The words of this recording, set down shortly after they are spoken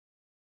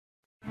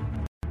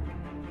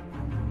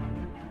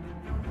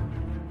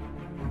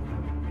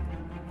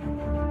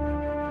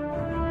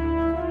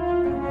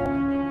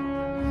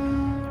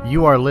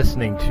You are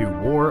listening to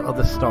War of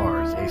the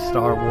Stars, a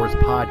Star Wars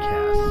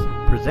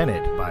podcast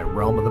presented by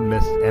Realm of the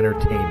Mist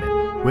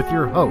Entertainment with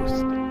your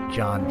host,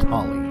 John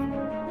Tolley.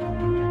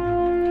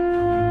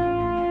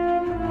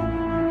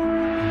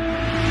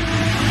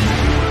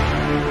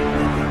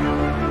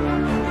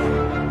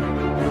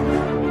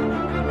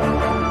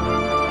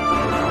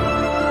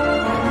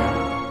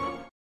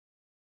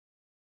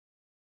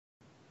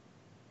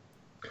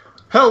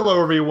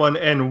 Hello, everyone,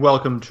 and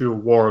welcome to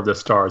War of the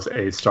Stars,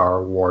 a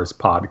Star Wars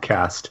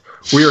podcast.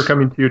 We are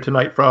coming to you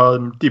tonight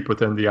from deep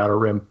within the Outer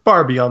Rim,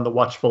 far beyond the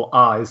watchful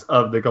eyes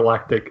of the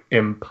Galactic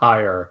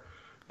Empire.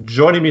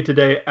 Joining me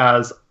today,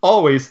 as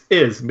always,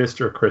 is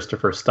Mr.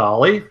 Christopher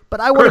Stolley.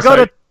 But I want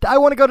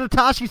to go to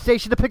Tashi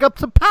Station to pick up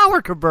some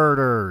power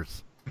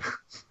converters.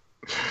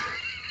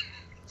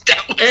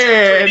 That was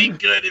a pretty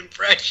good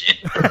impression.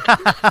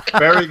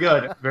 Very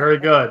good, very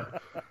good.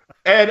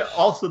 And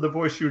also the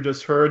voice you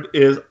just heard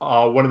is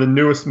one of the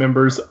newest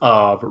members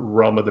of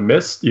Realm of the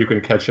Mist. You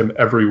can catch him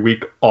every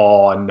week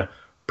on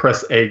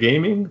Press A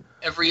Gaming.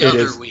 Every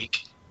other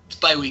week. It's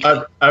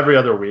bi-weekly. Every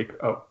other week.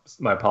 Oh,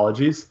 my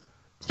apologies.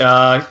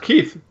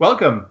 Keith,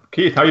 welcome.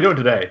 Keith, how are you doing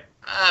today?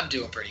 I'm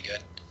doing pretty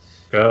good.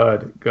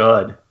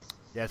 Good.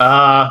 Yes,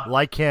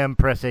 like him,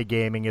 Press A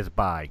Gaming is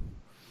bi.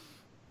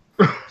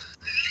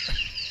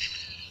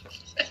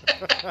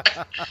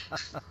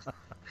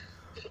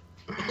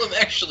 Well, I'm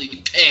actually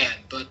pan,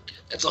 but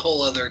that's a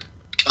whole other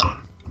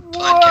podcast.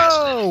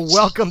 Whoa!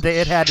 Welcome to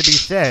It Had to Be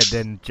Said,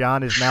 and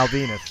John is now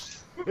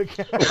Venus.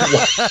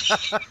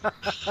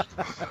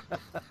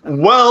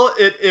 Well,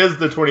 it is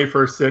the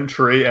 21st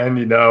century, and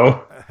you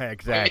know...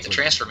 Exactly. Make the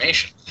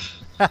transformation.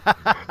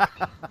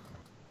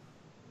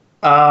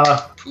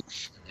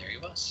 Poof, there he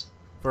was.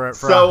 For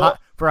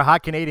a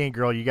hot Canadian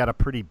girl, you got a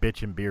pretty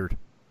bitchin' beard.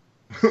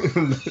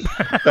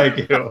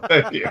 Thank you.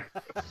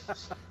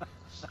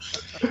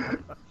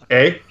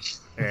 Hey,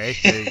 there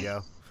you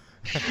go.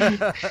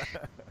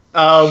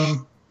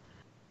 Well,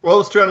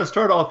 let's try to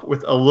start off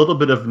with a little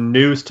bit of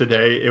news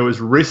today. It was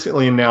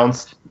recently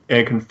announced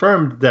and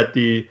confirmed that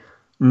the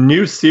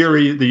new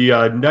series,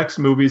 the next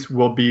movies,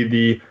 will be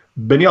the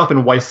Benioff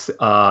and Weiss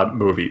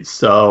movies.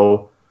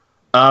 So,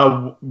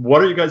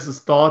 what are you guys'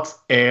 thoughts?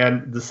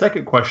 And the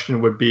second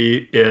question would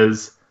be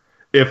is,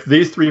 if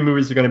these three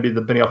movies are going to be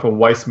the Benioff and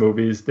Weiss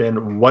movies,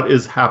 then what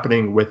is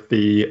happening with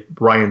the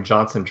Rian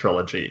Johnson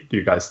trilogy, do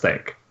you guys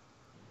think?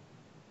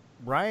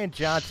 Rian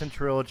Johnson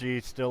trilogy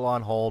is still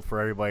on hold for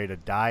everybody to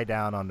die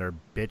down on their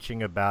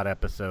bitching about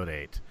Episode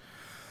 8.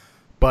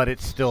 But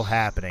it's still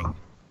happening.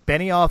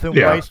 Benioff and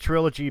Weiss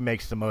trilogy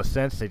makes the most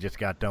sense. They just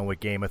got done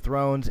with Game of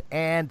Thrones.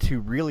 And to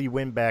really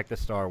win back the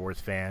Star Wars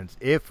fans,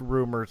 if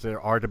rumors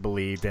are to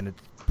believe, and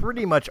it's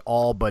pretty much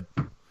all but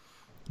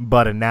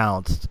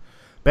announced,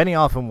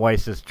 Benioff and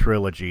Weiss's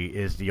trilogy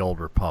is the Old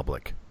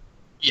Republic.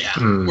 Yeah,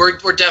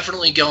 we're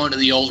definitely going to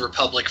the Old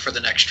Republic for the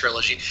next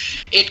trilogy.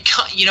 It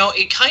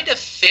kind of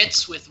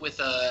fits with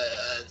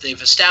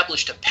they've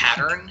established a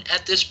pattern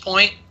at this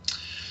point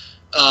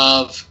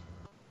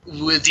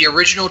with the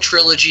original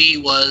trilogy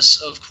was,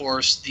 of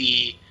course,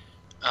 the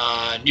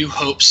New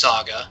Hope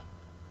saga,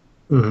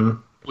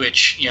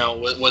 which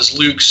was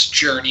Luke's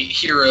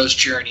hero's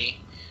journey.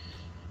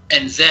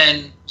 And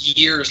then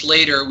years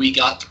later, we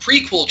got the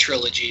prequel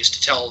trilogies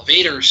to tell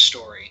Vader's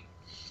story.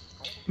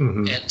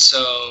 And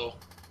so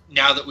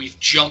now that we've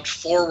jumped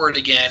forward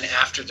again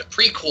after the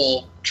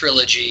prequel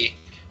trilogy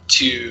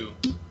to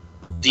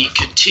the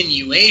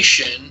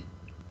continuation,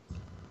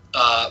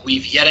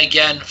 we've yet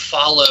again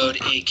followed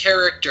a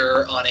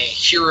character on a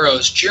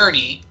hero's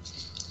journey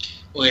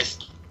with,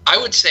 I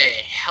would say,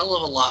 a hell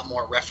of a lot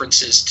more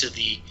references to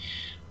the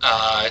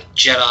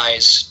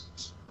Jedi's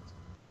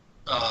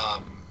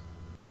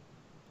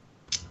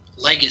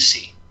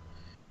legacy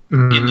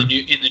in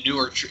the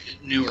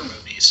newer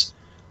movies,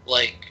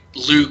 like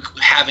Luke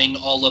having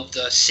all of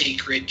the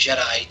sacred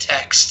Jedi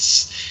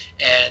texts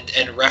and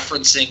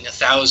referencing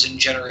 1,000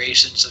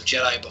 generations of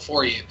Jedi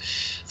before you.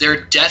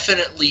 They're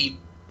definitely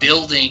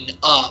building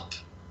up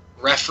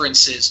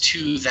references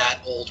to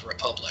that Old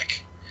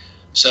Republic.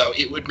 So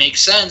it would make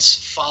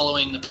sense,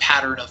 following the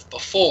pattern of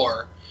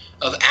before,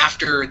 of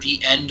after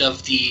the end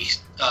of the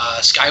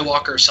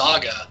Skywalker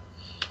saga,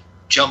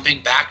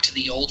 jumping back to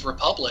the Old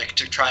Republic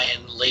to try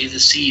and lay the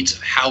seeds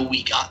of how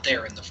we got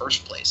there in the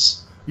first place.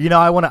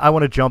 I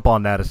want to jump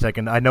on that a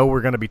second. I know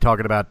we're going to be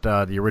talking about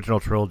the original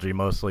trilogy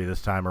mostly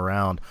this time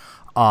around,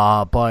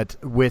 but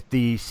with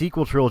the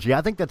sequel trilogy,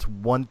 I think that's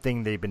one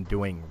thing they've been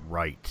doing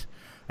right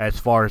as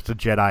far as the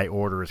Jedi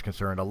Order is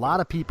concerned. A lot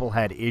of people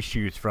had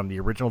issues from the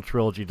original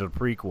trilogy to the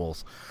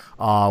prequels,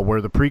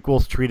 where the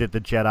prequels treated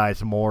the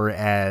Jedis more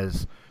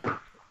as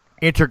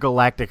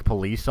intergalactic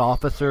police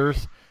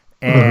officers,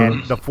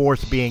 and the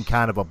Force being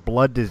kind of a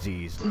blood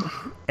disease.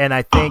 And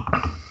I think,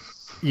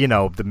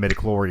 the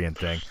midichlorian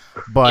thing.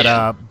 But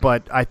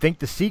I think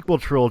the sequel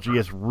trilogy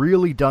has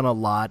really done a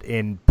lot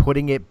in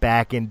putting it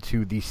back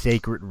into the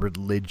sacred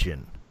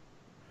religion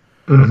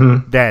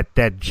that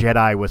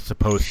Jedi was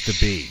supposed to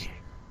be.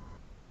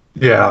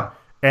 Yeah.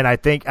 And I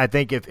think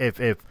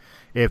if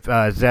if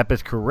Zepp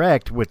is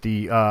correct with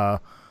the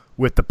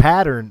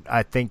pattern,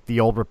 I think the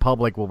Old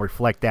Republic will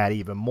reflect that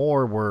even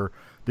more, where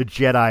the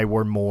Jedi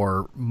were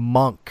more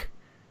monk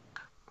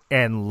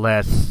and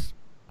less,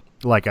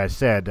 like I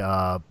said,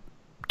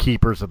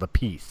 keepers of the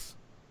peace.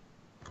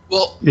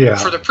 Well,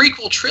 for the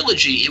prequel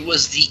trilogy, it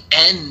was the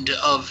end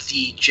of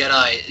the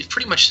Jedi,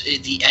 pretty much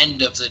the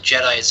end of the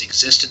Jedi's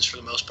existence for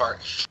the most part,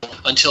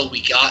 until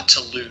we got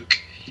to Luke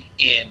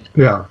in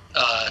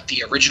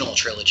the original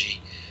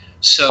trilogy.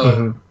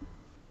 So,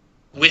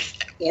 with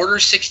Order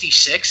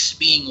 66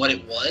 being what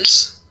it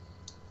was,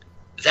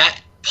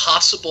 that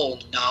possible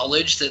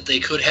knowledge that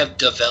they could have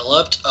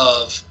developed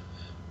of,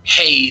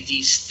 hey,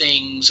 these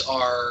things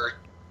are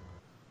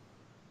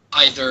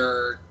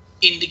either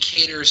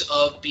indicators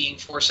of being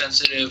Force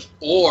sensitive,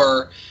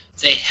 or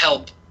they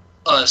help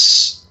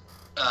us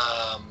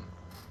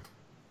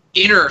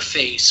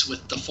interface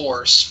with the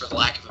Force, for the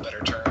lack of a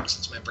better term,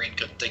 since my brain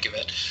couldn't think of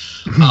it.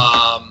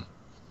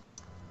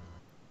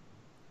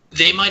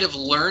 They might have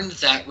learned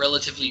that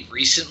relatively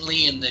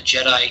recently in the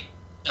Jedi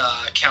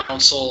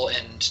Council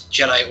and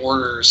Jedi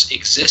Order's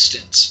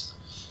existence,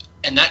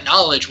 and that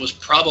knowledge was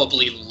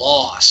probably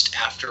lost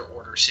after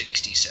Order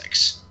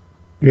 66.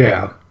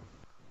 Yeah.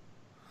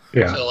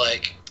 So,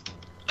 like,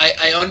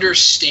 I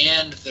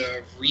understand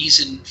the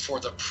reason for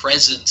the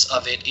presence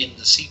of it in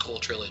the sequel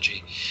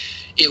trilogy.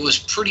 It was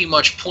pretty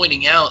much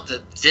pointing out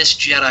that this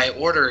Jedi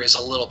Order is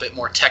a little bit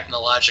more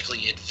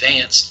technologically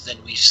advanced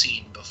than we've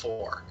seen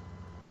before.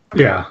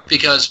 Yeah.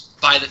 Because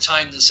by the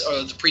time the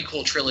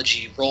prequel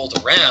trilogy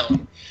rolled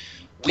around,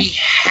 we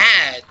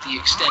had the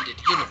extended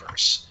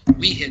universe.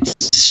 We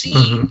had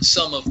seen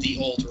some of the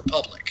Old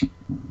Republic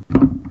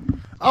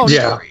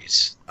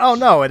stories. Oh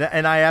no,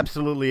 and I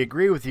absolutely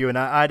agree with you, and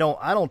I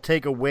don't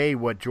take away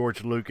what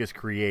George Lucas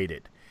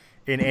created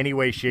in any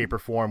way, shape, or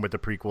form with the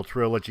prequel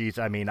trilogies.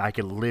 I mean, I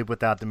could live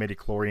without the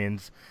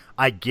midichlorians.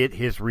 I get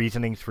his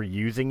reasonings for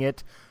using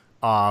it.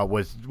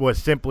 Was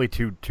simply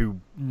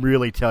to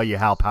really tell you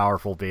how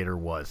powerful Vader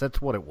was.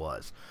 That's what it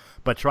was.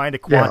 But trying to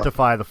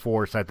quantify the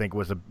Force, I think,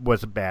 was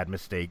a bad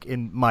mistake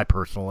in my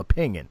personal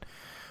opinion.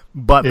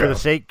 But for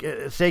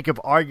the sake of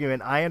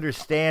argument, I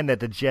understand that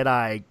the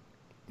Jedi,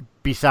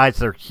 besides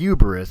their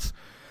hubris,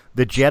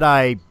 the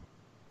Jedi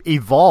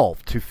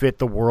evolved to fit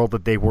the world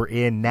that they were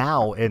in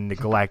now in the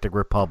Galactic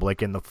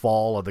Republic, in the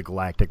fall of the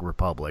Galactic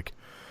Republic.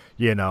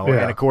 And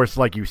of course,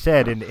 like you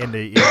said, in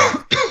the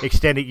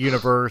extended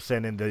universe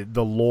and in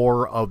the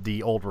lore of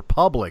the Old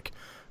Republic,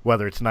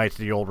 whether it's Knights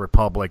of the Old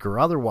Republic or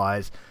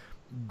otherwise,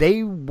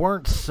 they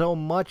weren't so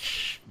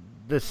much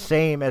the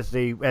same as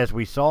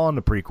we saw in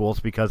the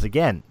prequels, because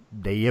again,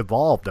 they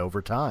evolved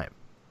over time.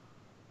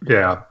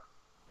 Yeah.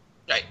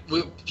 Right.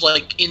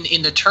 Like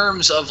in the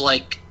terms of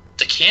like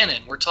the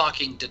canon, we're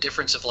talking the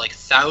difference of like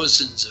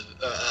thousands of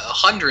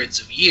hundreds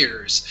of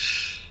years.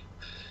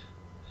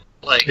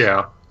 Like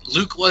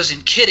Luke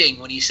wasn't kidding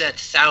when he said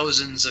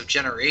thousands of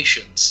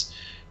generations.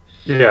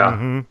 Yeah.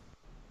 Mm-hmm.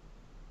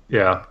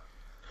 Yeah.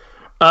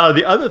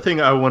 The other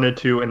thing I wanted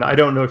to, and I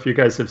don't know if you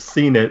guys have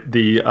seen it,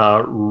 the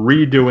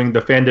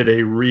fan did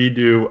a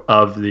redo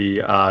of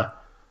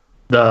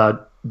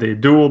the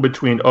duel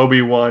between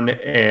Obi-Wan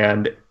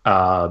and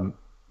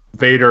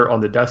Vader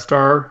on the Death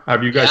Star.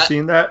 Have you guys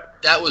seen that?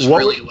 That was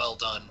really well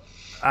done.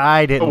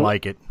 I didn't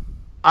like it.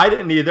 I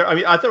didn't either. I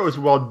mean, I thought it was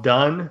well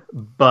done,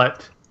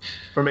 but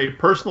from a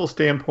personal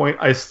standpoint,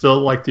 I still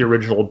like the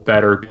original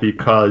better,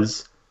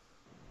 because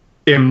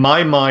in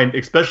my mind,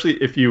 especially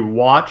if you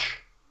watch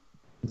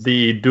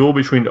the duel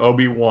between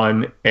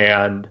Obi-Wan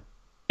and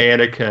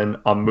Anakin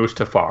on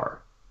Mustafar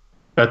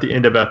at the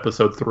end of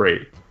Episode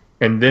 3,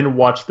 and then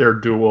watch their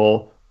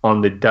duel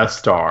on the Death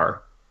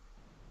Star,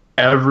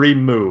 every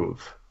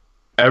move,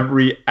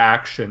 every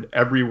action,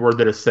 every word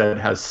that is said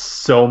has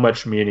so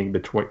much meaning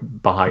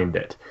behind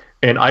it.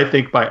 And I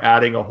think by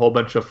adding a whole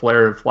bunch of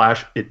flare and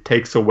flash, it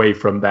takes away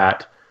from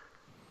that,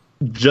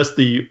 just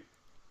the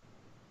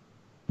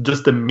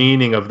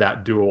meaning of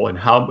that duel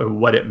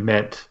and what it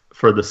meant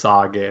for the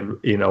saga,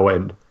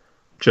 and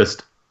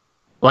just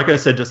like I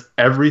said, just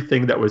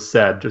everything that was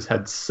said just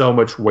had so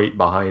much weight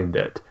behind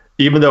it.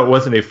 Even though it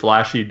wasn't a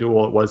flashy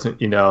duel, it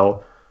wasn't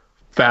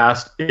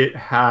fast. It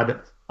had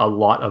a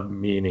lot of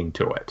meaning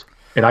to it.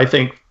 And I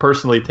think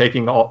personally,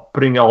 putting all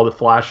the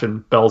flash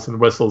and bells and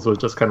whistles was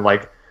just kind of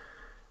like,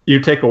 you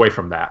take away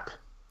from that.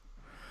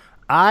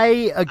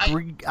 I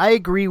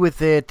agree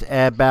with it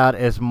about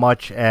as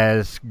much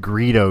as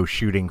Greedo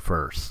shooting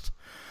first.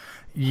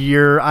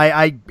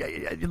 Like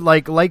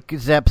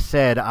Zepp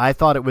said, I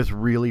thought it was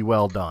really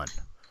well done.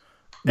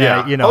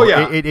 Yeah.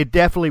 It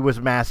definitely was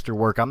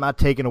masterwork. I'm not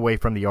taking away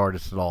from the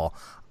artist at all.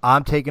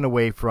 I'm taking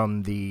away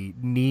from the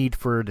need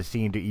for the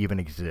scene to even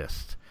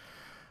exist.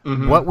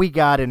 Mm-hmm. What we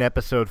got in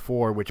Episode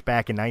 4, which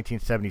back in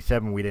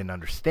 1977 we didn't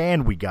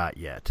understand we got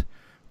yet,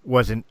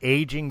 was an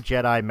aging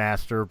Jedi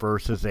Master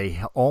versus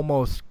a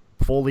almost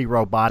fully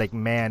robotic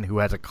man who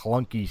has a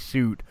clunky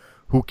suit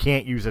who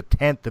can't use a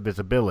tenth of his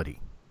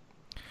ability.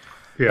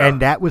 Yeah. And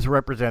that was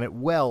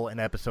represented well in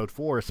Episode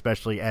 4,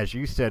 especially, as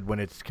you said, when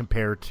it's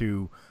compared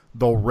to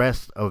the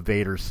rest of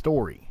Vader's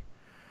story.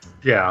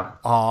 Yeah.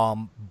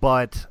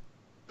 But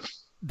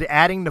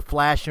adding the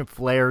flash and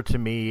flare to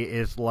me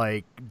is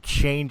like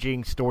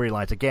changing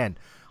storylines. Again,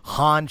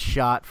 Han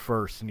shot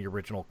first in the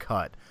original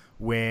cut.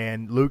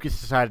 When Lucas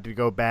decided to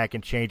go back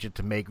and change it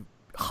to make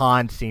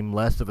Han seem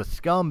less of a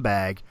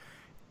scumbag,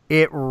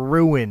 it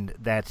ruined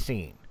that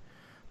scene.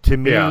 To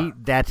me,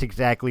 that's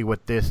exactly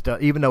what this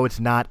does. Even though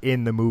it's not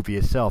in the movie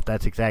itself,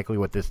 that's exactly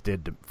what this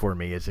did for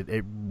me. Is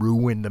it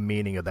ruined the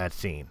meaning of that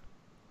scene.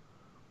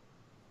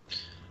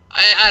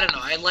 I don't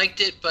know. I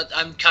liked it, but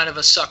I'm kind of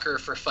a sucker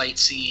for fight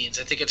scenes.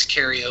 I think it's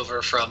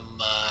carryover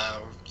from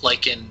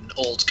like in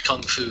old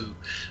kung fu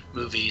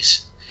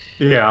movies.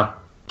 Yeah.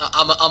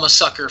 I'm a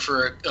sucker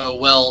for a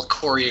well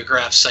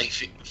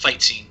choreographed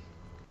fight scene.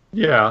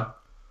 Yeah.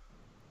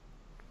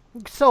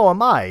 So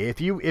am I.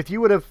 If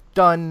you would have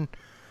done,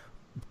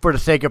 for the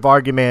sake of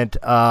argument,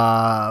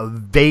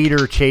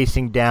 Vader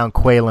chasing down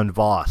Quaylen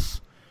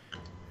Voss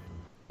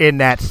in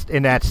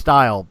that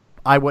style,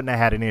 I wouldn't have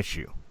had an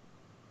issue.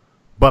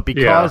 But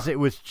because it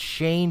was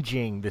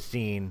changing the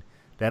scene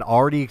that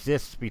already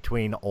exists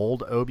between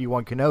old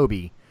Obi-Wan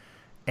Kenobi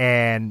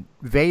and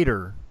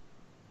Vader,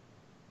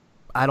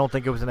 I don't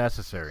think it was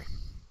necessary.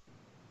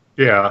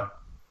 Yeah.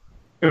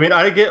 I mean,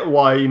 I get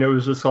why, it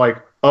was just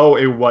like, oh,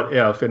 a what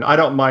if, and I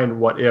don't mind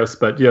what ifs,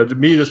 but to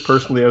me, just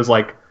personally, I was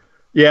like,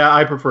 yeah,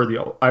 I prefer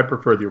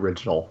the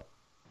original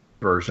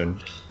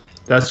version.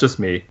 That's just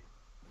me.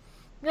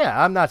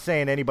 Yeah, I'm not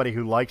saying anybody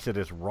who likes it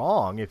is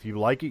wrong. If you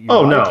like it,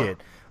 like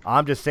it.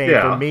 I'm just saying,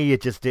 for me,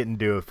 it just didn't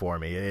do it for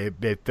me.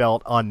 It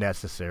felt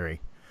unnecessary.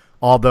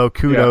 Although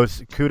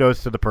kudos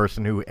to the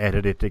person who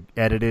edited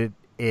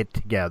it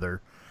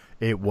together.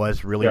 It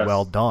was really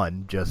well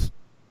done. Just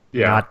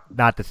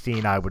not the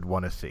scene I would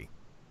want to see.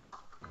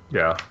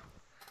 Yeah.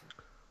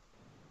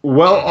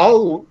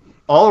 Well,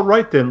 all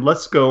right then.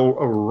 Let's go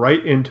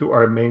right into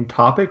our main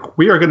topic.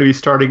 We are going to be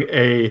starting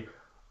a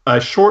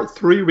short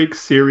 3-week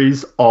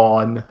series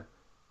on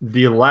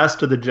the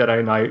last of the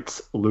Jedi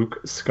Knights,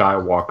 Luke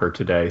Skywalker,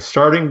 today,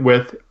 starting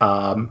with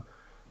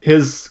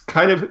his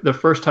kind of the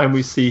first time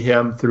we see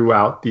him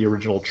throughout the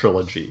original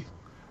trilogy.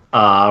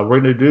 We're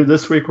going to do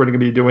this week. We're going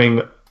to be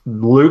doing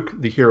Luke,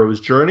 the hero's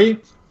journey.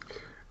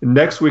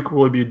 Next week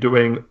we'll be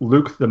doing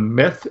Luke, the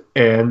myth,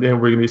 and then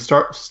we're going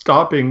to be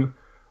stopping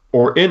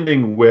or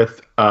ending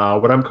with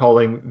what I'm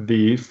calling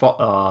the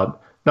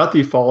not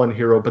the fallen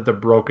hero, but the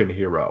broken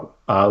hero,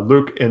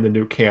 Luke in the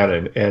new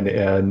canon and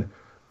in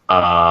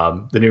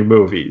the new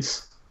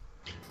movies,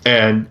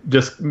 and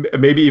just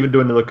maybe even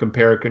doing a little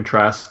compare and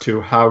contrast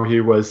to how he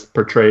was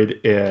portrayed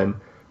in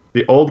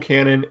the old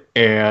canon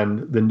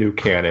and the new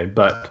canon.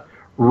 But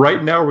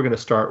right now we're going to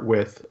start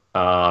with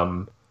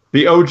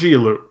the OG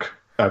Luke,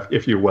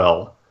 if you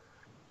will.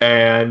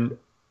 And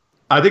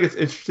I think it's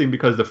interesting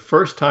because the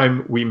first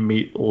time we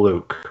meet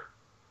Luke,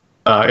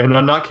 and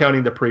I'm not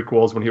counting the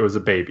prequels when he was a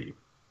baby,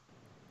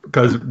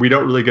 because we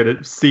don't really get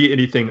to see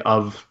anything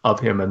of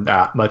him in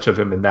that, much of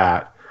him in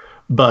that.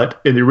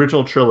 But in the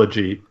original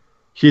trilogy,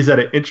 he's at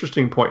an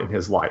interesting point in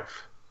his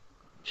life.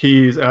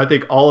 And I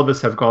think all of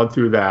us have gone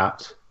through.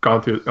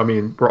 I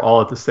mean, we're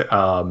all at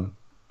the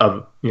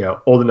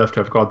old enough to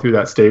have gone through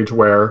that stage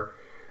where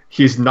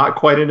he's not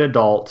quite an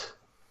adult,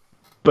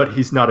 but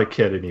he's not a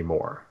kid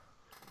anymore.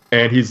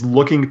 And he's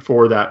looking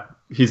for that.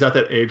 He's at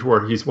that age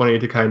where he's wanting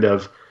to kind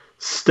of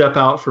step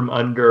out from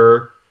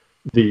under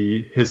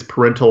his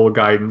parental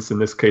guidance, in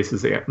this case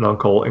his aunt and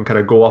uncle, and kind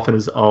of go off on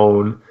his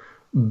own.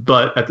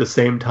 But at the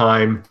same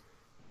time,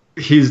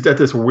 he's at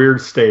this weird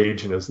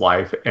stage in his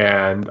life.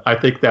 And I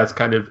think that's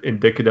kind of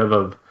indicative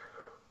of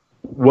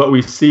what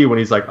we see when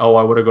he's like, oh,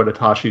 I want to go to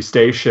Tashi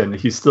Station.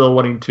 He's still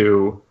wanting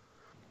to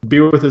be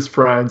with his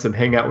friends and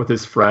hang out with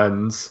his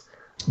friends.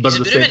 But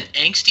he's a bit of an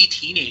angsty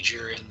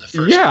teenager in the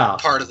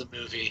first part of the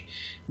movie.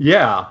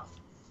 Yeah.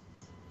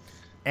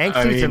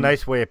 Angsty's a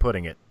nice way of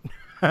putting it.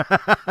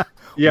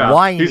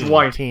 Yeah. He's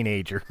whiny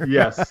teenager.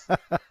 Yes.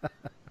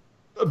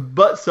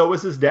 But so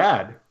is his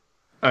dad.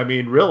 I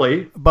mean,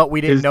 really. But we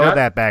didn't know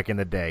that back in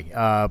the day.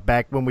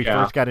 Back when we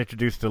first got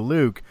introduced to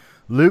Luke,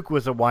 Luke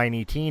was a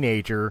whiny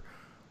teenager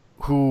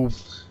who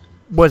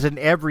was an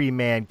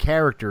everyman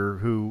character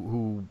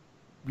who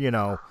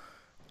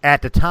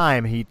at the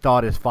time he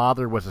thought his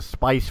father was a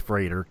spice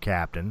freighter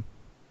captain.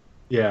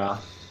 Yeah.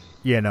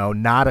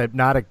 Not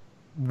a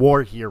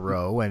war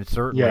hero, and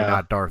certainly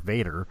not Darth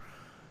Vader.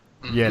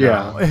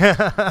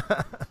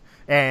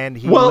 And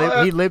he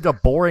lived a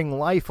boring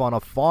life on a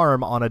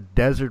farm on a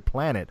desert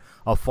planet,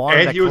 a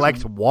farm that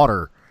collects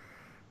water.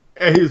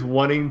 And he's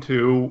wanting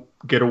to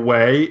get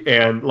away,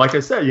 and like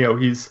I said,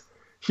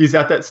 he's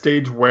at that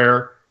stage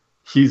where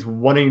he's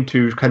wanting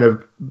to kind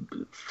of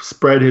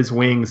spread his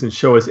wings and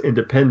show his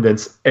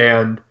independence.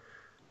 And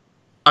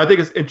I think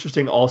it's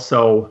interesting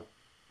also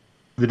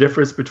the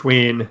difference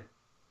between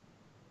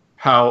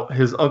how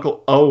his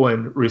Uncle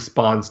Owen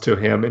responds to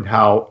him and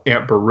how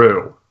Aunt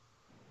Beru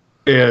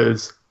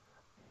is.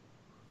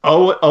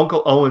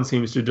 Uncle Owen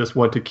seems to just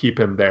want to keep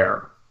him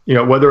there.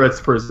 Whether it's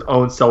for his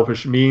own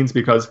selfish means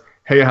because,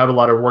 hey, I have a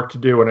lot of work to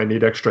do and I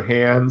need extra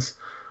hands,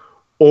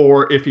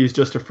 or if he's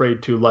just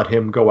afraid to let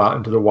him go out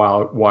into the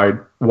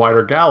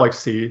wider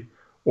galaxy.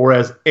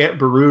 Whereas Aunt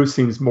Beru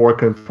seems more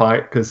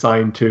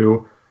consigned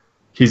to,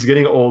 he's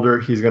getting older,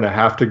 he's going to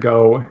have to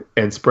go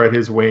and spread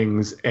his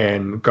wings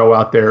and go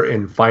out there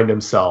and find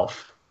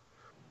himself.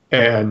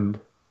 And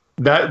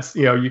that's,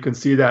 you can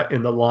see that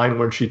in the line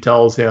when she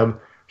tells him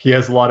he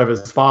has a lot of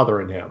his father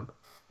in him.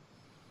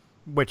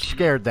 Which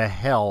scared the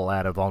hell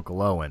out of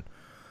Uncle Owen.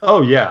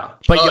 Oh, yeah.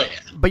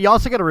 But you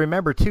also got to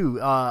remember,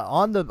 too,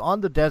 on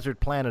the desert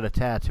planet of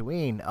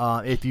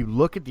Tatooine, if you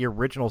look at the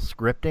original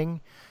scripting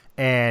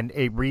and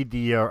read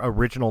the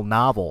original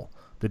novel,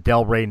 the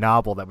Del Rey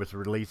novel that was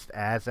released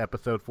as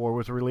Episode 4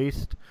 was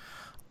released,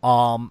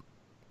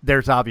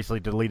 there's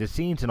obviously deleted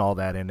scenes and all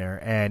that in there,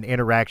 and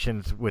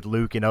interactions with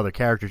Luke and other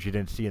characters you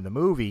didn't see in the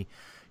movie.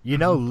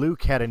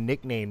 Luke had a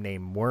nickname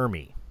named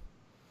Wormy.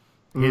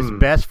 His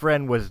best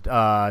friend was Biggs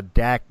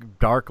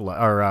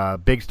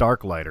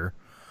Darklighter.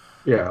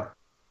 Yeah.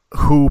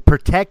 Who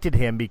protected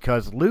him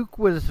because Luke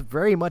was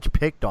very much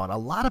picked on. A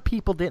lot of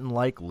people didn't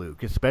like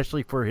Luke,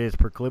 especially for his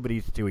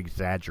proclivities to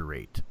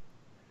exaggerate.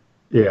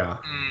 Yeah.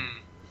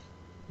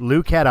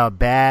 Luke had a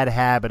bad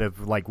habit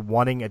of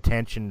wanting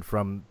attention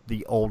from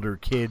the older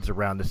kids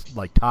around this,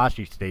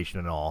 Tosche Station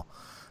and all,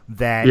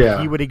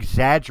 that he would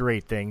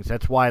exaggerate things.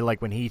 That's why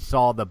when he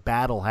saw the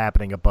battle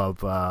happening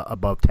above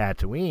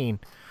Tatooine,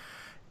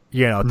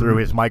 through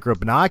his micro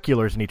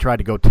binoculars, and he tried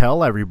to go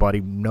tell everybody,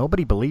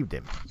 nobody believed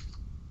him.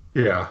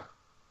 Yeah.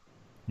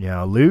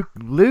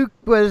 Luke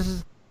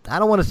was, I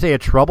don't want to say a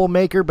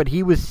troublemaker, but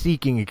he was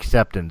seeking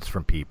acceptance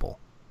from people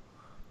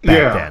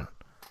back then.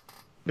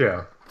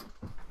 Yeah.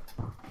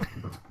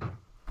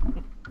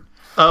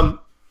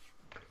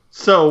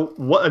 So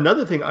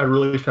another thing I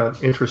really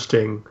found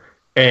interesting,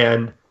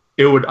 and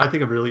I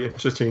think really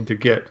interesting to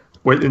get,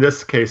 in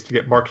this case, to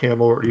get Mark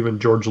Hamill or even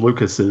George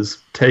Lucas's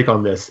take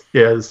on this,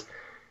 is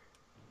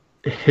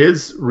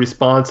his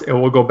response,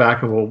 and we'll go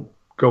back and we'll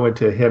go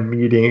into him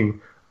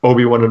meeting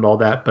Obi-Wan and all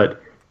that,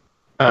 but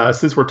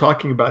since we're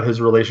talking about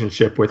his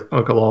relationship with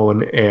Uncle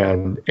Owen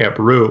and Aunt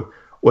Beru,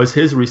 was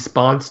his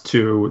response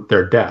to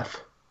their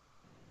death.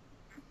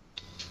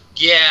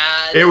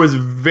 Yeah. It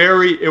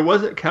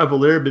wasn't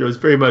cavalier, but it was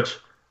very much,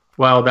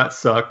 wow, that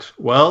sucked.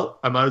 Well,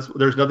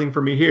 there's nothing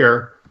for me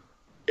here.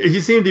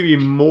 He seemed to be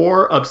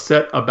more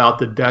upset about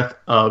the death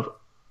of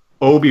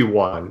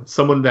Obi-Wan,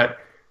 someone that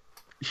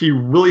he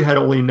really had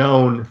only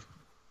known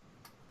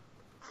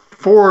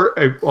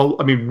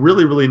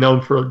really, really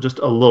known for just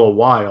a little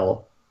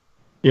while.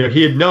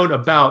 He had known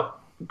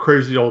about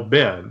crazy old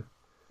Ben,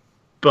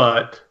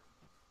 but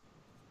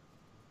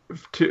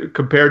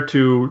compared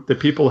to the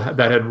people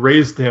that had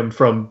raised him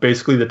from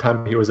basically the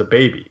time he was a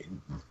baby.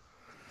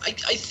 I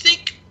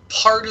think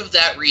part of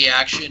that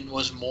reaction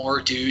was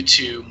more due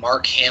to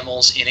Mark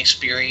Hamill's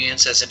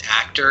inexperience as an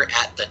actor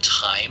at the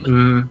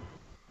time.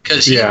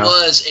 Because he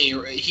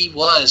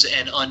was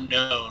an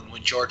unknown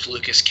when George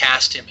Lucas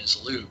cast him as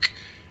Luke.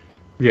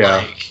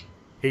 Yeah,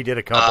 he did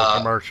a couple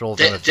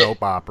commercials and a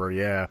soap opera.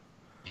 Yeah,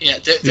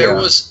 there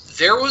was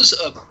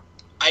a.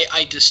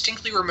 I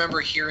distinctly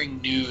remember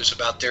hearing news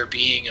about there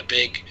being a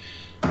big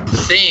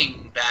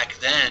thing back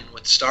then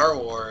with Star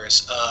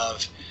Wars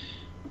of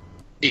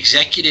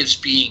executives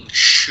being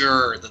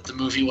sure that the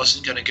movie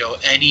wasn't going to go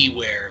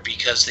anywhere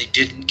because they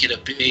didn't get a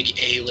big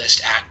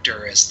A-list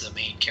actor as the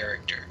main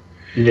character.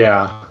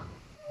 Yeah.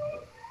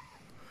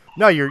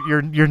 No,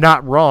 you're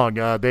not wrong.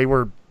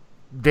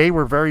 They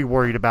were very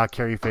worried about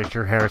Carrie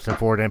Fisher, Harrison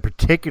Ford, and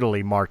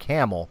particularly Mark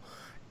Hamill.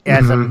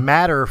 As a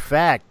matter of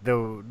fact,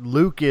 though,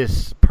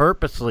 Lucas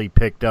purposely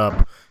picked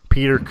up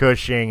Peter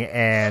Cushing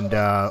and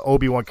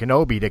Obi-Wan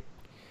Kenobi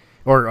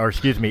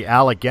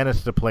Alec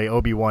Guinness to play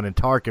Obi-Wan and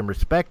Tarkin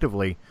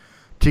respectively,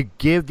 to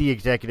give the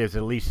executives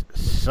at least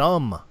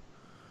some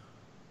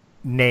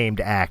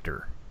named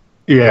actor.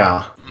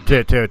 Yeah.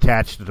 To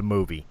attach to the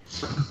movie.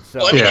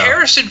 So,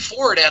 Harrison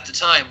Ford at the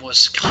time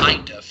was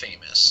kind of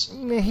famous.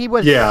 He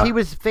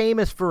was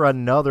famous for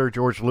another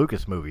George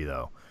Lucas movie,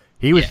 though.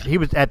 He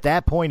was at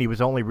that point he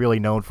was only really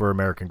known for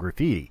American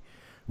Graffiti,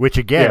 which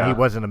again he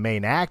wasn't a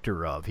main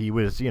actor of. He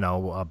was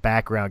a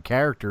background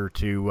character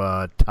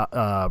to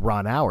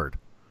Ron Howard.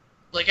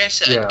 Like I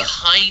said,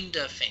 kind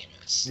of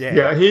famous.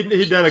 Yeah,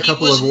 he'd done a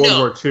couple of World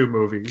War II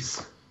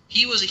movies.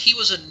 He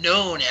was a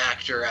known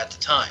actor at the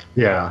time.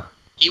 Yeah.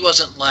 He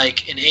wasn't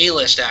like an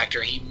A-list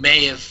actor. He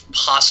may have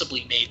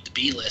possibly made the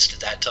B-list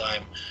at that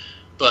time,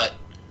 but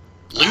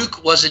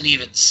Luke wasn't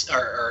even,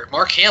 or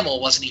Mark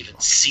Hamill wasn't even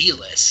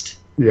C-list.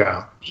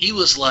 Yeah. He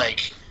was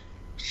like,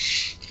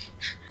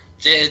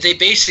 they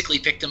basically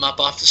picked him up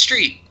off the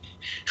street.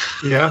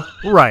 Yeah.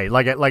 Right.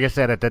 Like I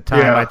said, at the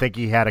time, I think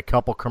he had a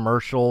couple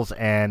commercials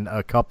and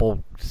a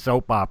couple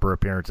soap opera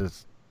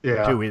appearances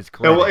to his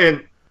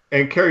credit.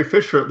 And Carrie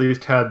Fisher at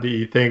least had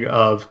the thing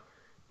of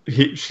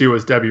she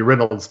was Debbie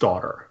Reynolds'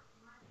 daughter.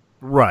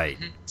 Right.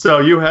 So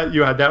you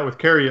had that with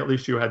Carrie. At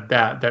least you had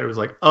that it was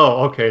like,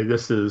 oh, okay,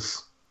 this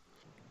is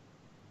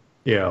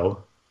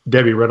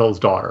Debbie Reynolds'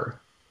 daughter.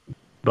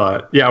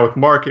 But yeah, with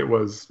Mark, it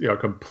was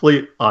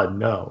complete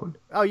unknown.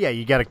 Oh yeah,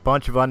 you got a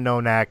bunch of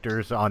unknown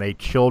actors on a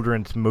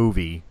children's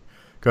movie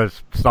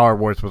because Star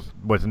Wars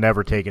was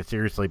never taken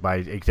seriously by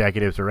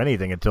executives or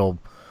anything until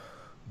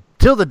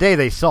the day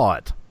they saw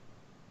it.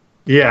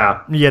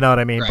 Yeah, you know what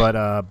I mean.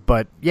 Right.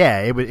 But yeah,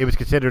 it was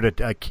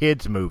considered a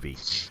kids movie,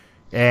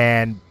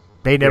 and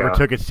they never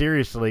took it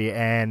seriously.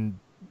 And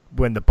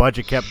when the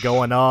budget kept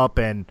going up,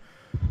 and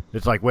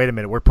it's like, wait a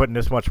minute, we're putting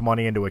this much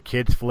money into a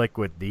kids flick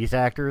with these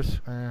actors.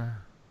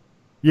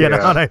 You know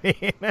what I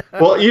mean?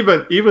 Well,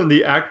 even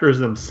the actors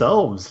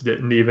themselves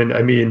didn't even.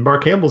 I mean,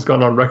 Mark Hamill's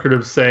gone on record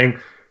of saying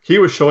he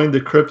was showing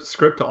the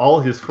script to all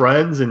his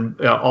friends and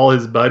all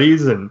his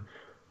buddies, and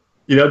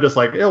just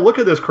like, look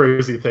at this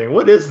crazy thing.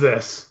 What is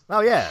this?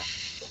 Oh yeah,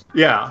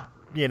 yeah.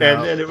 And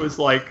it was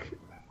like,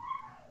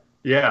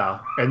 yeah.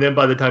 And then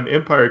by the time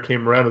Empire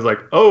came around, it was like,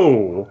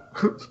 oh,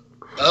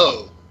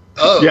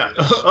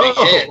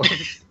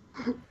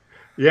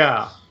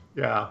 yeah,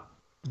 yeah.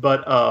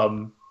 But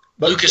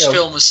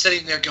Lucasfilm was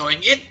sitting there going,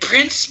 "It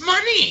prints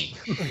money,"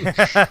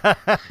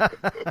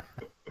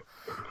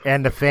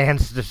 and the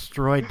fans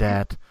destroyed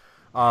that.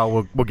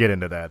 We'll get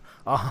into that.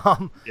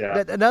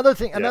 Another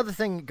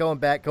thing. Going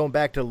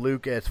back to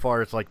Luke, as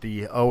far as like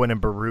the Owen and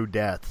Beru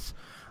deaths,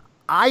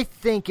 I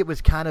think it was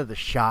kind of the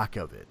shock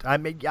of it. I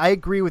mean, I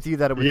agree with you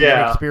that it was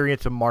the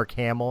experience of Mark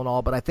Hamill and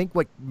all, but I think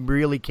what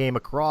really came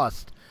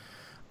across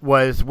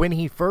was when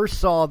he first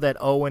saw that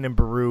Owen and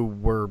Beru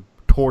were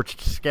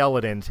torched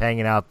skeletons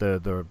hanging out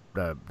the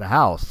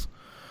house.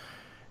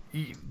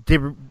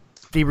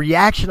 The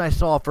reaction I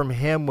saw from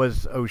him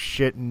was, "Oh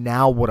shit!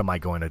 Now what am I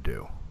going to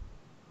do?"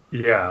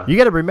 Yeah, you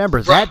got to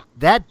remember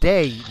that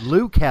day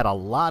Luke had a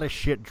lot of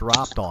shit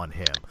dropped on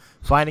him.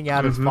 Finding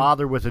out his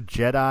father was a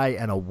Jedi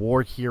and a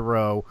war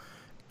hero,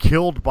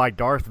 killed by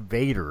Darth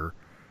Vader,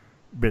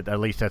 but at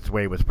least that's the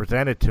way it was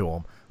presented to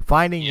him.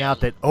 Finding out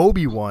that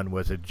Obi-Wan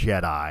was a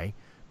Jedi.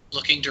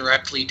 Looking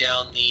directly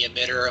down the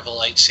emitter of a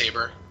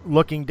lightsaber.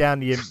 Directly down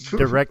the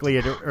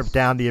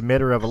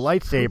emitter of a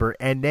lightsaber,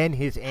 and then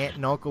his aunt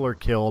and uncle are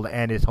killed,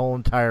 and his whole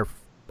entire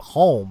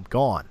home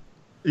gone.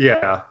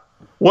 Yeah.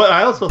 Well,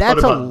 I also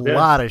that's thought about a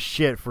lot of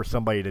shit for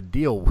somebody to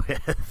deal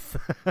with.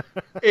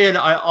 And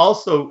I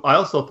also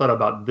thought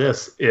about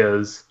this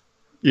is,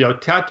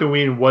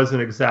 Tatooine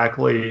wasn't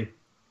exactly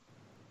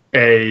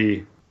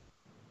it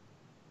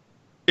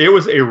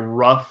was a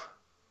rough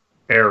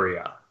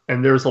area.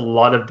 And there's a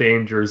lot of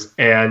dangers,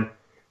 and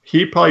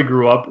he probably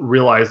grew up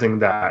realizing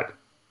that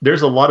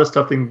there's a lot of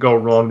stuff that can go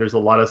wrong. There's a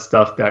lot of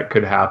stuff that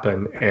could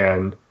happen,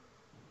 and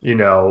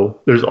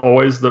there's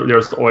always the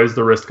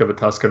risk of a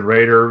Tusken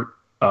Raider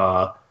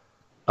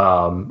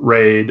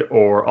raid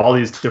or all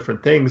these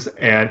different things.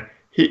 And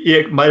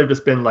it might have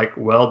just been like,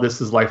 well,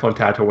 this is life on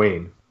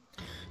Tatooine.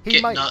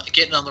 Getting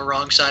on the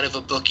wrong side of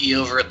a bookie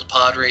over at the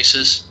pod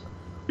races.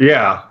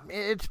 Yeah,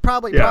 it's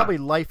probably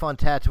life on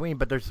Tatooine,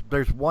 but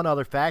there's one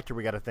other factor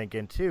we got to think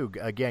in too.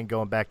 Again,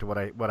 going back to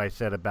what I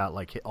said about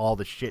like all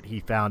the shit he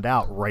found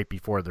out right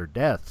before their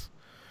deaths.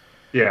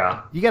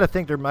 Yeah, you got to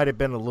think there might have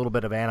been a little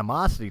bit of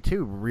animosity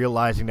too,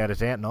 realizing that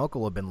his aunt and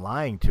uncle had been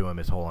lying to him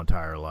his whole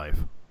entire life.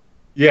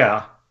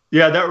 Yeah,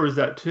 that was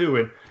that too,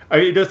 and I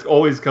mean, it just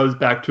always goes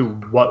back to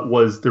what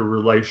was the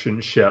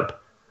relationship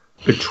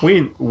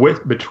between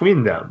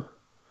them.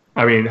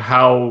 I mean,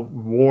 how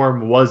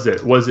warm was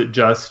it? Was it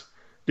just?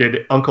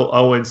 Did Uncle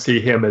Owen see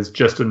him as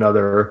just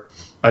another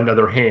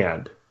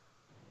hand,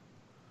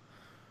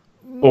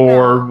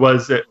 or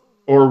was it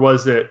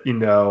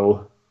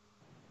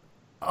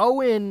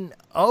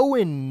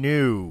Owen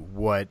knew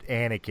what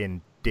Anakin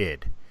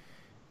did,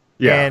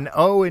 and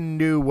Owen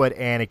knew what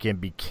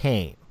Anakin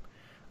became.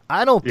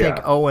 I don't think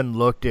Owen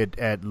looked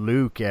at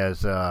Luke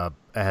as a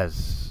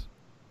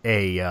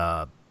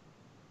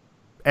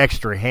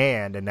extra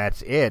hand, and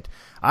that's it.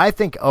 I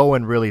think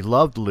Owen really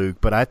loved Luke,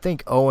 but I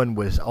think Owen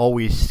was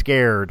always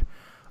scared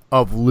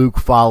of Luke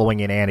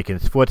following in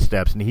Anakin's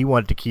footsteps, and he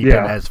wanted to keep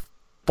him as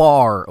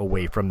far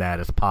away from that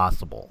as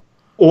possible.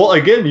 Well,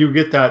 again, you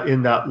get that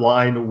in that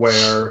line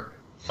where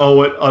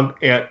Aunt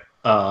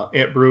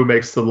Beru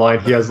makes the line.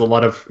 He has a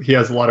lot of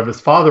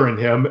his father in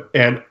him,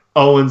 and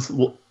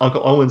Uncle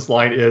Owen's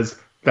line is,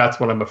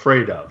 "That's what I'm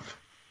afraid of."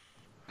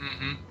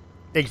 Mm-hmm.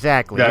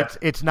 Exactly.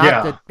 It's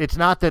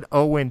not that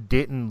Owen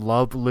didn't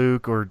love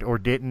Luke or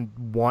didn't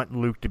want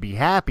Luke to be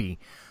happy.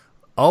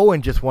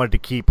 Owen just wanted to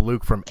keep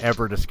Luke from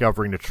ever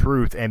discovering the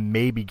truth and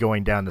maybe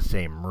going down the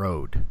same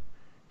road.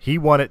 He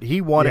wanted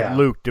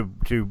Luke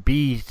to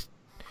be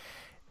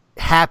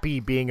happy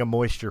being a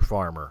moisture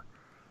farmer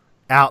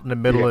out in the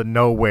middle of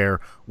nowhere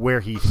where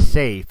he's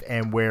safe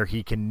and where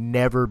he can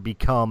never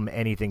become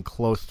anything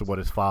close to what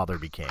his father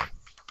became.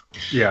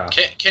 Yeah.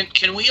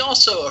 Can we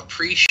also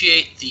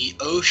appreciate the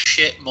oh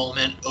shit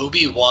moment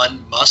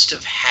Obi-Wan must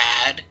have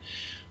had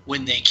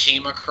when they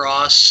came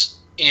across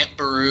Aunt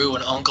Beru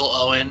and Uncle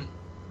Owen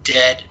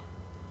dead?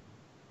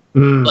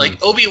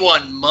 Like,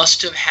 Obi-Wan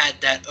must have had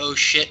that oh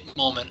shit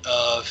moment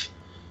of,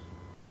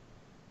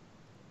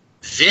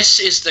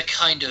 this is the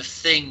kind of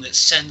thing that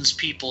sends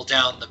people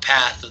down the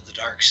path of the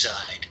dark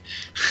side.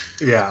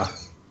 Yeah.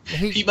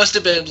 he must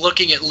have been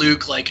looking at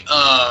Luke like,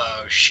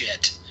 oh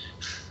shit.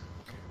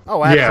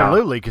 Oh,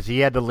 absolutely, because he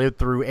had to live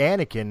through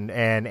Anakin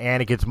and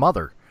Anakin's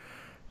mother.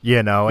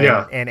 And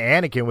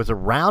Anakin was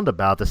around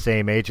about the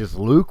same age as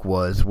Luke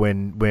was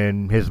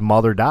when his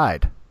mother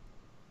died.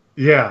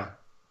 Yeah.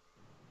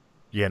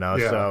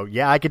 So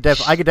I could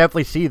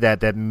definitely see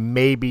that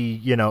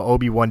maybe,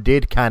 Obi-Wan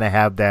did kind of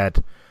have that,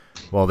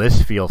 well,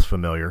 this feels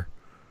familiar,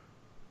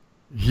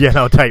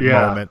 type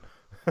moment.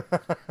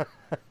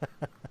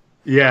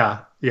 Yeah.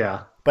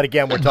 But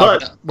again, we're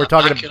talking. I'm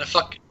not gonna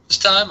fuck it this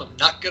time. I'm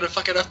not gonna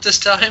fuck it up this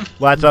time.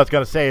 Well, that's what I was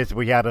gonna say. Is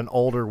we had an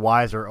older,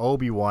 wiser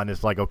Obi-Wan.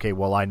 It's like, okay,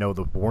 well, I know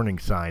the warning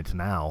signs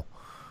now.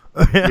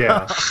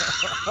 Yeah.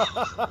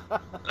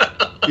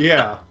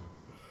 Yeah.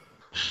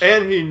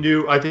 And he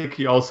knew. I think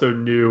he also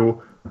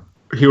knew.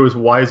 He was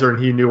wiser,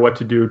 and he knew what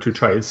to do to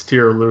try and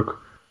steer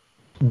Luke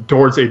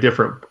towards a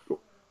different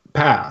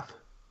path.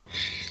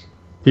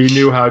 He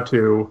knew how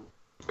to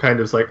kind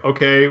of like,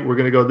 okay, we're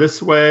going to go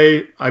this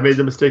way. I made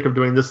the mistake of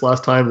doing this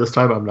last time. This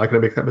time I'm not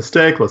going to make that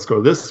mistake. Let's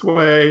go this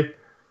way.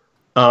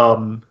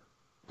 Runs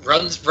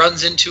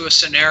into a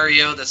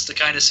scenario that's the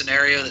kind of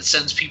scenario that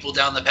sends people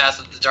down the path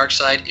of the dark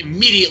side,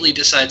 immediately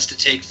decides to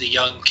take the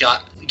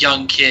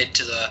young kid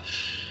to the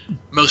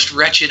most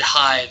wretched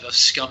hive of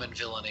scum and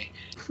villainy.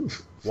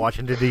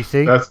 Washington,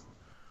 D.C.?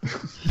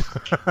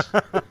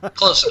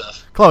 Close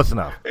enough. Close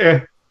enough.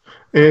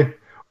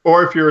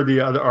 Or if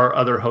you're our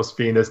other host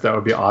Venus, that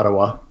would be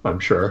Ottawa, I'm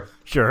sure.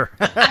 Sure.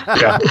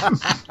 Yeah.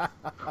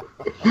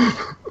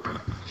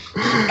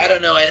 I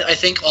don't know. I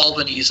think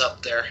Albany's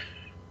up there.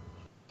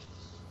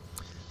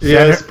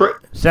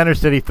 Center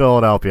City,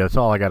 Philadelphia. That's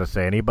all I got to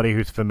say. Anybody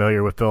who's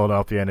familiar with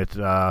Philadelphia and its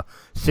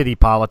city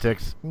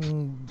politics,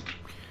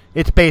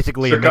 it's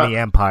basically a mini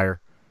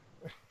empire.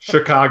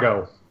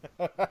 Chicago.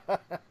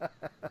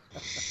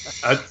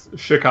 That's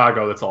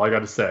Chicago. That's all I got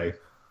to say.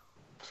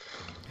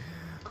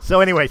 So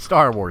anyway,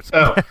 Star Wars.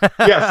 Oh,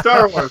 yeah,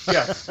 Star Wars.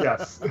 Yes.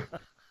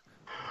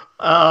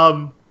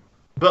 But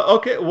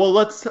okay, well,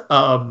 let's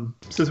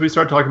since we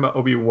started talking about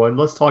Obi-Wan,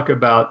 let's talk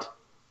about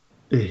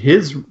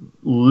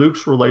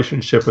Luke's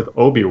relationship with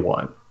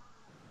Obi-Wan,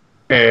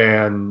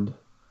 and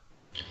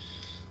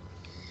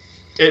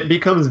it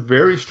becomes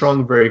very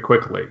strong very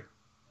quickly.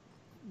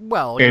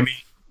 Well, it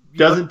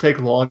doesn't take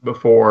long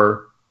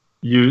before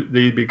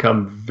they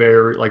become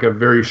a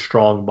very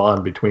strong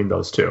bond between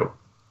those two.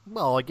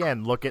 Well,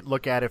 again,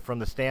 look at it from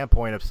the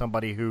standpoint of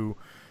somebody who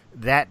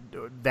that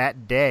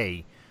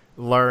day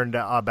learned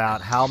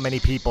about how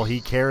many people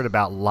he cared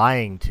about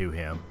lying to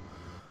him.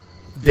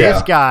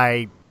 This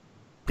guy,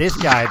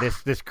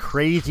 this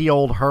crazy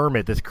old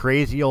hermit, this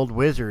crazy old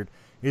wizard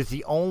is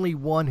the only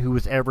one who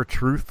was ever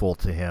truthful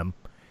to him.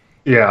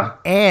 Yeah.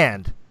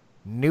 And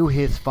knew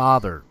his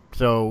father.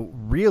 So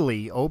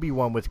really,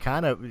 Obi-Wan was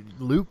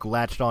Luke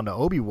latched onto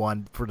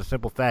Obi-Wan for the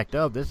simple fact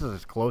of, this is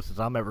as close as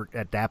I'm ever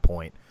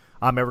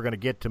going to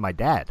get to my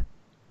dad.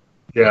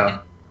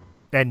 Yeah.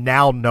 And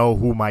now know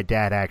who my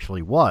dad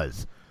actually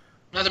was.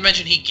 Not to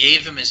mention he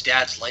gave him his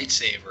dad's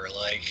lightsaber,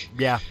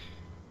 Yeah.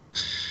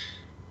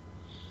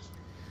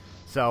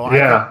 So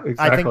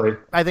exactly.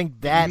 I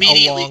think that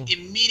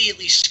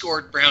immediately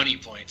scored brownie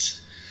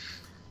points.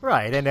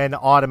 Right, and then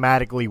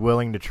automatically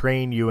willing to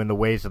train you in the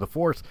ways of the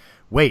Force.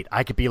 Wait,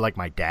 I could be like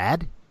my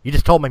dad? You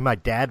just told me my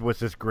dad was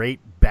this great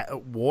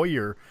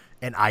warrior,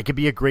 and I could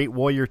be a great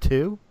warrior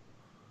too?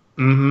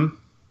 Mm-hmm.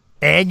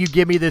 And you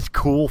give me this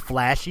cool,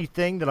 flashy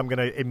thing that I'm going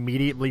to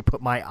immediately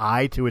put my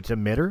eye to its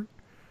emitter?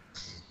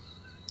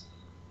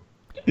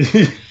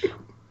 This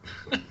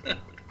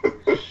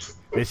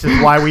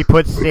is why we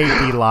put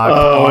safety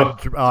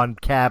locks on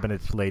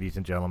cabinets, ladies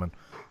and gentlemen.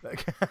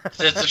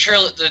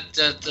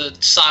 The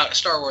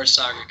Star Wars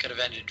saga could have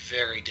ended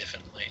very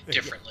differently.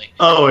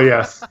 Oh,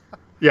 yes.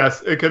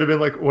 Yes, it could have been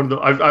like one of the...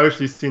 I've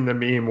actually seen the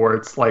meme where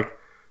it's like,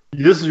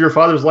 this is your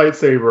father's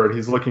lightsaber, and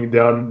he's looking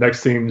down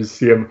next to him to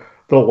see him,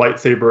 the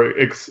lightsaber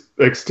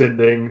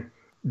extending,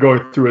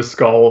 going through his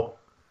skull,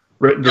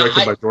 written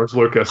directed by George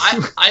Lucas.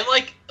 I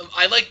like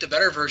the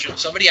better version.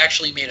 Somebody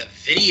actually made a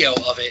video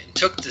of it and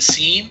took the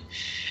scene,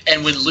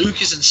 and when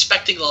Luke is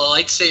inspecting the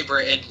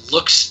lightsaber and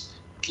looks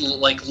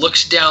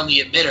down the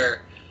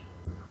emitter,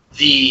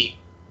 the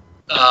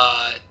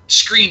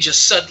screen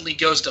just suddenly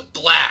goes to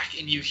black,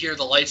 and you hear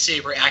the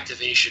lightsaber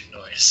activation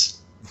noise.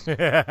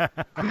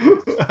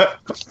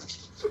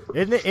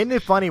 Isn't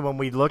it funny when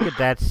we look at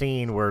that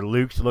scene where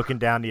Luke's looking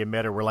down the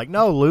emitter, we're like,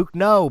 no, Luke,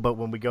 no. But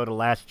when we go to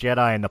Last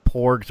Jedi and the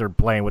Porgs are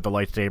playing with the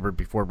lightsaber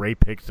before Rey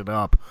picks it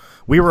up,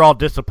 we were all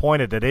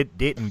disappointed that it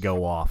didn't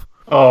go off.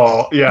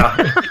 Oh, yeah.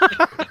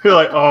 You're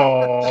like,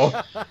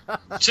 oh.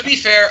 To be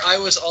fair, I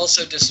was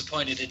also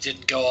disappointed it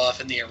didn't go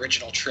off in the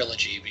original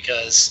trilogy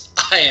because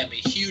I am a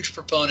huge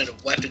proponent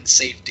of weapon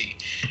safety,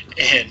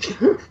 and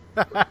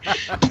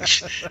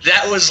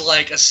that was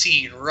like a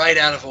scene right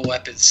out of a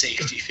weapon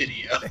safety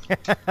video.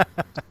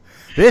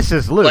 This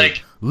is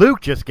Luke.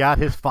 Luke just got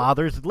his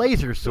father's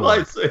laser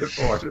sword.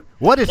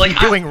 What is he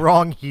doing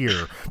wrong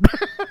here?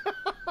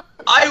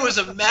 I was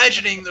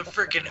imagining the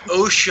frickin'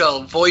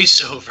 OSHA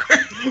voiceover.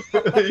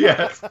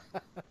 Yes.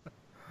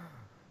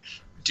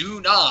 do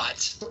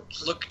not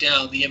look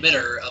down the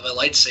emitter of a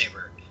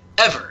lightsaber.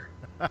 Ever.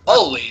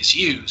 Always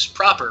use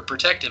proper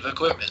protective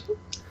equipment.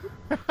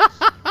 God.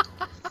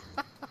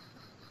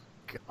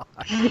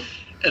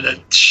 And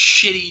the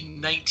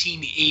shitty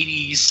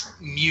 1980s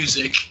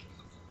music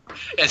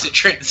as it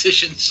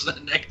transitions to the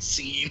next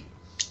scene.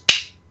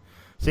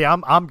 See,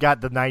 I'm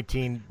got the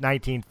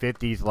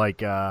 1950s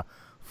like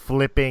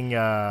flipping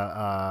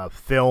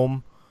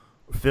film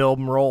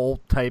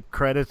roll type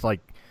credits like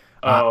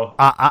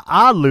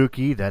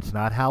Lukey, that's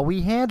not how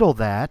we handle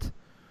that.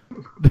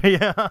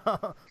 Yeah.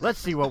 Let's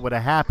see what would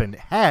have happened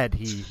had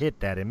he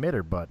hit that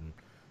emitter button.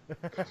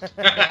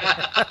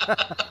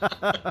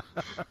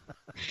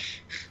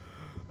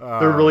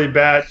 They're really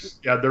bad.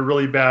 Yeah, they're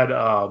really bad.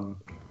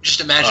 Just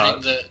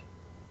imagining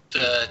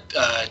the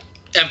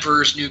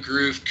Emperor's New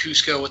Groove,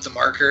 Cusco with the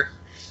marker,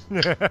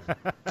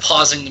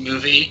 pausing the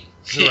movie.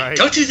 Right.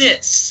 Don't do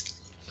this.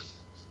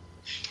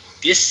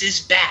 This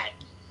is bad.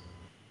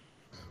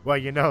 Well,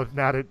 now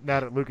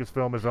that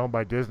Lucasfilm is owned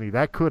by Disney,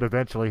 that could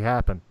eventually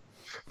happen.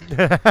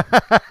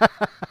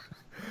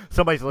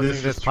 Somebody's listening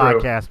to this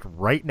podcast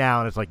right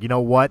now, and it's like, you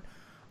know what?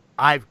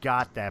 I've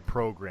got that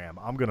program.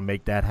 I'm going to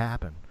make that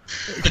happen.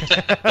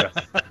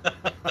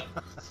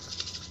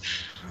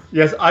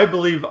 Yes, I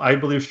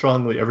believe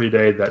strongly every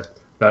day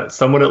that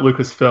someone at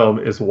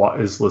Lucasfilm is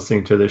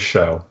listening to this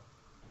show.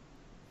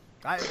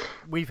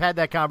 We've had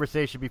that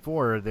conversation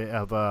before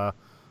of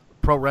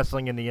pro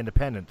wrestling and the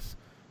independents.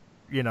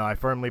 I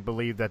firmly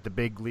believe that the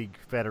big league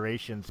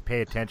federations pay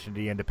attention to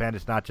the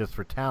independents, not just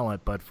for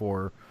talent, but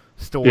for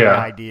story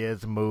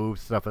ideas,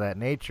 moves, stuff of that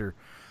nature.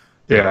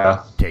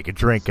 Yeah. Take a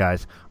drink,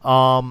 guys.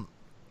 So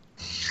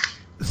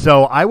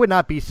I would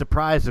not be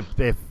surprised if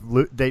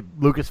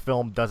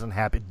Lucasfilm doesn't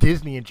have,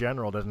 Disney in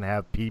general doesn't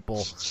have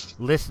people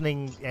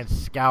listening and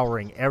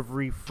scouring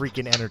every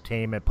freaking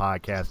entertainment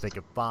podcast they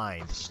could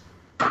find.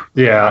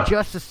 Yeah.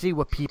 Just to see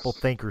what people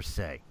think or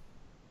say.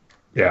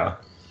 Yeah.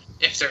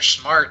 If they're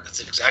smart, that's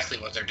exactly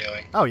what they're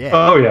doing. Oh, yeah.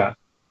 Oh, yeah.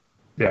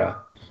 Yeah.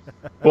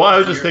 Well, I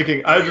was just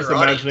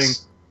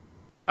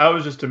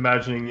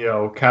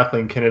imagining,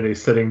 Kathleen Kennedy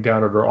sitting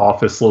down at her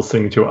office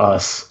listening to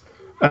us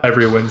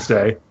every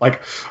Wednesday.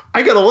 Like,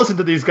 I got to listen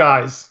to these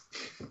guys.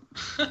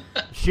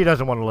 She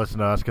doesn't want to listen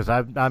to us because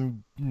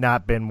I'm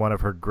not been one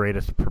of her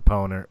greatest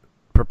proponent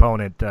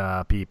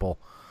people.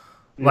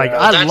 Like,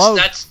 yeah.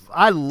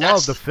 I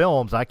love the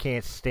films. I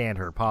can't stand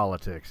her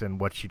politics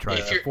and what she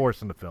tries to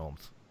force in the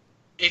films.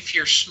 If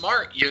you're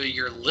smart,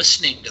 you're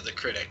listening to the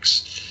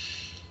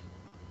critics.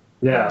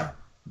 Yeah.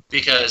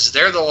 Because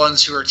they're the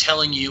ones who are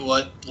telling you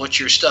what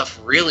your stuff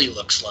really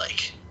looks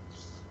like.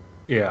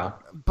 Yeah.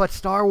 But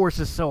Star Wars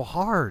is so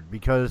hard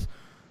because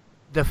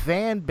the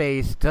fan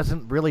base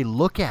doesn't really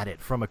look at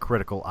it from a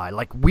critical eye.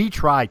 Like, we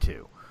try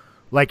to.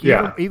 Like,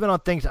 even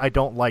on things I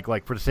don't like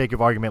for the sake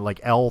of argument, like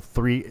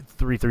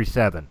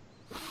L337.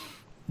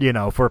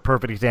 For a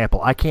perfect example.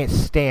 I can't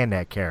stand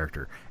that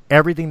character.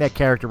 Everything that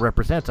character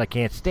represents, I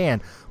can't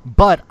stand.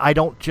 But I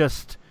don't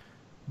just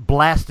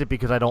blast it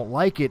because I don't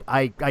like it.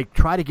 I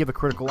try to give a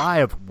critical eye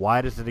of why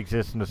does it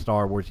exist in the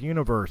Star Wars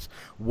universe?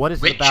 What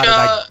is it about it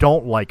I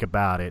don't like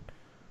about it?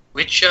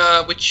 Which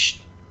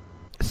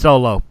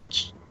Solo.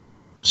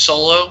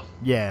 Solo?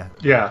 Yeah.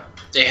 Yeah.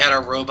 They had a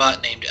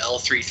robot named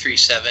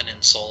L337 in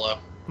Solo.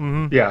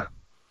 Mm-hmm. Yeah.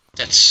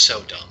 That's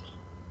so dumb.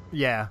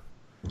 Yeah.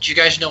 Do you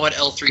guys know what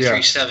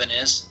L337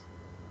 is?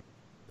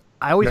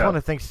 I always want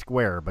to think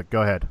square, but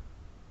go ahead.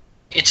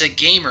 It's a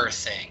gamer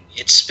thing.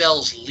 It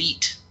spells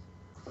leet.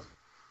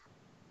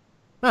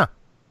 Huh.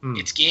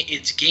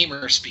 It's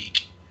gamer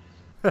speak.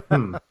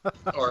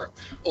 Or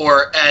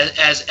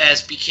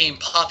as became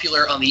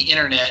popular on the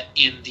internet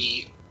in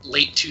the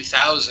late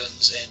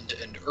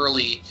 2000s and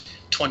early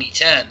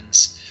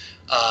 2010s,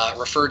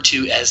 referred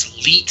to as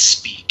leet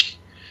speak.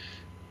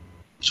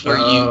 It's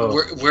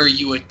where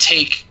you would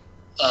take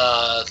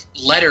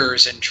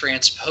letters and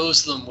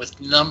transpose them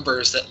with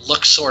numbers that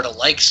look sort of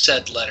like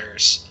said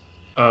letters.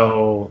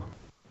 Oh,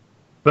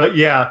 but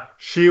yeah,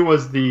 she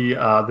was the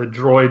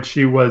droid.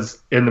 She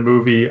was in the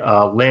movie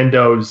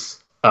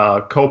Lando's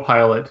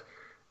co-pilot,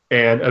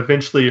 and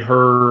eventually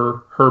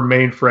her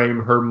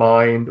mainframe, her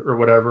mind or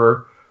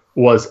whatever,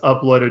 was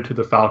uploaded to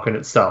the Falcon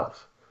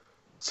itself.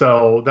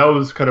 So that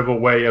was kind of a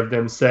way of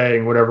them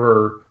saying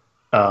whatever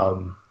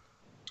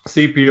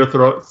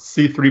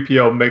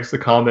C-3PO makes the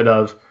comment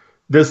of,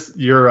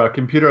 your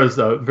computer is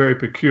a very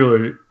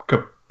peculiar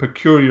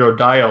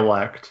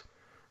dialect.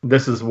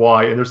 This is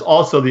why. And there's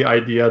also the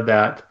idea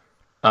that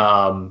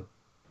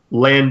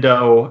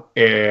Lando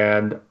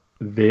and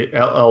the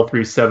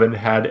LL37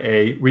 had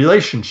a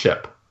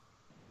relationship.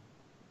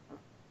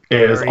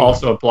 It is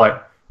also implied.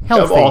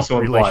 Healthy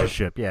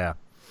relationship, yeah.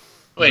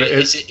 Wait,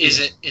 is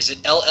it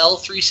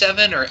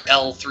LL37 or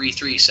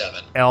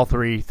L337?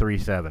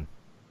 L337.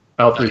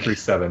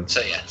 L337.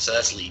 Okay. So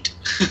that's leet.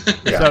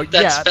 Yeah.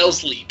 That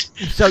spells leet.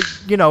 So,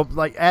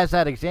 like as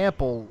that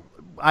example,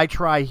 I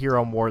try here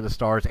on War of the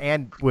Stars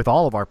and with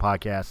all of our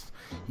podcasts,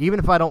 even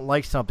if I don't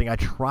like something, I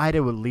try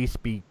to at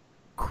least be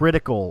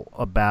critical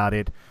about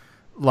it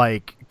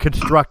like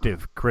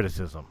constructive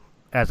criticism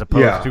as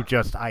opposed to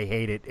just I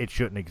hate it, it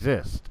shouldn't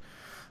exist.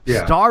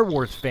 Yeah. Star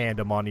Wars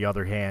fandom, on the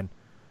other hand,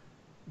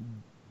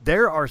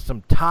 there are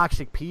some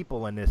toxic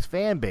people in this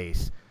fan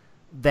base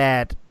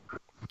that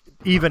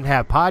even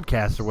have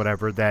podcasts or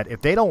whatever that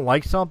if they don't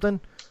like something,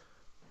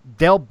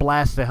 they'll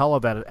blast the hell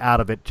out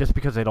of it just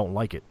because they don't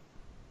like it.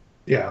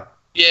 Yeah.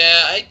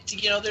 Yeah,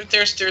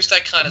 there's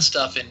that kind of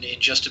stuff in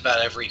just about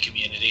every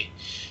community.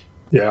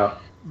 Yeah.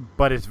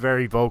 But it's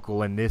very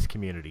vocal in this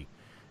community.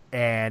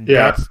 And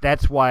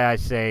that's why I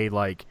say,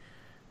 like,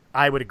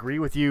 I would agree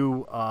with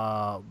you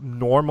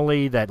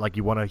normally that, like,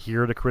 you want to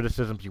hear the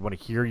criticisms, you want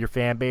to hear your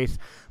fan base,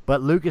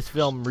 but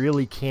Lucasfilm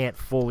really can't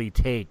fully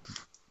take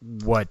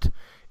what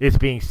is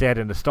being said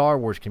in the Star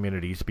Wars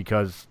communities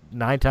because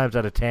 9 times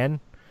out of 10,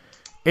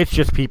 it's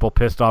just people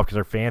pissed off because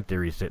their fan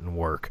theories didn't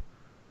work.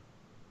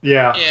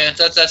 Yeah. Yeah,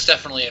 that's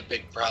definitely a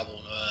big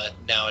problem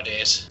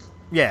nowadays.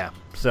 Yeah,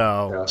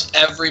 so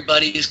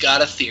everybody's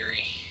got a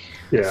theory.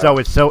 Yeah. So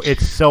it's so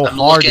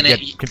hard to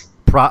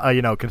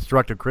get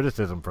constructive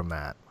criticism from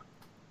that.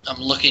 I'm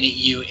looking at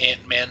you,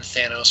 Ant-Man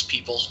Thanos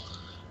people.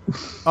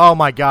 Oh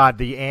my God,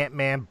 the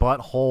Ant-Man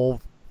butthole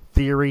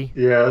theory.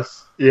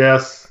 Yes.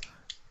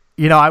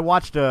 You know, I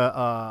watched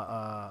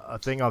a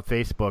thing on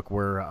Facebook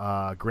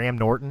where Graham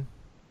Norton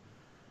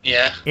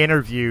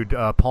interviewed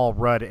Paul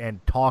Rudd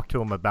and talked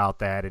to him about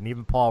that, and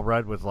even Paul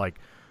Rudd was like,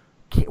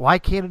 why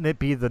can't it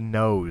be the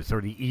nose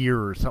or the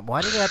ear or something?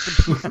 Why did it have to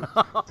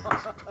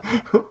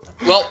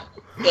be... Well,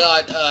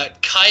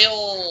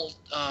 Kyle...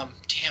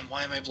 damn,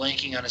 why am I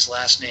blanking on his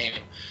last name?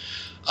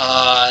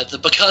 The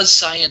Because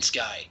Science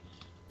guy.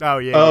 Oh,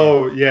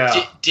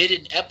 yeah. Did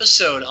an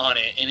episode on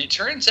it, and it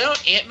turns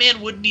out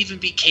Ant-Man wouldn't even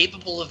be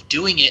capable of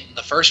doing it in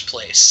the first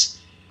place.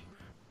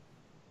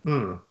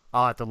 I'll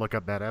have to look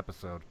up that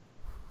episode.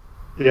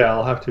 Yeah,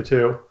 I'll have to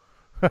too.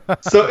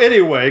 So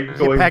anyway,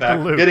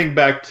 getting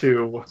back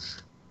to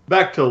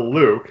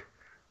Luke.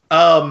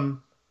 I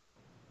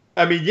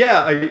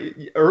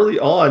mean, early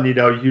on,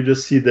 you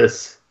just see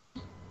this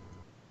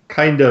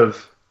kind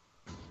of.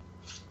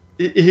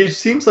 He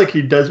seems like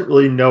he doesn't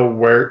really know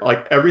where.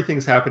 Like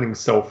everything's happening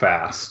so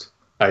fast,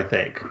 I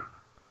think,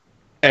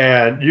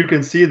 and you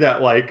can see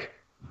that like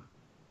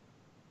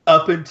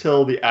up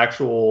until the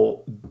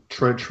actual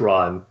trench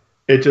run,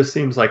 it just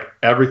seems like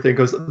everything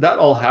because that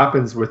all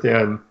happens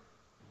within.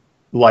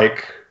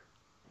 Like,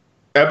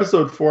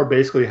 episode 4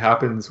 basically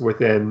happens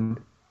within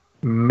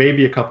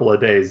maybe a couple of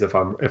days, if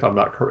I'm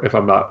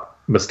not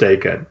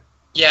mistaken.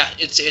 Yeah,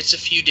 it's a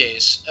few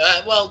days.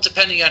 Well,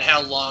 depending on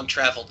how long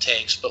travel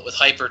takes, but with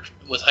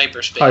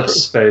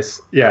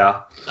hyperspace,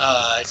 yeah.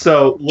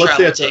 So let's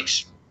say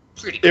takes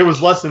pretty. It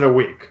was less than a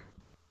week.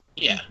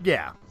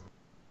 Yeah.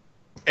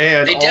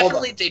 And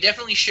they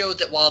definitely showed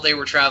that while they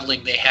were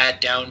traveling, they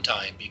had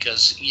downtime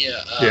because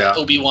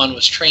Obi-Wan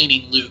was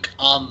training Luke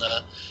on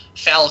the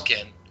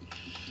Falcon,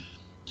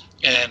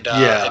 and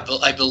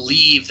I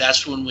believe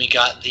that's when we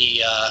got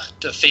the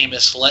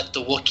famous "Let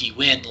the Wookiee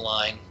win"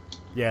 line.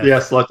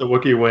 Yes, let the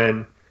Wookiee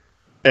win,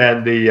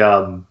 and the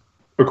of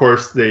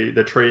course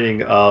the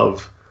training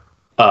of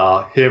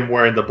him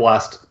wearing the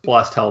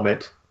blast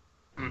helmet,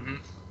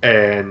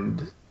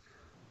 and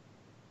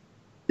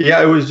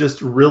it was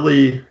just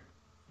really.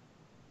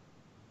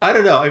 I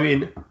don't know. I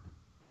mean,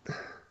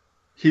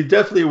 he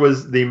definitely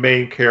was the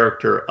main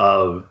character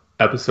of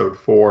episode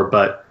 4,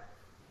 but.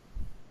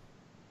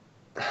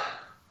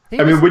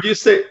 Would you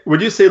say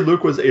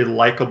Luke was a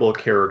likable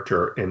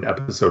character in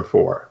episode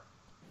 4?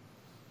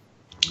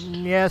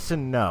 Yes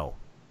and no.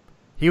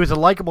 He was a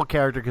likable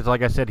character because,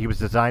 like I said, he was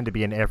designed to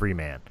be an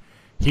everyman.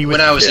 Go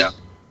ahead,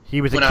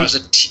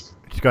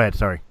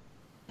 sorry.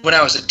 When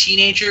I was a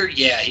teenager,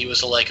 he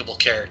was a likable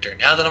character.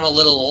 Now that I'm a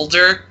little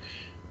older,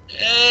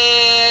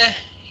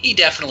 he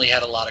definitely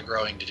had a lot of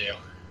growing to do.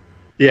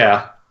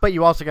 Yeah. But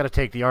you also got to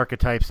take the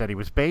archetypes that he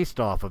was based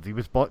off of. He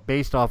was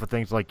based off of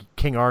things like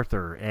King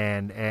Arthur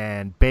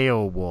and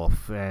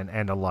Beowulf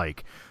and the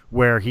like,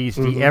 where he's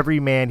the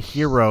everyman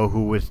hero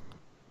who was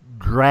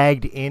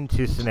dragged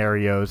into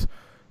scenarios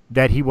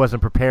that he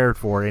wasn't prepared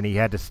for, and he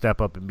had to step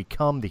up and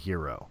become the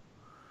hero.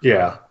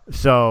 Yeah.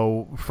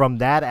 So from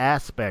that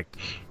aspect,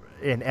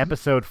 in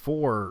episode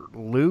 4,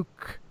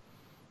 Luke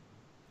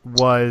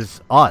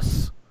was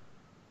us.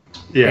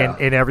 Yeah.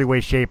 In every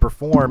way, shape, or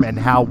form, and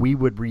how we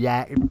would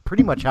react,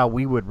 pretty much how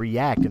we would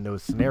react in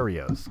those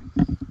scenarios.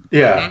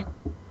 Yeah.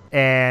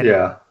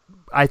 And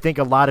I think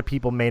a lot of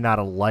people may not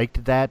have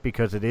liked that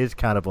because it is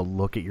kind of a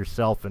look at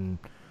yourself and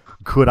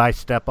could I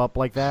step up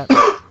like that?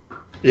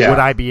 Would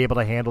I be able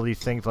to handle these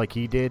things like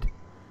he did?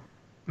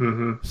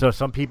 So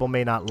some people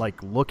may not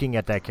like looking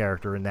at that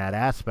character in that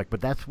aspect, but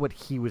that's what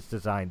he was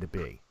designed to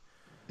be.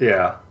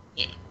 Yeah.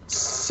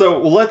 So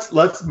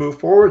let's move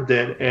forward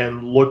then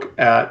and look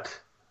at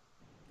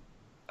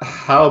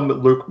how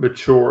Luke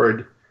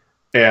matured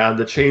and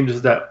the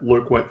changes that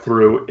Luke went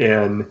through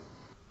in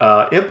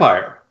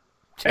Empire.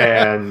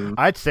 And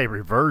I'd say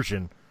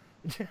reversion.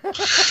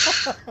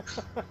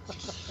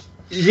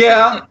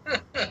 Yeah.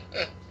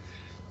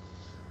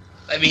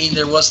 I mean,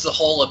 there was the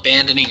whole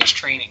abandoning his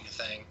training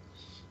thing.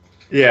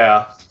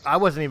 Yeah. I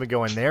wasn't even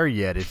going there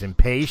yet. His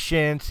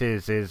impatience,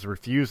 his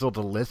refusal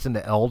to listen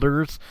to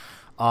elders,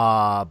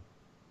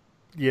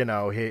 you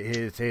know,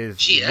 his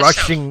Gee, that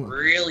rushing sounds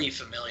really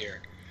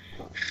familiar.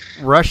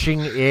 Rushing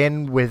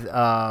in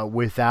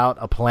without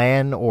a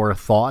plan or a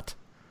thought,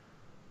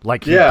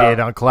 like he did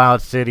on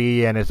Cloud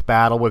City and his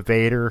battle with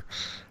Vader.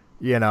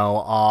 You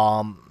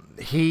know,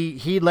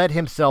 he let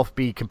himself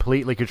be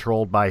completely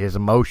controlled by his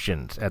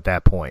emotions at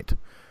that point.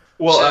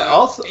 Well, so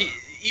also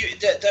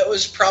that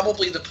was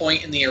probably the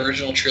point in the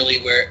original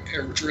trilogies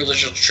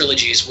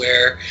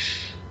where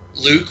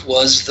Luke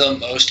was the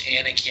most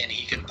Anakin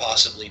he could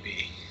possibly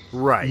be.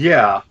 Right.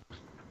 Yeah.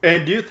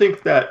 And do you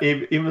think that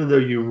even though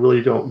you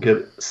really don't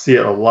see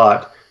it a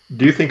lot,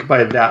 do you think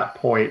by that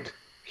point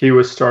he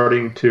was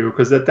starting to?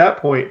 Because at that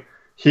point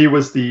he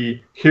was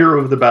the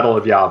hero of the Battle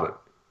of Yavin.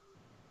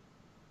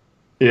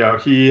 You know,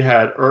 he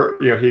had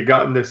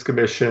gotten this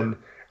commission,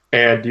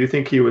 and do you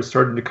think he was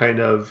starting to kind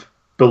of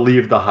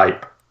believe the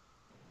hype?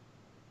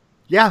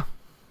 Yeah.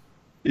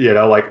 You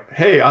know, like,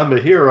 hey, I'm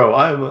a hero.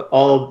 I'm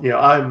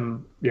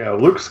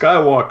Luke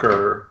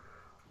Skywalker.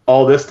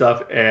 All this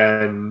stuff,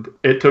 and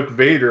it took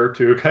Vader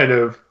to kind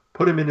of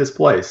put him in his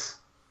place.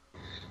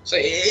 So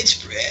I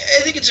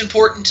think it's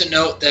important to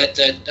note that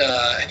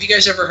have you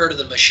guys ever heard of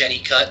the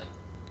machete cut?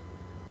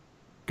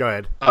 Go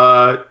ahead.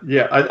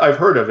 Yeah, I've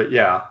heard of it.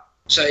 Yeah.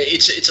 So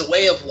it's a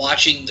way of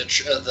watching the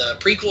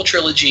prequel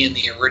trilogy and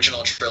the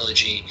original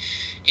trilogy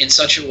in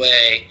such a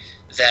way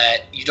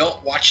that you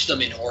don't watch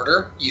them in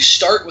order. You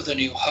start with A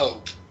New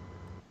Hope,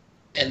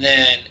 and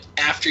then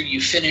after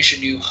you finish A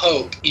New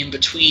Hope, in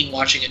between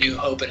watching A New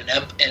Hope and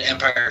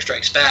Empire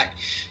Strikes Back,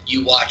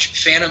 you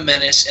watch Phantom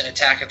Menace and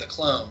Attack of the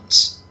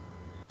Clones,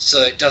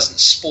 so it doesn't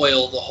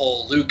spoil the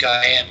whole Luke,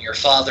 I am your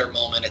father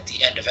moment at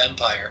the end of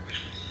Empire.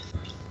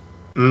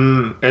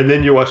 And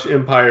then you watch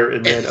Empire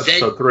and then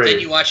Episode 3. Then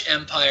you watch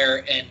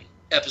Empire and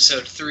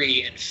Episode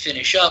 3 and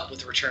finish up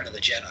with Return of the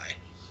Jedi.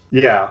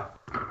 Yeah.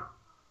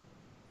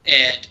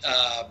 And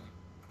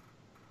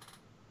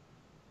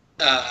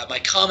my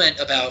comment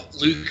about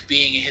Luke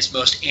being his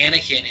most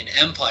Anakin in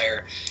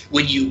Empire,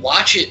 when you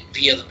watch it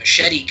via the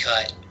machete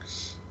cut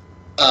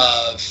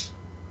of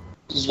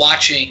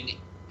watching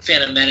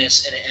Phantom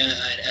Menace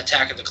and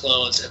Attack of the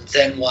Clones and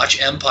then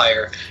watch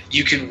Empire,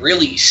 you can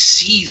really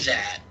see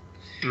that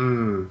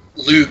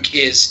Luke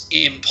is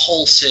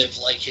impulsive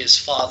like his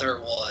father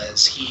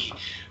was. He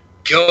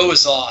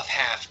goes off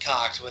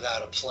half-cocked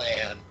without a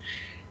plan.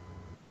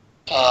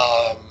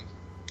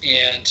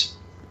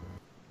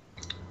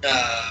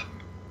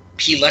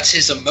 He lets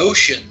his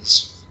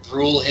emotions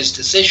rule his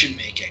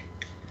decision-making.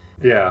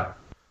 Yeah.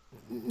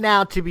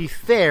 Now, to be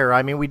fair,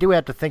 I mean, we do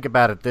have to think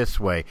about it this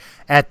way.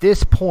 At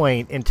this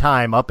point in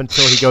time, up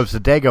until he goes to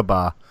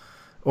Dagobah,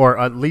 or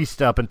at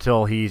least up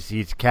until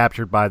he's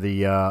captured by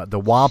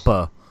the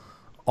Wampa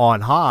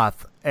on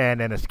Hoth and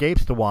then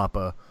escapes the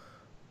Wampa,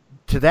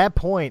 to that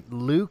point,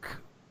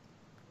 Luke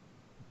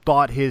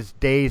thought his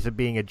days of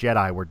being a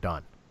Jedi were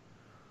done.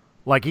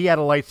 Like, he had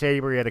a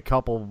lightsaber, he had a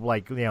couple,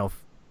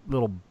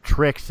 little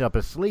tricks up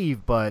his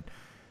sleeve, but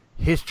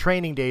his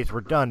training days were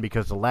done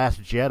because the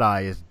Last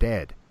Jedi is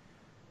dead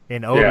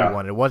in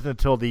Obi-Wan. It wasn't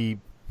until the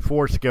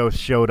Force Ghost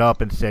showed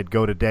up and said,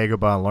 go to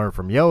Dagobah and learn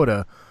from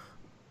Yoda,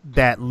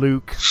 that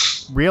Luke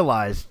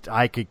realized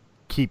I could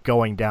keep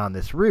going down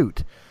this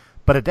route.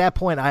 But at that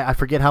point, I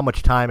forget how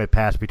much time had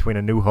passed between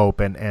A New Hope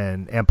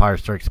and Empire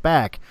Strikes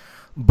Back.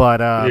 But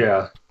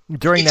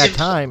during that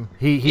time,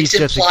 he's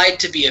it's implied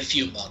to be a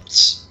few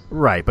months.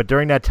 Right, but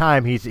during that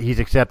time, he's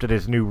accepted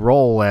his new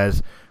role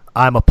as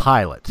I'm a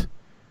pilot.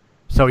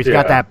 So he's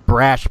got that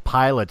brash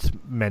pilot's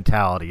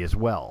mentality as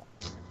well.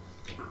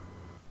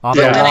 I'm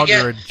no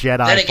longer a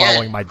Jedi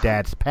following my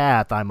dad's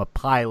path. I'm a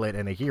pilot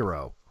and a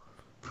hero.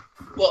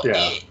 Well,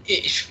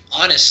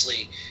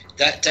 honestly,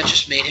 that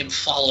just made him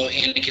follow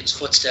Anakin's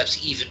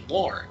footsteps even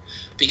more.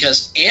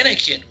 Because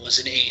Anakin was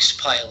an ace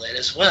pilot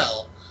as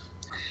well.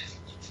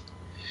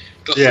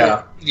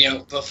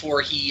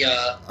 Before he...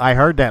 I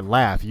heard that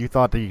laugh. You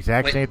thought the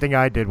exact same thing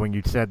I did when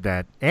you said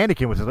that.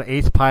 Anakin was an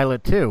ace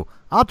pilot, too.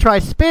 I'll try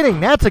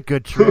spinning. That's a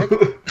good trick.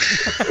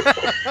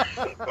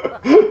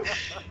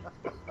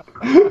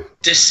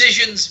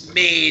 Decisions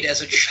made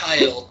as a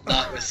child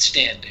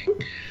notwithstanding.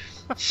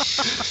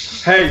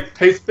 Hey,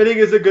 spinning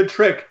is a good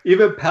trick.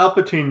 Even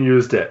Palpatine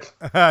used it.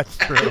 That's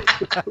true.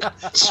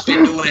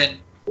 Spin to win.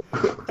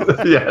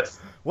 Yes.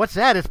 What's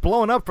that? It's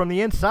blowing up from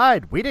the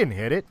inside. We didn't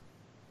hit it.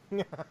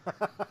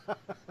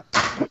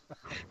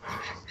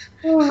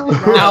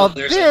 Now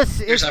this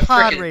is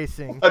pod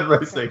racing. Pod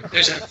racing.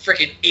 There's a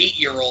freaking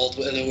 8-year-old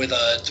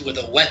with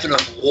a weapon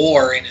of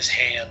war in his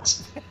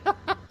hands.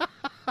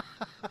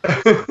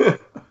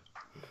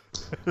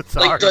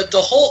 Like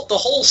the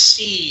whole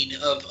scene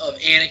of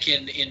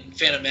Anakin in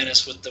Phantom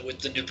Menace with the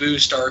Naboo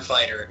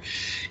starfighter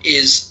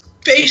is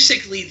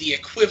basically the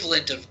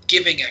equivalent of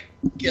giving a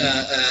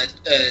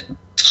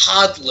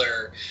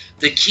toddler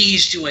the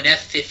keys to an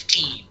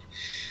F-15.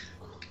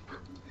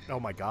 Oh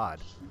my God!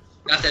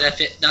 Not that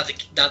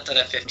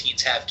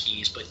F-15s have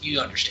keys, but you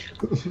understand.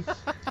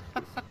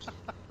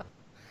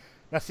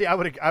 Now, see, I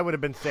would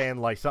have been saying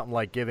like something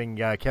like giving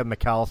Kevin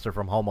McAllister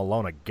from Home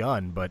Alone a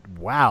gun, but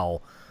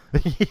wow.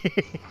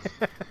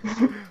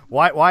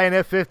 Why an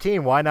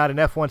F-15? Why not an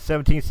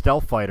F-117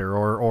 stealth fighter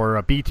or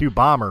a B-2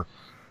 bomber?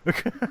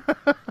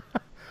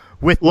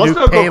 With let's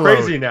not payload,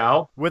 go crazy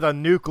now. With a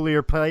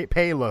nuclear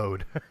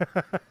payload.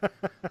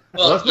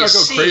 Well, let's not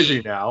go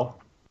crazy now.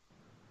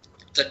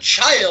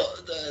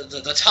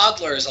 The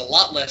toddler is a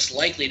lot less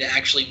likely to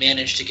actually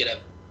manage to get a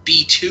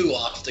B-2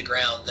 off the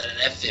ground than an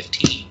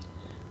F-15.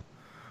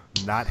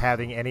 Not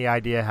having any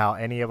idea how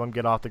any of them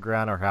get off the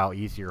ground or how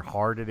easy or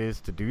hard it is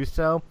to do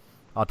so,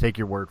 I'll take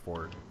your word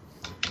for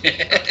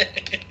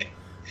it.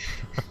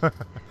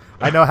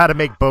 I know how to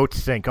make boats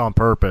sink on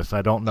purpose.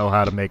 I don't know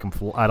how to make them.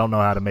 I don't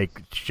know how to make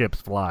ships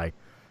fly.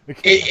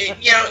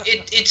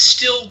 It'd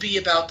still be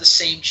about the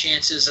same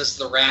chances as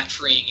the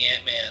rat-freeing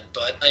Ant-Man,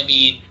 but I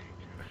mean,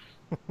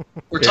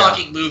 we're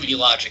talking movie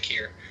logic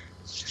here.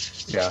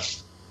 Yeah.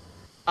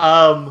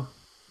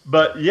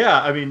 But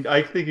yeah, I mean,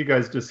 I think you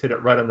guys just hit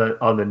it right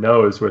on the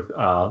nose with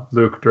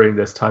Luke during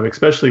this time,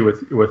 especially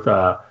with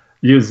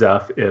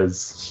Yusef.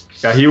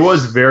 He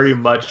was very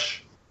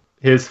much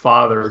his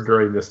father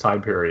during this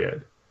time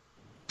period.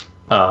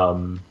 He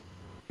going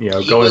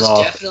was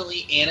off.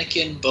 Definitely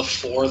Anakin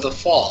before the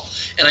fall,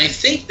 and I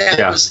think that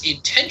was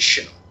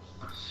intentional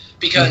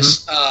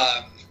because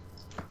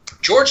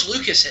George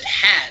Lucas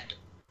had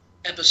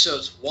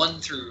episodes 1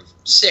 through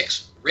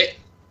 6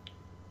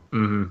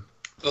 written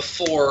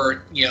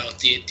before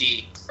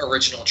the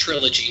original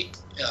trilogy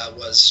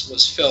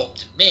was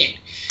filmed and made.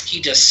 He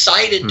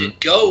decided to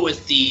go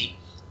with the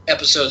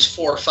episodes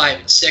 4, 5,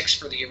 and 6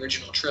 for the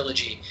original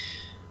trilogy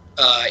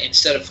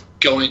instead of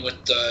going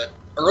with the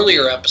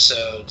earlier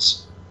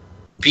episodes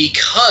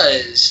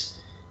because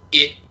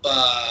it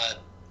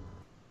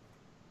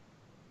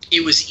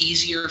was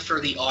easier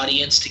for the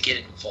audience to get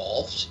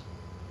involved.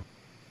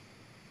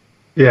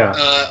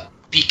 Yeah.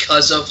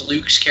 Because of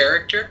Luke's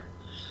character,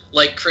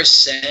 like Chris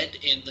said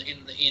in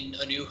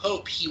A New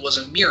Hope, he was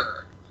a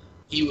mirror.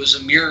 He was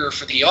a mirror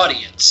for the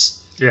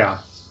audience.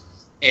 Yeah.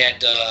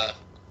 And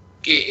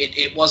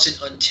it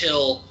wasn't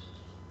until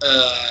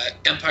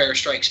Empire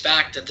Strikes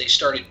Back that they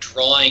started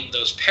drawing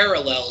those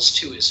parallels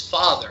to his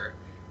father.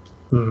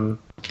 Mm-hmm.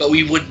 But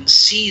we wouldn't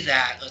see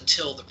that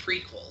until the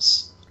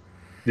prequels.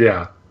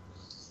 Yeah.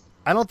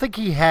 I don't think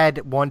he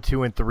had 1,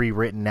 2, and 3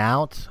 written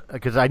out,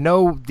 because I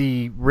know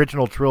the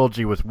original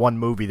trilogy was one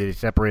movie that he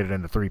separated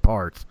into 3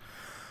 parts.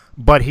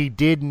 But he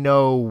did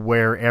know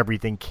where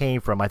everything came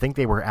from. I think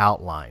they were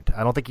outlined.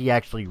 I don't think he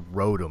actually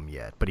wrote them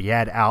yet, but he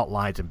had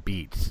outlines and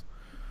beats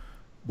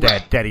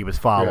that he was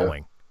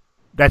following.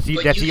 Yeah. That's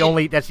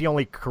the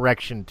only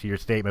correction to your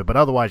statement. But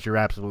otherwise, you're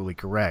absolutely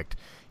correct.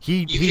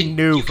 He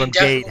knew from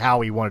gate how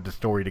he wanted the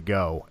story to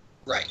go.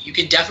 Right. You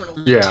can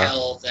definitely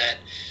tell that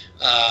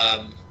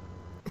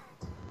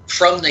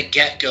from the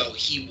get-go,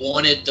 he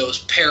wanted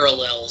those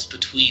parallels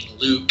between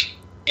Luke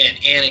and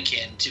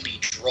Anakin to be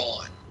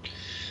drawn.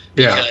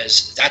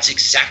 Because that's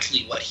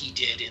exactly what he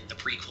did in the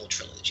prequel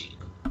trilogy.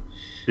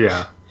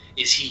 Yeah.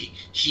 Is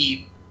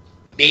he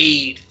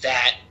made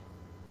that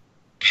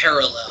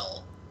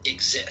parallel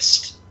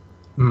exist.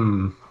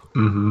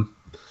 Mm-hmm.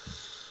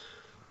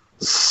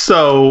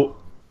 So,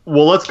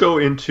 well, let's go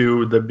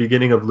into the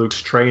beginning of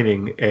Luke's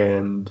training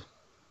and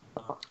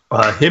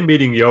him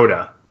meeting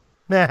Yoda.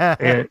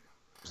 And,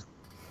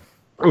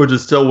 which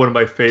is still one of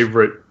my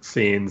favorite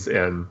scenes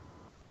in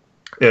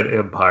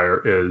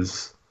Empire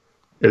is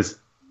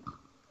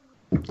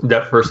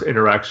that first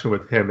interaction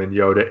with him and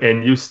Yoda,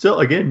 and you still,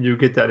 again, you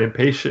get that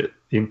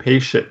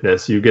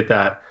impatientness. You get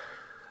that,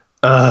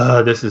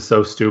 this is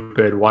so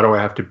stupid. Why do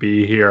I have to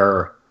be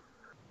here?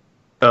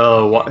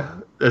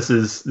 This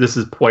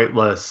is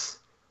pointless.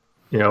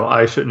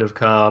 I shouldn't have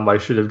come. I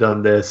should have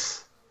done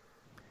this.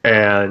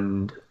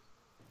 And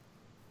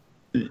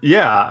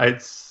yeah,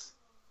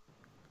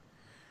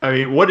 I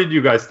mean, what did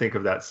you guys think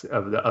of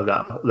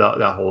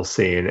that whole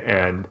scene?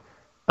 And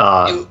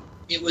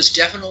it was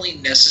definitely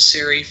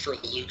necessary for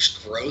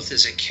Luke's growth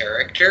as a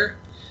character.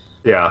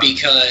 Yeah.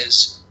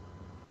 Because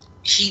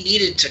he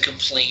needed to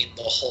complain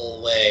the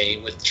whole way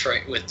with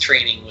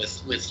training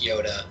with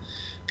Yoda,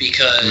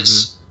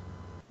 because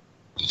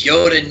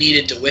Yoda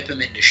needed to whip him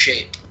into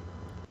shape.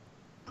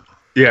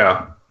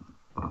 Yeah.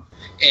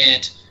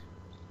 And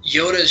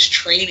Yoda's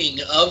training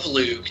of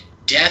Luke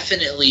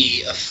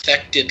definitely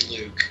affected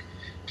Luke.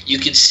 You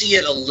can see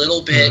it a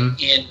little bit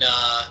in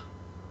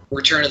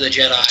Return of the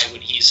Jedi when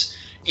he's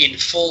in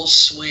full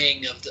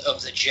swing of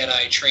the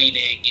Jedi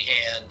training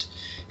and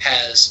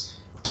has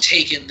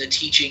taken the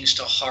teachings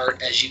to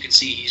heart. As you can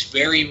see, he's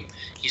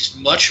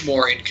much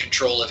more in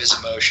control of his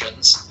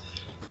emotions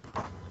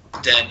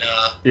than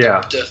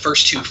the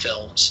first 2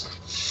 films.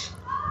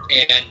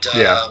 And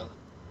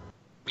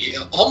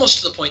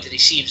almost to the point that he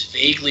seems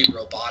vaguely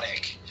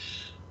robotic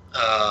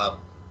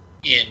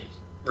in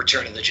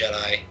Return of the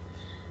Jedi.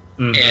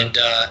 And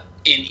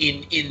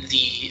in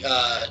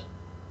the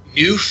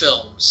new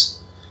films,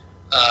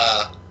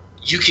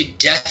 you can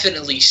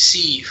definitely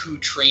see who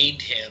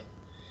trained him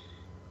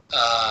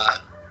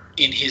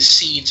in his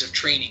scenes of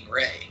training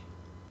Rey.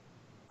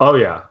 Oh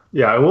yeah,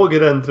 and we'll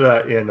get into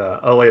that in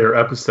a later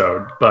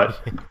episode. But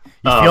you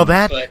feel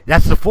that? But,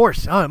 that's the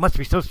Force. Oh, it must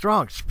be so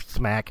strong.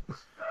 Smack.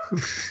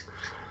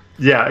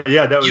 Yeah,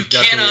 that was you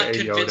cannot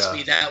definitely a convince Yoda.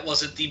 me that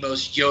wasn't the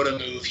most Yoda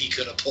move he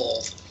could have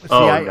pulled. See,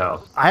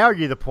 No. I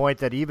argue the point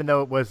that even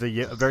though it was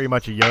very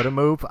much a Yoda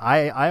move,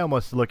 I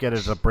almost look at it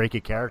as a break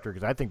of character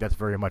because I think that's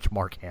very much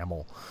Mark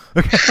Hamill.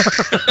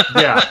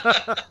 Yeah.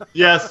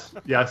 Yes.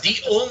 The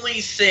only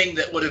thing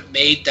that would have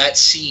made that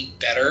scene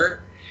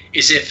better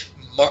is if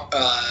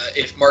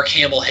Mark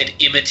Hamill had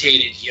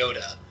imitated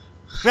Yoda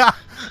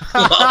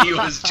while he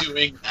was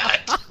doing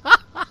that.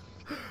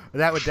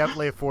 That would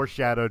definitely have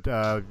foreshadowed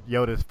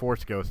Yoda's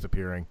Force Ghost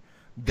appearing.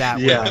 That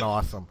would have been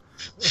awesome.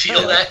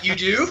 Feel that you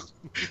do?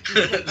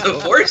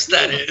 The Force,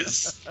 that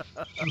is.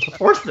 The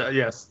Force,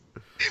 yes.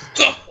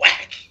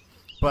 Whack.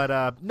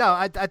 But no,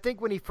 I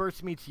think when he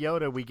first meets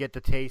Yoda, we get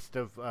the taste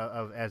of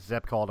as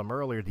Zep called him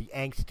earlier, the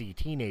angsty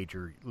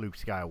teenager Luke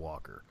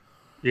Skywalker.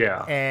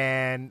 Yeah.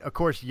 And of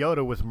course,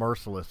 Yoda was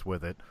merciless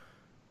with it.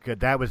 'Cause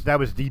that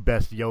was the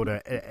best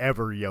Yoda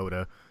ever.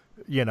 Yoda.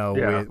 You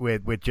know,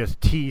 with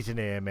just teasing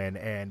him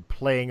and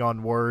playing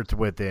on words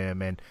with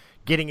him and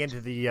getting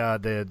into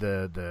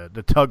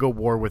the tug of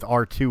war with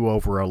R2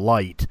 over a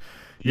light,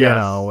 you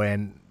know,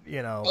 and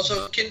you know.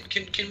 Also, can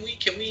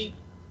we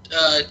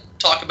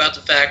talk about the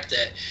fact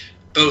that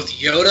both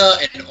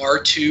Yoda and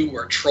R2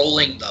 were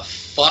trolling the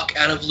fuck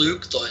out of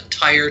Luke the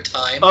entire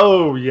time?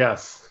 Oh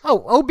yes. Oh,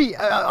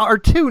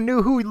 R2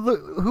 knew who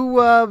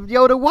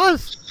Yoda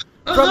was.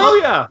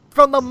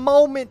 From the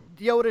moment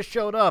Yoda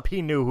showed up,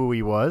 he knew who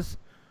he was.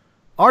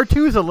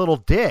 R2's a little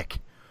dick.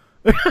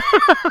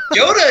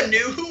 Yoda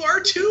knew who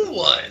R2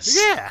 was.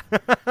 Yeah.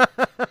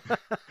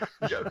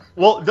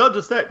 Well, not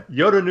just that.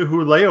 Yoda knew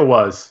who Leia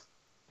was.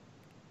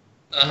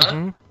 Uh-huh.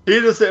 Mm-hmm.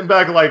 He's just sitting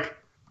back like,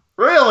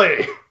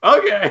 really?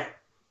 Okay.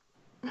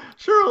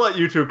 Sure, I'll let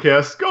you two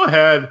kiss. Go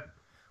ahead.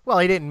 Well,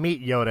 he didn't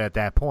meet Yoda at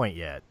that point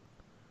yet.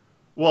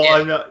 Well,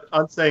 Yeah.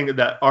 I'm saying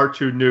that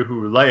R2 knew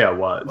who Leia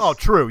was. Oh,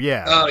 true,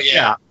 yeah. Oh,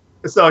 yeah.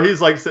 So he's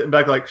like sitting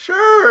back like,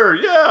 sure,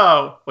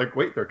 yeah. Like,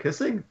 wait, they're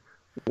kissing?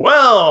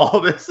 Well,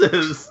 this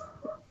is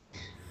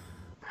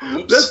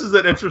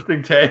an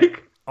interesting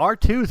take.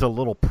 R2's a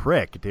little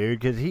prick, dude,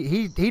 because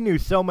he knew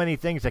so many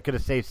things that could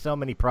have saved so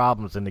many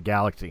problems in the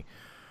galaxy.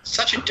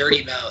 Such a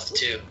dirty mouth,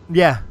 too.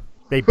 Yeah,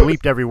 they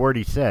bleeped every word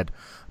he said.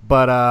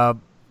 But,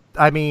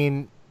 I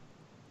mean,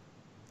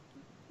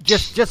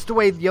 just the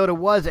way Yoda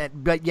was,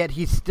 but yet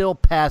he still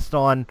passed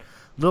on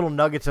little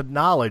nuggets of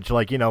knowledge,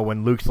 like, you know,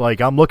 when Luke's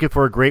like, I'm looking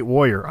for a great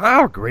warrior.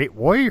 Oh, great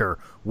warrior.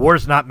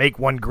 Wars not make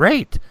one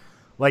great.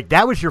 Like,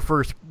 that was your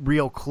first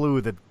real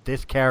clue that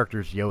this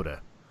character's Yoda.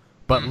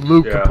 But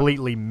Luke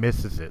completely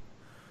misses it.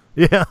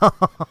 Yeah.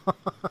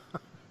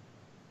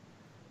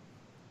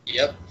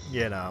 Yep.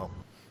 You know.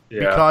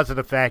 Yeah. Because of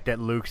the fact that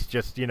Luke's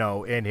just, you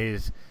know, in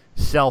his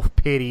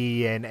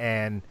self-pity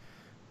and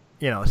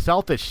you know,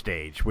 selfish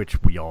stage,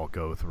 which we all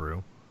go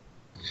through.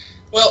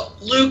 Well,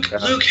 Luke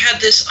had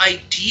this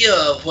idea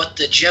of what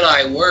the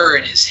Jedi were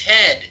in his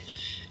head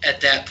at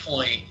that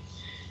point,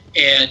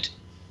 and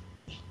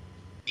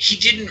he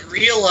didn't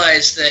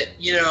realize that,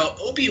 you know,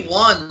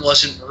 Obi-Wan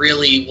wasn't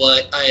really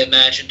what I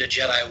imagined a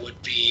Jedi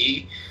would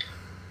be.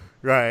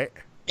 Right.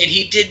 And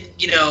he didn't,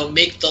 you know,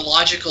 make the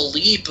logical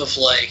leap of,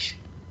 like,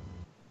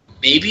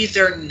 maybe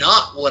they're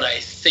not what I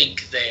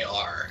think they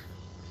are.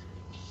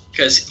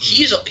 Because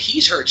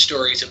he's heard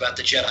stories about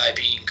the Jedi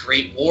being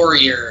great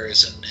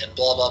warriors and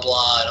blah, blah,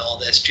 blah, and all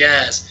this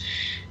jazz.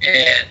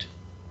 And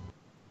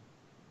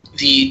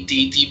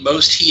the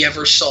most he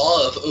ever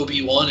saw of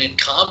Obi-Wan in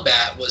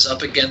combat was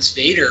up against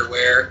Vader,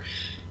 where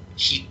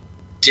he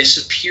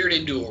disappeared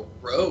into a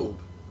robe.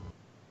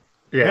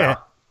 Yeah.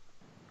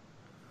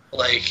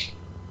 Like...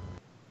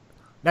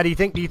 Now, do you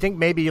think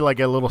maybe like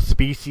a little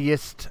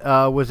speciest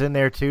was in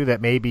there too? That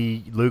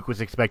maybe Luke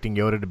was expecting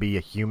Yoda to be a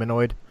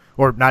humanoid,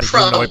 or not a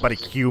humanoid, but a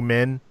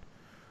human.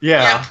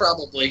 Yeah,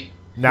 probably.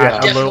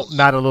 Not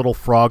a little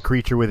frog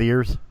creature with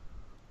ears.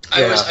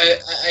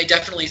 I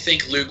definitely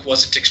think Luke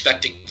wasn't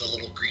expecting the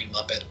little green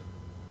Muppet.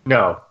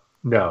 No.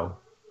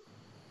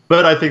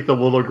 But I think the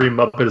little green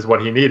Muppet is what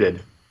he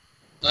needed.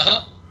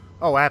 Uh-huh.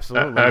 Oh,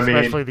 absolutely.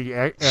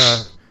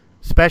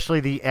 Especially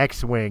the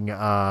X-wing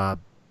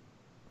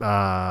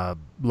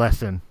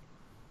lesson.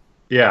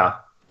 Yeah.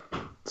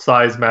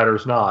 Size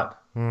matters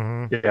not.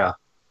 Mm-hmm. Yeah.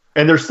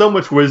 And there's so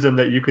much wisdom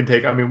that you can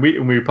take. I mean,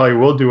 we probably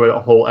will do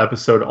a whole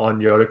episode on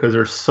Yoda because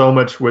there's so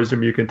much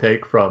wisdom you can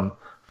take from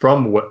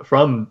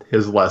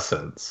his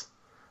lessons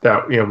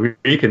that, you know,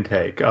 we can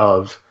take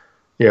of,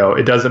 you know,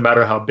 it doesn't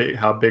matter how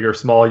big or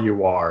small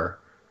you are,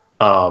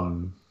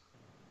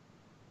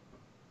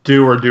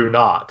 do or do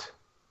not.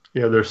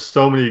 You know, there's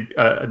so many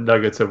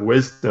nuggets of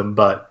wisdom,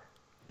 but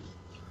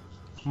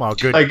well,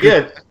 good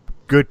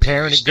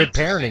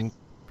parenting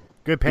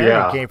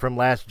came from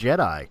Last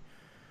Jedi.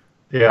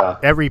 Yeah.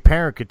 Every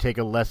parent could take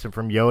a lesson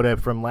from Yoda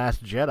from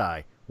Last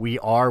Jedi. We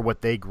are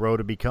what they grow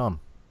to become.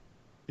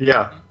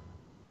 Yeah.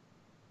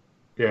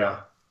 Yeah.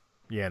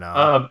 You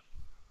know.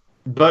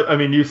 But I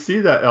mean, you see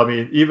that. I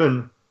mean,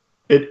 even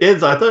it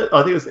ends. I think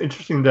it's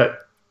interesting that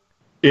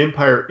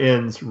Empire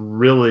ends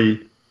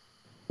really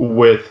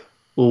with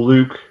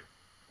Luke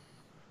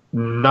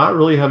not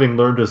really having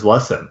learned his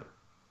lesson.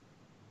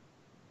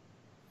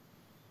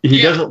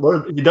 He doesn't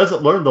learn. He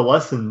doesn't learn the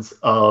lessons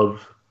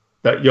of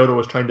that Yoda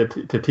was trying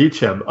to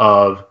teach him.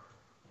 Of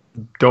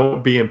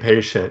don't be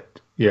impatient.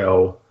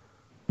 Go,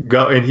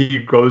 and he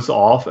goes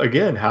off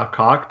again, half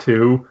cocked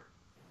to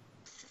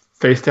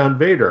face down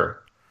Vader.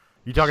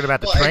 You talking about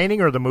the training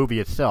or the movie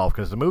itself?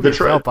 Because the movie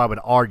itself, I would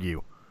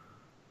argue.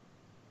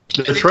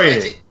 The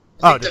training.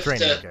 The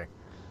training. Okay.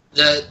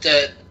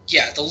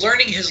 The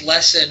learning his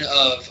lesson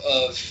of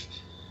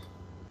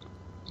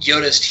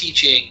Yoda's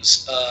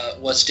teachings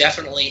was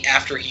definitely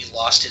after he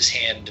lost his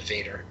hand to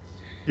Vader.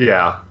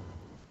 Yeah.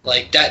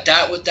 Like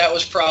that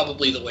was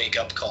probably the wake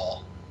up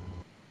call.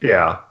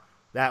 Yeah.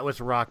 That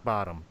was rock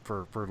bottom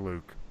for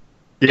Luke.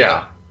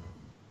 Yeah.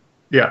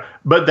 Yeah,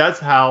 but that's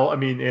how, I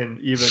mean, and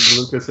even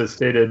Lucas has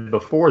stated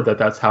before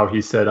that's how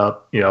he set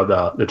up,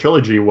 the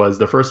trilogy was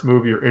the first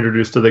movie you're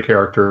introduced to the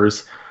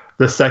characters.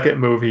 The second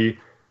movie,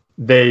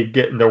 they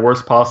get in the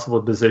worst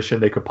possible position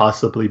they could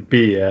possibly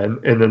be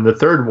in. And then the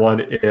third one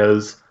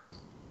is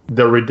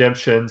the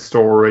redemption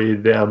story,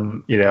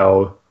 them,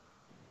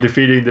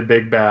 defeating the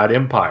big bad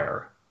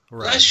Empire.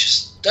 Right.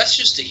 That's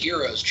just the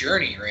hero's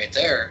journey right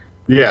there.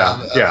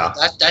 Yeah,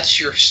 That's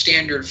your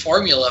standard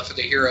formula for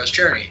the hero's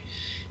journey.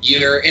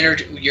 You're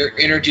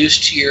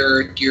introduced to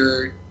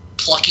your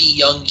plucky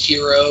young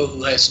hero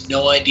who has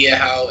no idea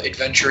how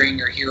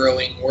adventuring or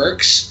heroing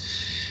works.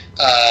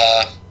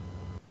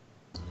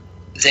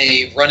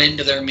 They run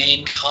into their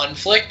main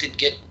conflict and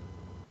get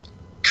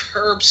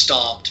curb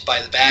stomped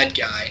by the bad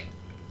guy.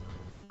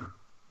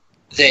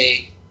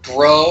 They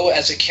grow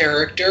as a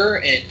character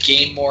and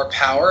gain more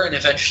power, and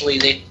eventually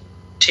they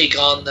take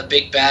on the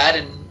big bad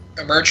and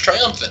emerge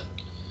triumphant.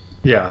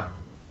 Yeah.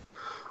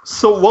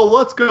 So, well,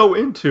 let's go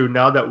into,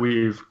 now that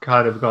we've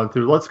kind of gone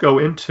through, let's go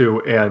into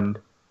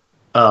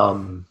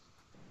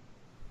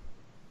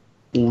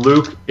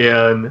Luke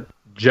and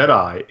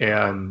Jedi.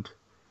 And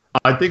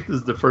I think this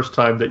is the first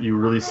time that you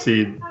really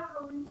see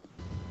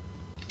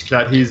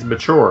that he's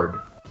matured.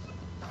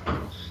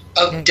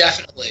 Oh,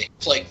 definitely.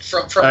 Like,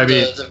 from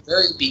the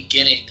very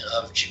beginning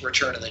of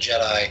Return of the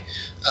Jedi,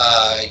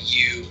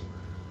 you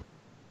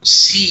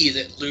see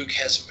that Luke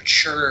has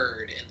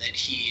matured and that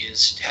he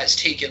has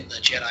taken the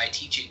Jedi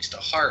teachings to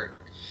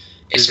heart,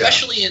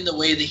 especially in the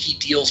way that he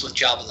deals with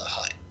Jabba the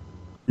Hutt.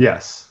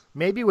 Yes.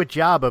 Maybe with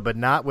Jabba, but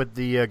not with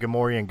the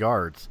Gamorrean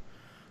guards.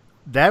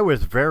 That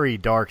was very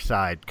dark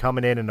side,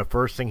 coming in and the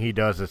first thing he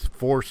does is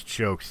force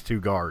chokes 2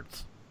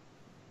 guards.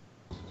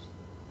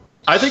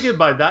 I think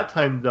by that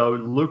time, though,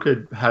 Luke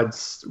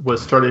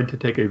was starting to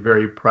take a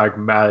very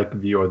pragmatic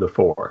view of the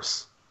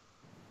Force.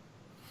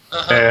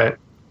 Uh-huh.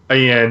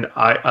 And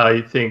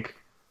I think,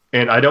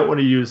 and I don't want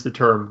to use the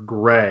term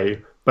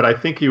gray, but I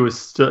think he was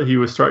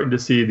starting to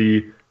see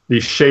the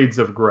shades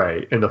of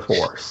gray in the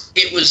Force.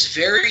 It was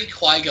very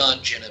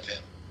Qui-Gon Jinn of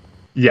him.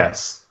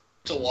 Yes.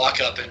 To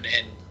walk up and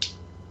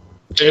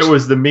it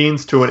was the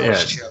means to an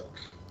end. Joke.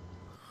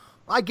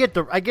 I get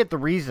the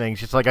reasoning.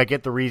 Just like I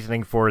get the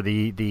reasoning for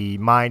the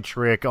mind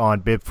trick on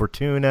Bib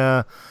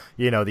Fortuna,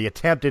 the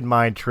attempted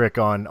mind trick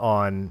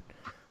on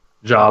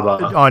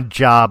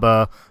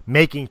Jabba,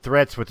 making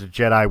threats which the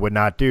Jedi would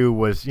not do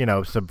was,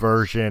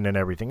 subversion and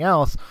everything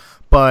else.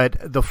 But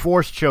the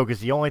Force choke is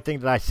the only thing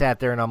that I sat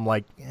there and I'm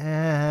like,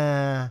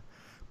 eh.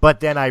 But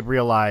then I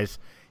realized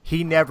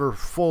he never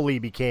fully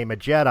became a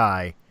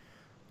Jedi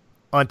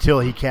until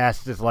he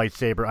cast his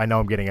lightsaber. I know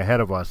I'm getting ahead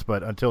of us,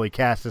 but until he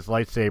cast his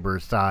lightsaber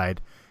aside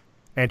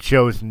and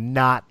chose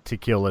not to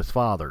kill his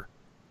father.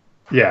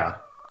 Yeah.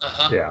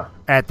 Uh-huh. Yeah.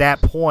 At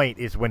that point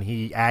is when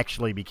he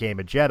actually became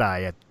a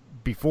Jedi.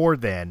 Before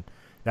then,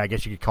 I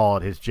guess you could call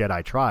it his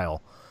Jedi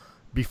trial.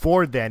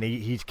 Before then,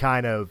 he's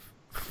kind of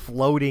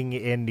floating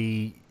in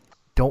the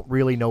don't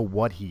really know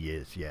what he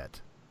is yet.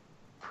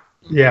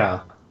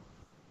 Yeah.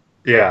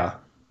 Yeah.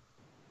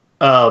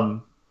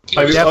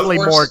 Definitely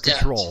more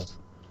control.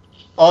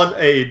 On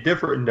a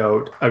different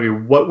note, I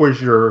mean, what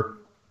was your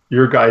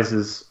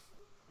guys's,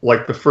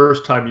 like, the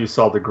first time you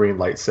saw the green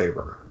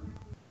lightsaber?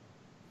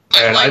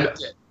 I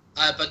liked it.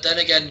 But then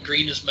again,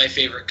 green is my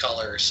favorite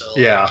color, so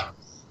yeah.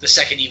 The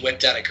second he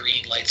whipped out a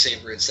green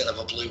lightsaber instead of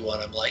a blue one,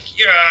 I'm like,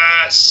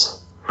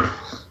 yes!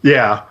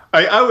 Yeah.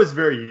 I was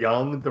very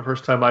young the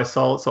first time I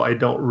saw it, so I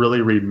don't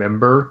really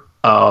remember.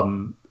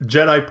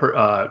 Jedi,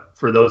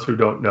 for those who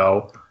don't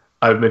know,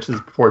 I've mentioned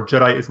this before,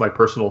 Jedi is my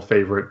personal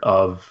favorite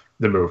of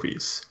the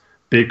movies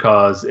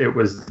because it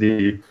was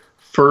the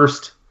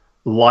first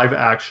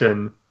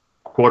live-action,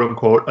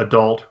 quote-unquote,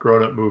 adult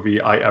grown-up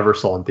movie I ever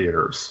saw in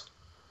theaters.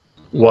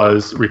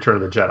 Was Return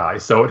of the Jedi.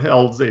 So it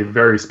holds a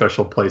very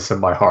special place in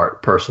my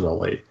heart,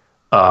 personally.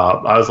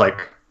 I was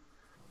like,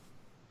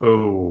 I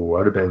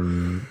would have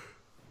been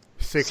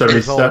 6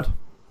 years old.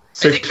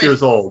 6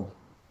 years old.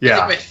 Yeah.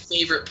 I think my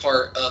favorite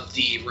part of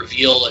the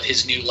reveal of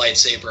his new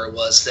lightsaber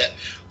was that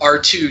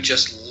R2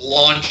 just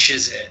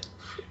launches it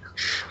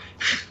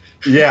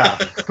Yeah.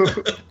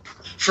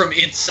 From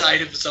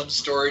inside of some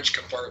storage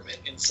compartment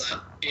inside.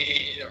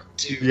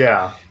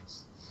 Yeah.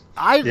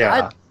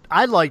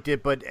 I liked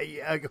it, but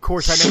of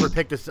course I never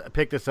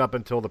picked this up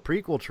until the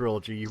prequel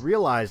trilogy. You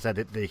realize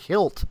that the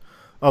hilt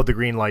of the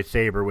green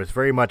lightsaber was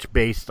very much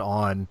based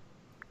on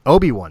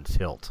Obi-Wan's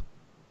hilt.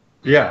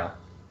 Yeah.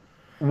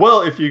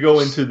 Well, if you go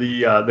into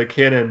the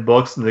canon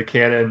books and the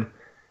canon,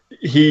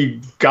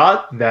 he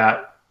got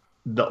that,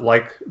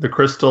 like the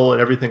crystal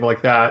and everything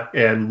like that,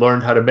 and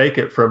learned how to make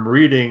it from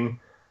reading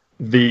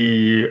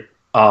the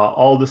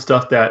all the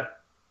stuff that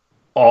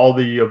all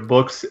the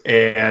books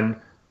and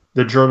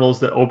the journals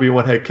that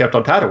Obi-Wan had kept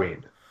on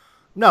Tatooine.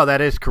 No,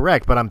 that is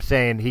correct, but I'm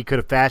saying he could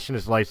have fashioned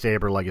his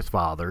lightsaber like his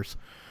father's.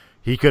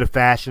 He could have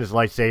fashioned his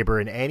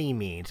lightsaber in any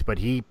means, but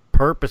he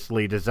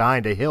purposely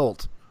designed a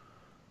hilt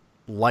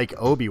like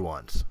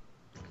Obi-Wan's.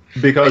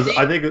 Because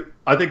I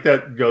think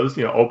that goes,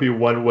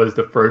 Obi-Wan was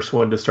the first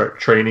one to start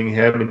training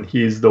him, and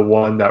he's the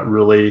one that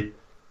really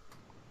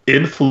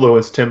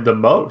influenced him the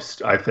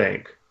most, I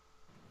think,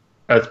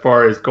 as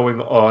far as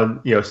going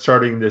on,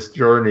 starting this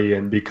journey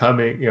and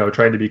becoming,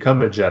 trying to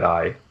become a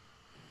Jedi.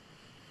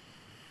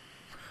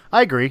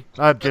 I agree.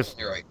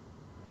 You're right.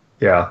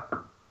 Yeah.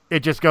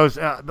 It just goes.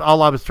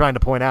 All I was trying to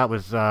point out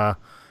was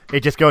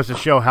it just goes to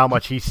show how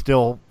much he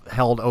still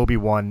held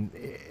Obi-Wan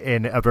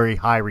in a very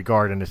high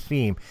regard and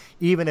esteem.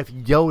 Even if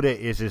Yoda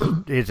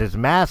is his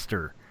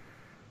master,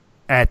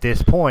 at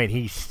this point,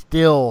 he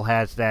still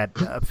has that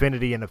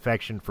affinity and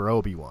affection for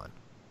Obi-Wan.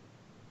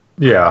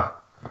 Yeah.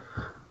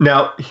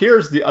 Now,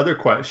 here's the other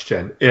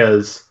question: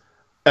 is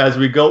as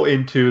we go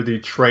into the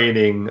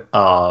training,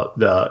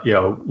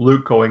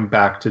 Luke going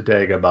back to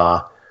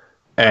Dagobah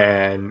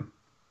and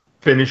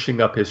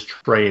finishing up his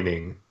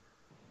training,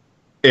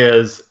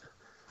 do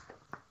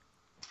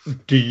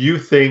you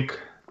think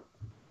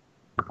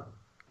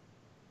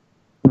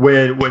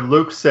when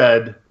Luke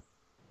said,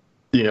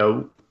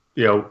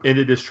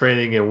 ended his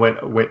training and went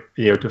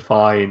to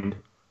find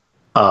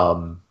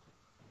to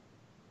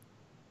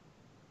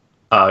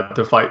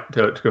fight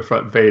to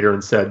confront Vader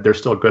and said there's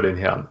still good in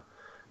him,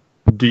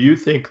 do you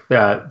think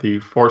that the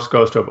Force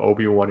Ghost of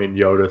Obi-Wan and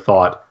Yoda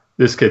thought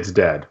this kid's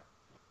dead?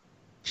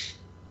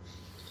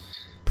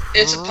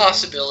 It's a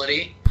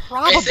possibility.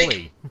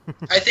 Probably.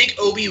 I think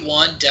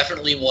Obi-Wan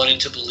definitely wanted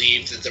to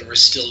believe that there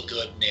was still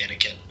good in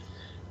Anakin.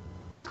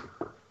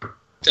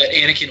 That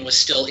Anakin was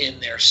still in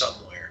there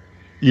somewhere.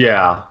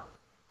 Yeah.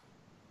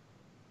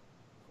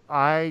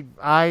 I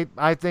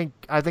think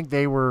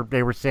they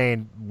were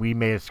saying we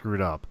may have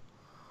screwed up.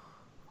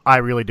 I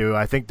really do.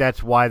 I think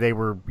that's why they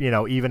were,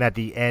 even at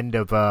the end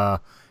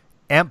of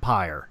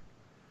Empire,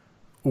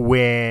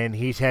 when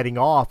he's heading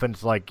off, and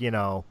it's like,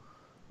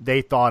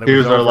 they thought it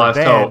was our last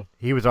hope.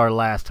 He was our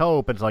last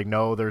hope. And it's like,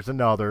 no, there's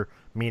another,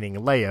 meaning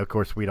Leia. Of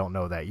course, we don't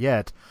know that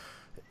yet.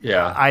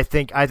 Yeah. I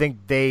think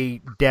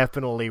they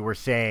definitely were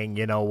saying,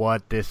 you know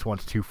what, this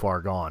one's too far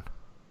gone.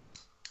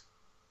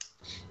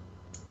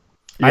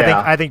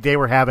 Yeah. I think they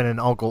were having an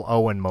Uncle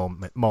Owen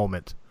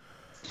moment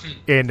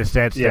in the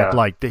sense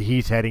that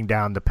he's heading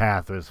down the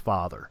path of his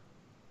father.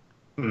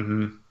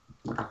 Mm-hmm.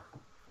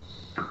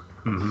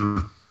 Mm-hmm.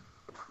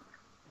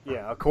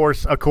 Yeah, of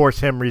course,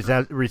 him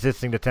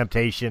resisting the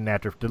temptation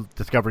after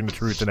discovering the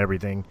truth and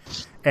everything,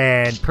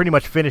 and pretty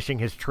much finishing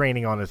his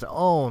training on his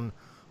own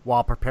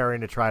while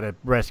preparing to try to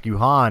rescue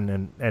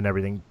Han and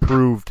everything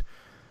proved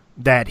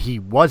that he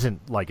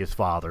wasn't like his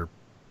father.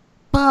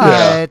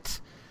 But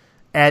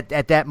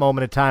at that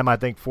moment in time, I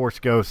think Force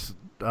Ghosts,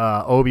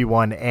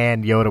 Obi-Wan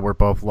and Yoda were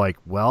both like,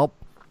 well,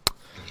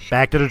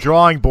 back to the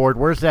drawing board.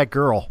 Where's that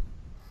girl?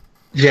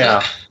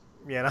 Yeah.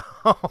 Yeah.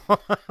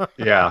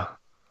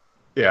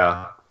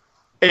 Yeah.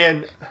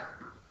 And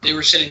they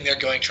were sitting there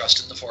going,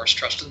 trust in the Force,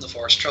 trust in the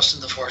Force, trust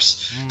in the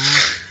Force.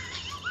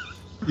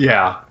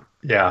 Yeah.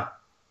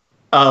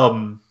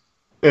 And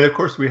of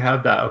course we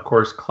have that,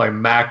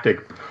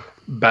 climactic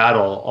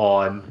battle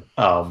on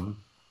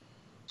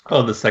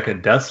the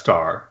second Death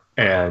Star.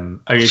 And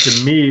I mean,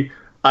 to me,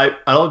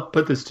 I'll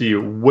put this to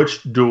you: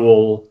 which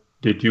duel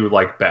did you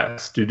like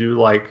best? Did you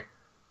like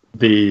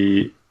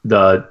the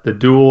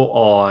duel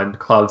on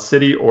Cloud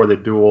City or the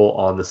duel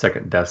on the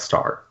second Death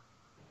Star?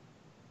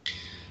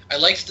 I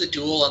liked the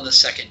duel on the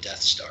second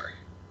Death Star.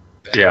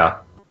 Yeah.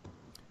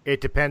 It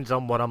depends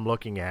on what I'm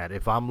looking at.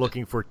 If I'm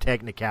looking for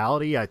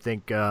technicality, I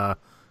think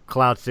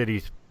Cloud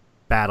City's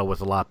battle was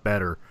a lot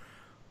better.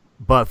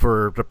 But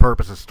for the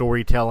purpose of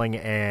storytelling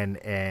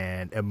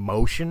and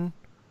emotion,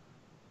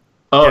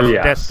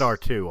 Death Star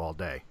 2 all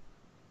day.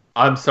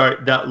 I'm sorry,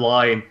 the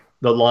line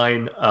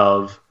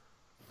of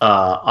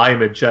I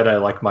am a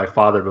Jedi like my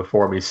father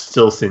before me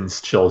still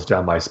sends chills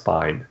down my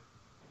spine.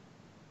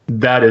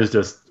 That is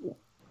just...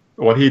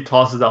 when he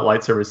tosses that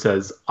lightsaber and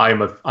says,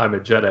 I'm a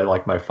Jedi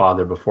like my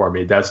father before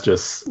me, that's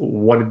just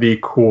one of the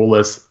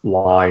coolest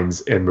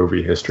lines in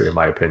movie history, in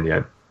my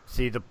opinion.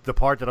 See, the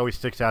part that always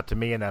sticks out to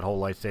me in that whole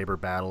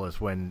lightsaber battle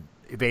is when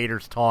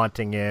Vader's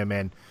taunting him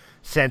and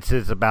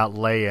senses about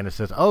Leia and it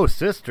says, "Oh,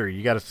 sister,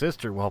 you got a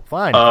sister. Well,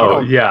 fine. Oh,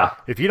 yeah.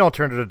 If you don't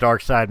turn to the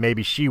dark side,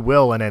 maybe she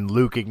will." And then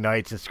Luke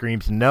ignites and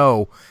screams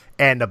no,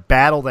 and the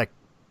battle that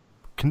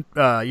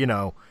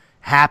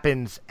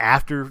happens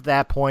after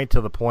that point,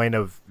 to the point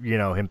of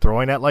him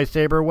throwing that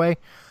lightsaber away,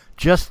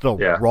 just the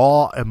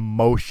raw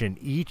emotion.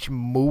 Each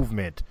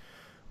movement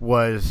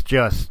was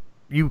just,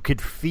 you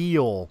could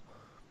feel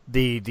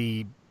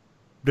the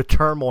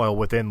turmoil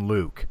within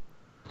Luke.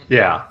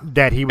 Yeah,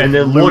 that he was, and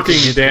then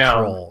looking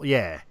down. Control.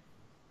 Yeah,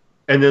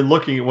 and then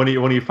looking when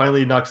he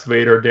finally knocks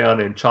Vader down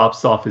and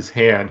chops off his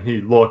hand, he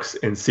looks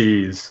and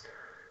sees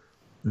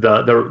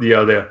the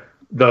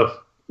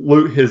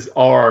his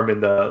arm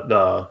and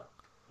the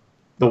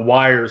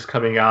wires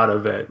coming out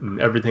of it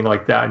and everything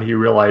like that, and he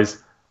realized,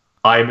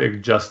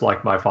 I'm just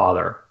like my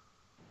father.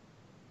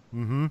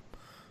 Mm-hmm.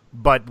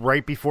 But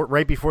right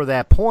before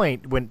that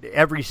point, when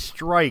every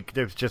strike,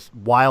 there's just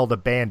wild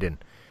abandon.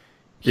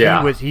 He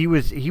was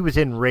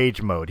in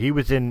rage mode.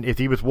 If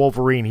he was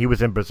Wolverine, he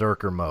was in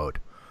berserker mode.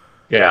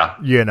 Yeah.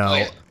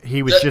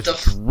 He was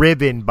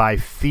driven by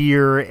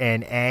fear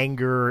and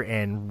anger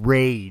and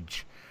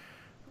rage.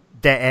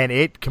 And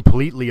it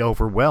completely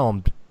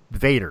overwhelmed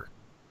Vader.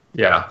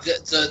 Yeah.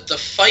 The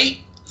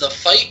fight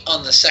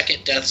on the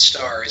second Death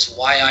Star is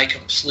why I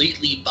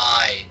completely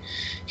buy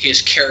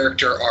his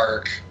character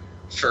arc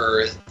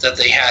that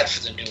they had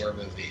for the newer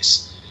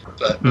movies.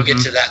 But we'll get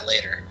to that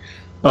later.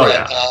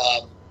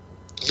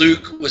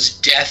 Luke was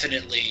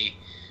definitely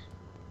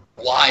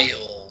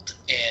wild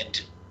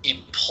and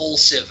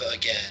impulsive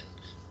again,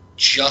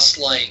 just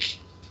like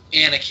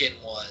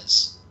Anakin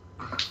was.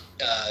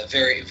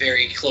 Very,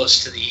 very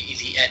close to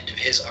the end of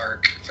his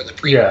arc for the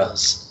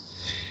prequels.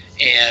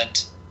 Yeah.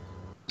 And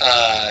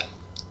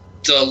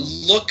the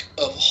look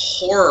of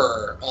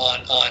horror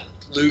on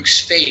Luke's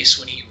face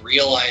when he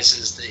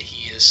realizes that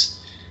he is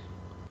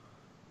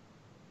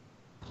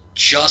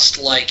just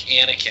like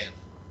Anakin.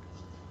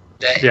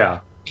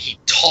 He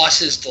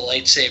tosses the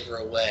lightsaber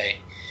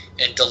away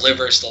and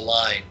delivers the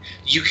line.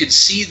 You can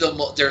see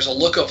there's a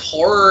look of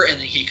horror, and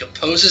then he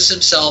composes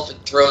himself and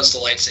throws the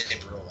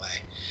lightsaber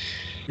away.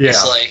 Yeah.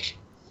 It's like,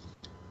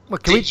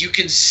 you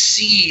can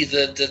see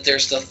that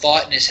there's the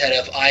thought in his head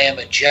of, I am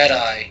a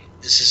Jedi,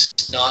 this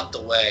is not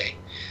the way.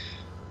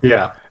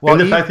 Yeah. Well,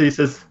 and the fact that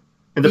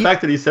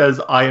he says,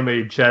 I am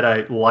a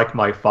Jedi like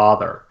my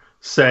father,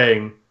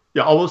 saying,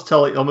 almost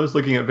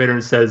looking at Vader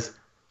and says,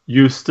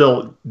 you're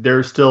still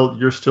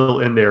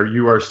in there.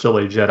 You are still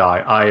a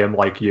Jedi. I am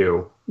like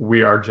you.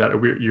 We are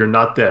Jedi. You're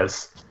not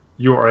this.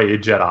 You are a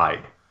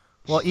Jedi.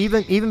 Well,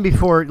 even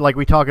before, like,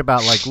 we talk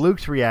about like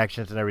Luke's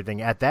reactions and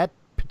everything, at that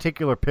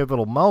particular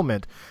pivotal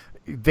moment,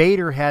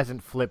 Vader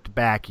hasn't flipped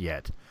back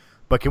yet.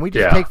 But can we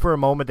just take for a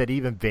moment that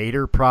even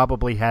Vader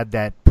probably had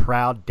that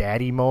proud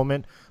daddy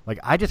moment? Like,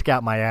 I just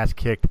got my ass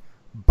kicked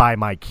by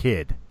my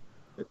kid.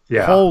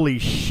 Yeah. Holy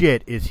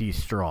shit, is he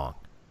strong?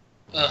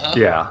 Uh-huh.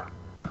 Yeah.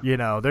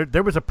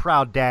 There was a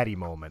proud daddy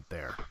moment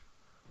there.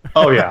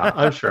 Oh, yeah,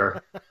 I'm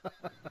sure.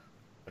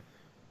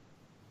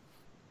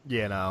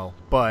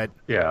 But...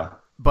 Yeah.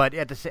 But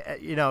at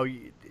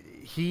the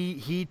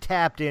he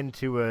tapped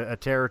into a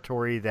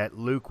territory that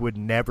Luke would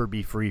never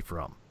be free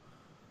from.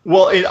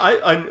 Well,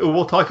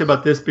 we'll talk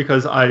about this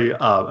because I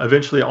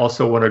eventually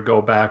also want to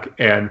go back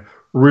and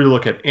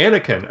relook at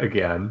Anakin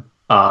again.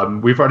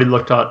 We've already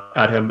looked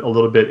at him a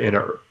little bit in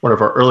one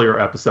of our earlier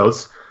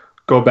episodes.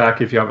 Go back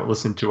if you haven't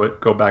listened to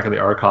it. Go back in the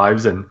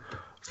archives and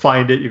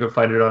find it. You can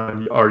find it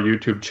on our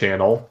YouTube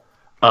channel.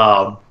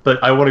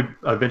 But I want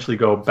to eventually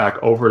go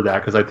back over that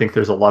because I think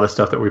there's a lot of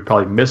stuff that we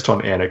probably missed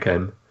on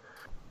Anakin.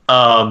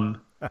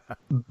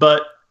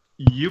 But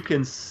you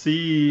can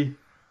see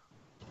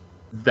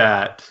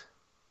that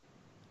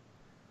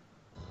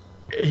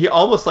he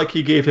almost like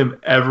he gave him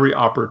every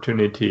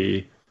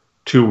opportunity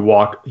to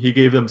walk. He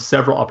gave him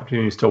several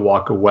opportunities to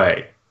walk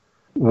away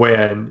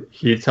when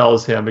he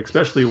tells him,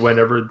 especially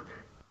whenever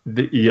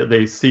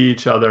they see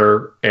each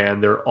other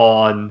and they're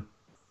on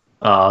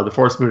the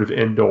Force Moon of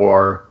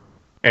Endor,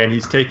 and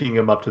he's taking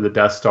him up to the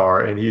Death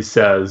Star, and he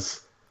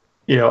says,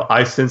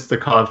 I sense the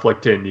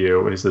conflict in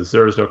you. And he says,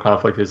 there is no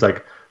conflict. He's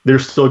like,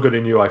 there's still good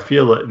in you. I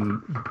feel it.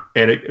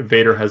 And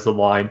Vader has the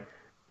line,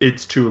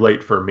 it's too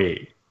late for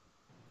me.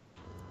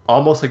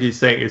 Almost like he's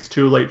saying, it's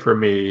too late for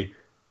me.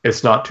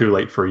 It's not too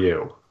late for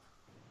you.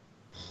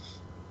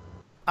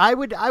 I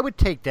would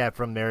take that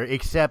from there,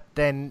 except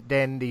then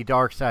the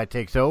dark side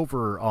takes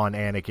over on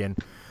Anakin.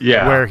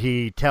 Yeah. Where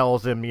he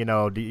tells him,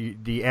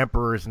 the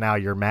Emperor is now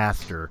your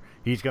master.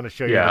 He's going to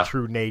show you the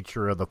true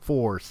nature of the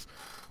Force.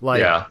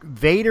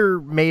 Vader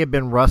may have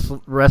been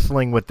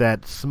wrestling with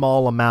that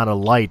small amount of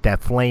light,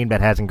 that flame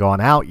that hasn't gone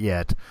out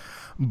yet.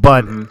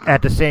 But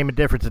at the same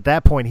difference, at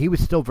that point, he was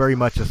still very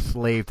much a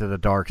slave to the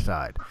dark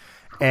side.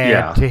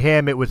 And to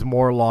him, it was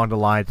more along the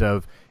lines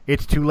of,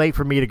 it's too late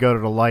for me to go to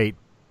the light,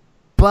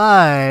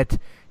 but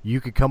you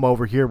could come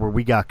over here where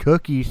we got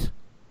cookies.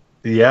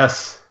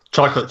 Yes.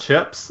 Chocolate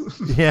chips.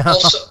 Yeah.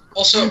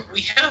 Also,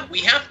 we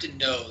have to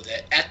know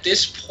that at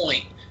this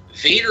point,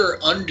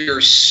 Vader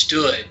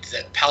understood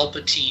that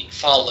Palpatine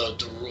followed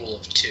the rules rule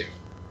of two.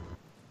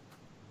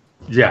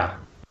 Yeah.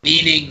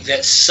 Meaning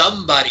that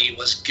somebody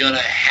was going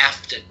to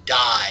have to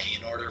die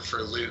in order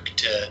for Luke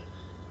to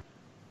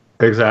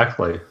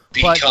exactly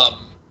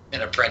become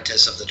an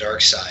apprentice of the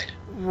dark side.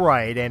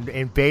 Right, and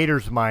in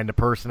Vader's mind, the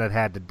person that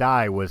had to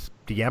die was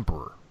the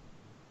Emperor.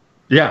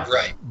 Yeah.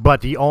 Right. But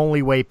the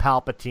only way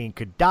Palpatine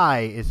could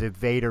die is if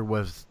Vader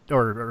was,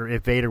 or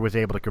if Vader was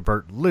able to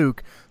convert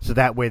Luke, so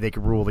that way they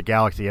could rule the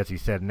galaxy, as he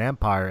said in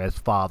Empire, as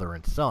father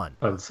and son.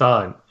 And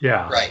son,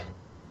 yeah. Right.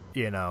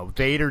 You know,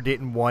 Vader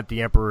didn't want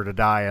the Emperor to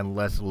die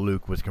unless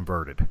Luke was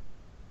converted.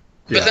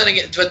 But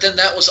then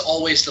that was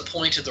always the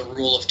point of the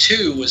rule of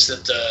two, was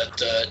that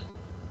the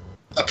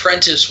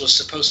apprentice was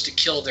supposed to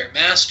kill their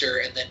master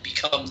and then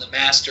become the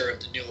master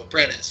of the new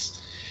apprentice.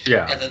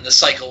 Yeah. And then the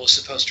cycle was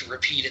supposed to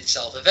repeat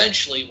itself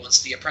eventually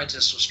once the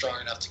apprentice was strong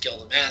enough to kill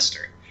the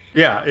master.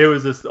 Yeah, it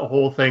was this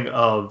whole thing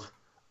of,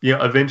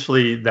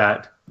 eventually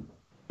that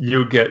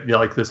you get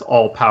like this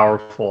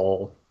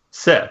all-powerful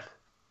Sith.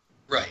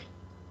 Right.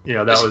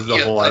 That was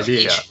the whole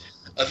idea.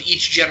 Of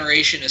each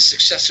generation is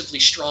successively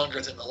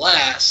stronger than the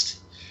last.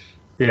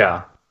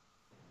 Yeah.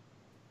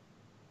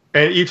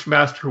 And each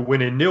master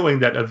went in knowing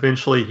that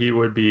eventually he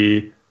would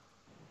be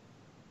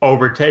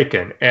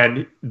overtaken,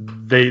 and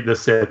the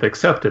Sith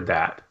accepted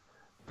that.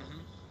 Mm-hmm.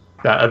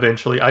 That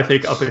eventually, I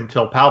think up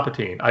until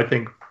Palpatine, I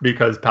think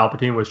because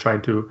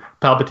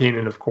Palpatine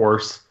and of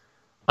course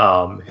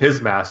his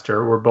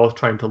master were both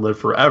trying to live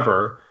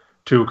forever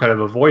to kind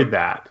of avoid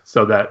that,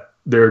 so that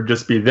there'd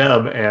just be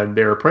them and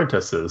their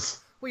apprentices.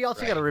 Well, you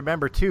also got to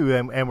remember, too,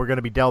 and we're going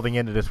to be delving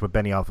into this with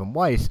Benioff and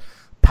Weiss,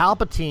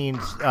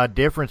 Palpatine's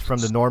difference from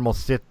the normal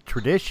Sith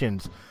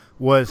traditions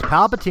was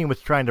Palpatine was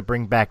trying to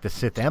bring back the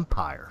Sith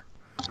Empire.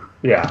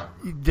 Yeah.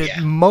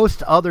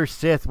 Most other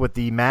Sith with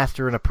the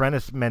master and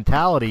apprentice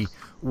mentality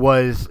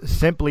was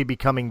simply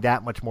becoming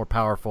that much more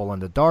powerful on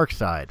the dark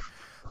side.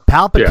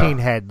 Palpatine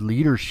had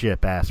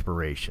leadership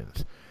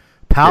aspirations.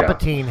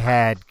 Palpatine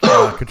had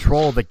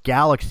control of the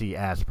galaxy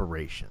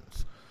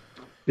aspirations.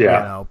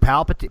 Yeah.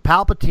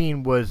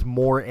 Palpatine was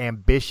more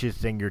ambitious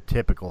than your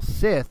typical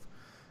Sith,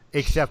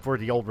 except for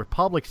the Old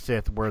Republic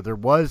Sith, where there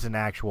was an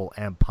actual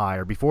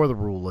empire before the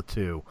Rule of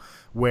Two,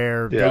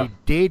 where they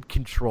did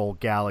control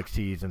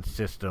galaxies and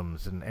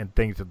systems and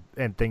things of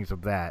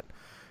that.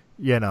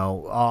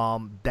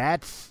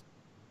 That's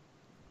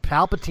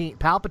Palpatine.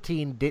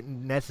 Palpatine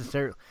didn't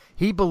necessarily.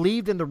 He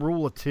believed in the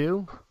Rule of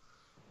Two,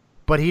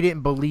 but he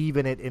didn't believe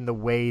in it in the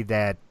way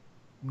that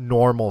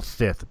normal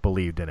Sith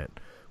believed in it,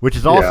 which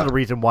is also the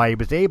reason why he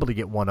was able to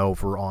get one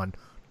over on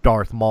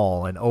Darth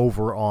Maul and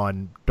over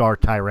on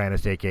Darth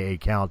Tyrannus, a.k.a.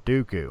 Count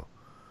Dooku.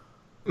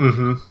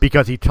 Mm-hmm.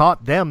 Because he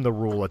taught them the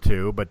Rule of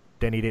Two, but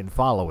then he didn't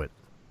follow it.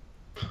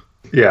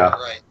 Yeah.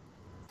 Right.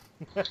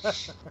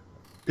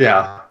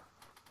 Yeah.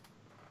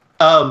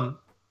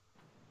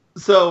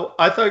 So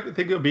I think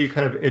it would be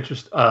kind of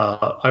interesting.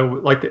 I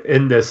would like to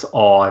end this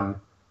on,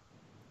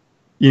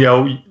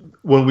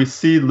 when we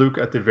see Luke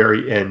at the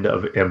very end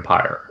of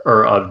Empire,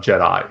 or of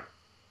Jedi,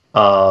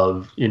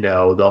 of,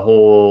 the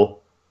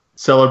whole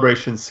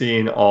celebration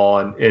scene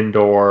on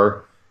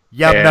Endor.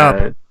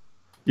 Yub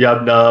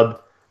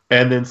Nub.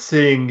 And then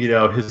seeing,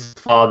 his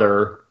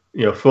father,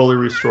 fully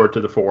restored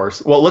to the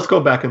Force. Well, let's go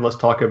back and let's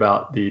talk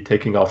about the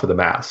taking off of the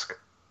mask.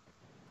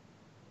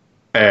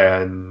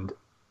 And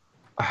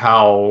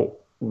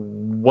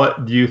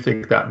what do you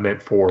think that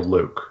meant for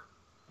Luke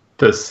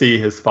to see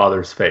his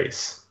father's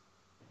face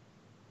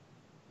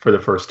for the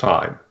first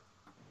time?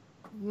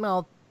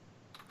 Well,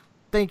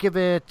 think of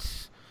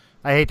it.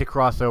 I hate to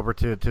cross over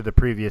to the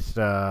previous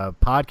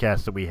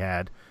podcast that we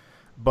had,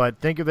 but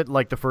think of it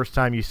like the first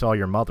time you saw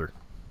your mother,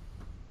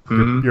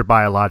 your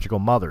biological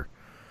mother.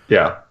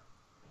 Yeah.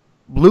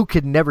 Luke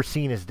had never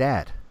seen his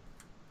dad.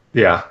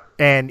 Yeah.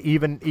 And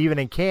even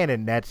in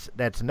canon,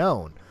 that's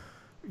known.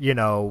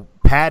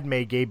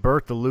 Padme gave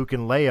birth to Luke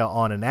and Leia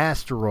on an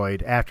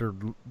asteroid after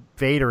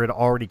Vader had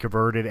already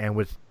converted and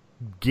was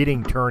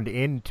getting turned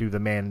into the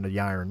Man in the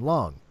Iron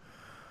Lung.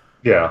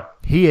 Yeah.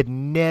 He had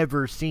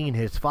never seen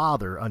his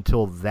father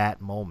until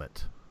that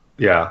moment.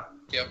 Yeah.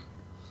 Yep.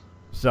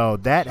 So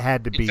that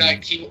had to be. In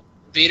fact,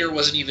 Vader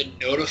wasn't even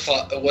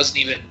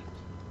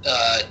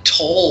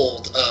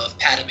told of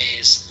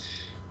Padme's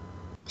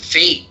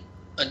fate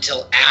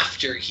until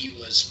after he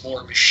was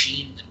more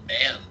machine than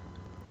man.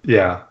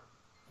 Yeah.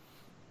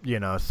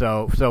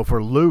 So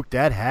for Luke,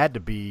 that had to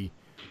be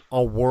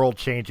a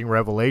world-changing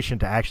revelation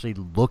to actually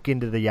look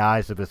into the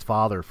eyes of his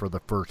father for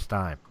the first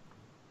time.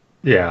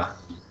 Yeah.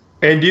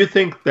 And do you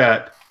think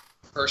that...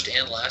 First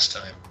and last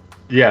time.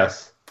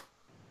 Yes.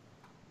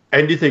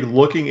 And do you think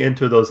looking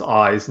into those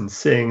eyes and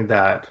seeing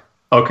that,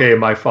 okay,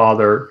 my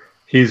father,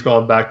 he's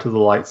gone back to the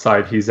light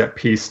side, he's at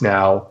peace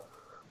now,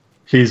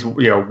 he's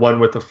one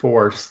with the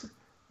Force,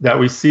 that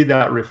we see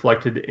that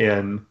reflected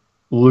in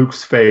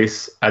Luke's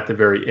face at the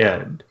very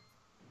end?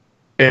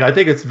 And I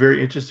think it's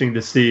very interesting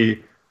to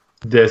see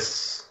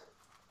this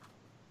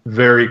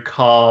very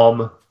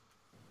calm,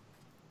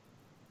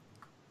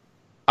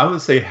 I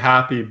would say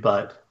happy,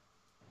 but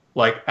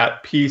like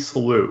at peace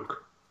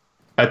Luke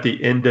at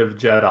the end of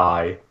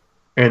Jedi,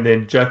 and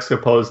then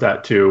juxtapose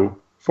that to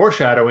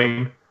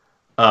foreshadowing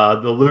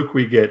the Luke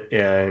we get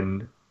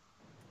in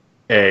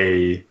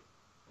a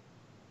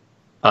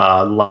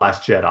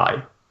Last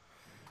Jedi.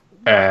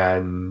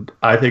 And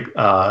I think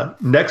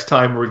next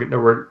time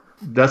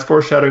that's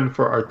foreshadowing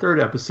for our third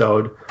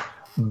episode,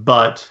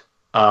 but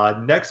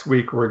next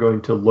week we're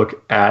going to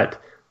look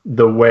at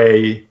the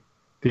way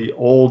the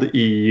old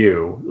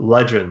EU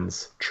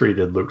legends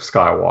treated Luke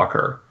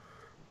Skywalker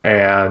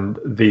and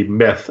the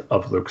myth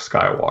of Luke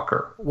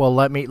Skywalker. Well,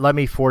 let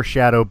me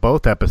foreshadow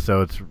both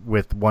episodes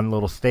with one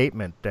little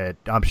statement that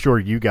I'm sure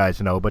you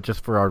guys know, but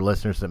just for our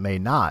listeners that may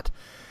not.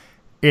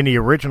 In the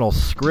original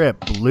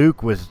script,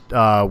 Luke was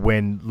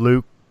when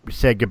Luke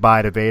said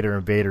goodbye to Vader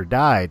and Vader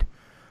died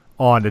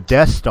on the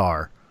Death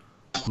Star.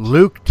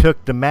 Luke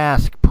took the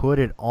mask, put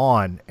it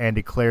on, and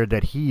declared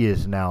that he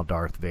is now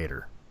Darth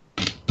Vader.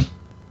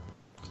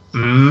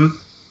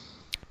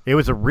 It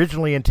was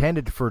originally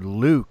intended for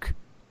Luke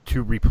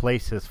to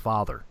replace his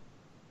father.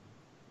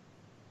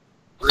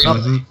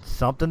 Really?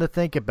 Something to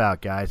think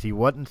about, guys. He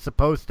wasn't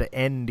supposed to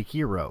end the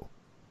hero.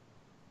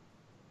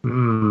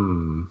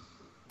 Hmm.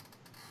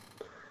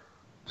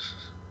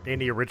 In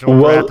the original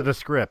draft of the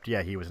script,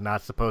 yeah, he was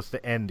not supposed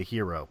to end the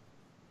hero.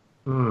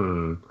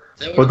 That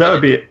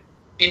would be an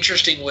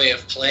interesting way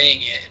of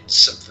playing it and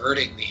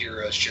subverting the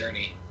hero's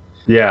journey.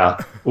 Yeah.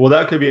 Well,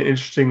 that could be an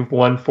interesting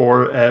one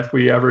for if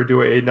we ever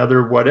do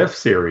another What If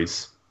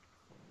series.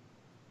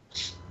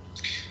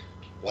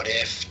 What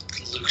if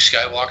Luke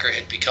Skywalker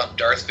had become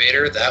Darth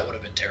Vader? That would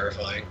have been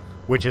terrifying.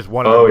 Which is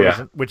one of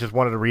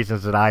the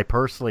reasons that I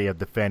personally have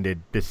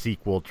defended the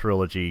sequel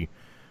trilogy,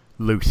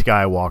 Luke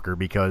Skywalker,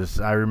 because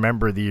I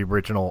remember the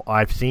original.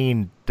 I've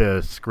seen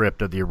the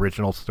script of the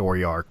original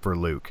story arc for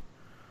Luke.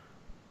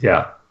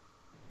 Yeah.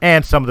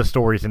 And some of the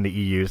stories in the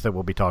EUs that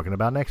we'll be talking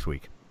about next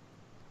week.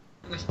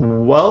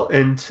 Well,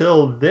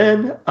 until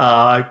then,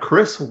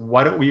 Chris,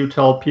 why don't you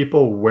tell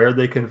people where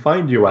they can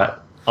find you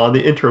at on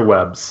the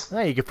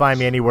interwebs? You can find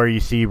me anywhere you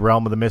see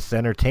Realm of the Mists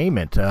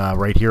Entertainment,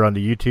 right here on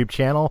the YouTube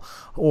channel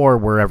or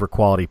wherever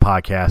quality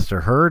podcasts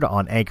are heard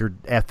on Anchor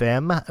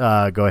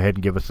FM. Go ahead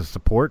and give us a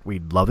support.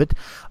 We'd love it.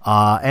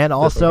 And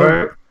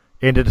also,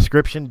 in the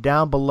description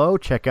down below,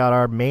 check out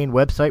our main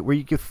website where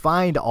you can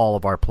find all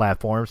of our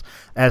platforms,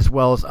 as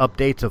well as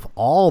updates of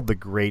all the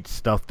great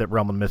stuff that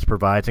Realm of the Mist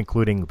provides,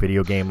 including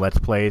video game Let's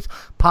Plays,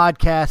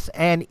 podcasts,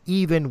 and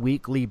even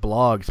weekly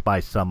blogs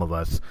by some of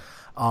us.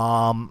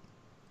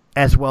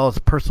 As well as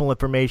personal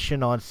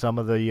information on some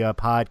of the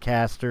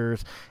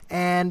podcasters.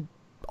 And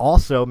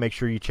also make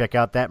sure you check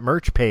out that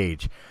merch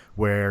page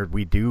where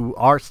we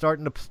are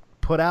starting to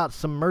put out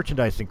some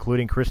merchandise,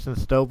 including Kristen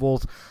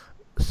Stovall's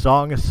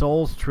Song of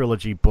Souls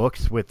trilogy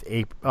books with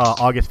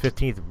August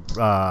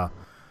 15th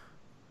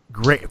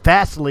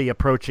fastly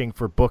approaching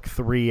for book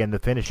 3 and the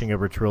finishing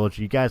of her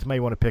trilogy. You guys may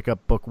want to pick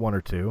up book 1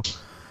 or 2,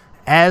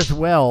 as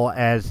well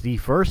as the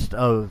first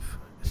of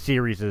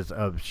series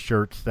of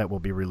shirts that will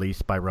be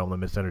released by Realm of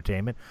Mist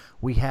Entertainment.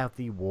 We have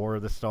the War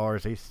of the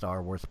Stars, a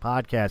Star Wars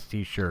podcast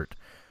t-shirt.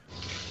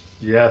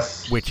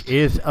 Yes. Which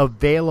is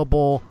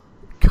available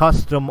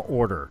custom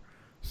order.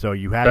 So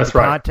you have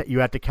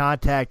to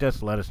contact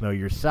us, let us know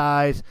your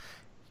size,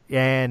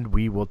 and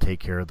we will take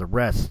care of the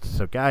rest.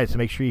 So guys,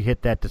 make sure you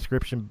hit that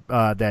description,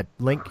 that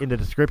link in the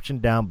description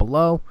down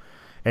below,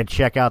 and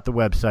check out the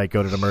website.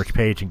 Go to the merch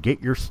page and get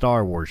your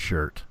Star Wars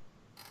shirt.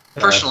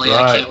 Personally,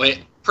 I can't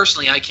wait.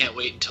 I can't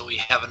wait until we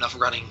have enough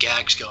running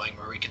gags going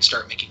where we can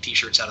start making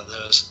T-shirts out of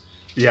those.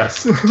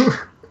 Yes.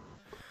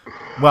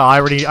 Well, I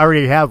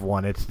already have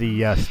one. It's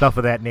the Stuff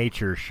of That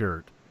Nature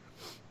shirt.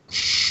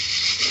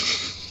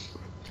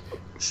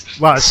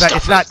 Well,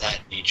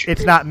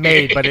 it's not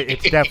made, but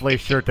it's definitely a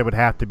shirt that would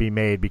have to be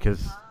made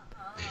because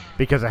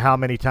of how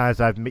many times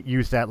I've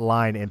used that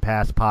line in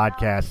past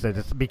podcasts. That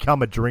it's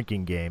become a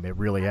drinking game. It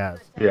really has.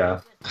 Yeah.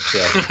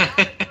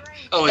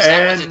 Oh, is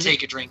that what the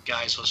Take a Drink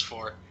guys was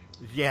for?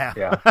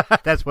 Yeah.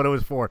 That's what it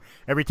was for.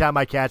 Every time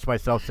I catch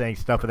myself saying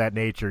Stuff of That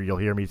Nature, you'll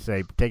hear me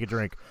say, "Take a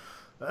drink."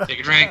 Take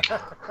a drink.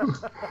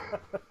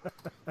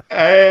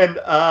 And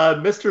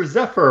Mr.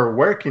 Zephyr,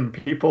 where can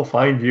people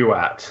find you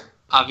at?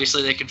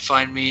 Obviously, they can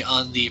find me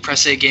on the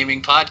Press A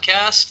Gaming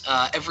podcast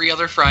every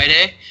other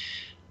Friday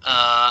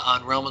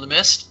on Realm of the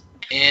Mist,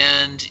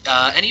 and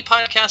any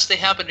podcast they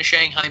happen to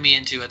Shanghai me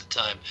into at the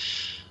time.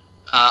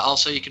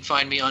 Also, you can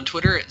find me on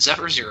Twitter at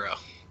Zephyr0.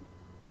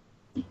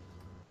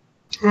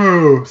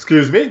 Oh,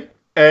 excuse me.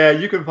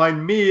 You can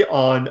find me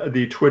on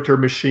the Twitter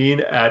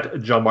machine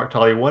at John Mark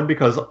Tully 1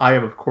 because I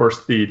am, of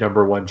course, the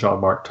 #1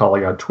 John Mark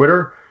Tully on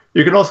Twitter.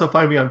 You can also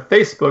find me on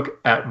Facebook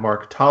at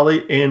Mark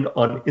Tully and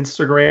on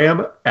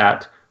Instagram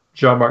at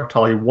John Mark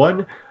Tully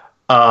 1.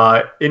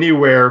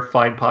 Anywhere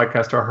fine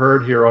podcasts are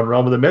heard here on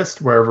Realm of the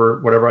Mist,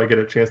 whatever I get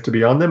a chance to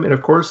be on them. And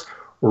of course,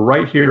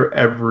 right here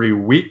every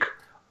week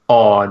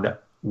on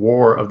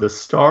War of the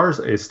Stars,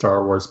 a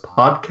Star Wars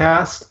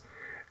podcast.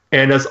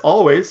 And as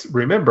always,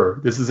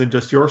 remember, this isn't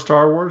just your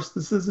Star Wars.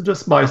 This isn't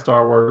just my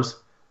Star Wars.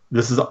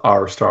 This is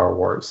our Star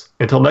Wars.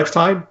 Until next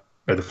time,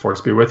 may the Force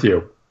be with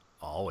you.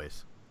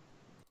 Always.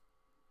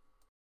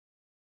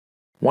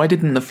 Why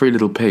didn't the Three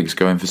Little Pigs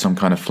go in for some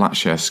kind of flat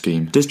share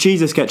scheme? Does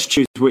Jesus get to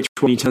choose which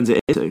one he turns it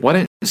into? Why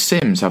don't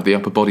Sims have the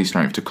upper body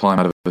strength to climb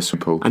out of a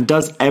swimming pool? And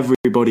does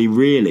everybody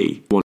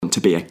really want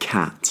to be a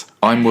cat?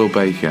 I'm Will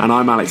Baker. And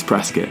I'm Alex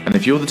Prescott. And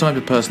if you're the type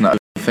of person that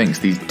thinks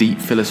these deep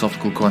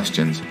philosophical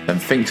questions, then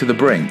Think to the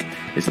Brink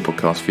is the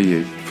podcast for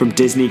you. From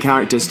Disney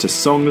characters to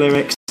song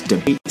lyrics,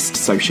 debates to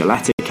social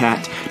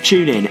etiquette,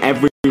 tune in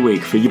every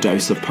week for your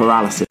dose of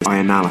paralysis by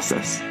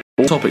analysis.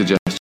 All topic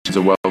suggestions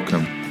are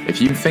welcome.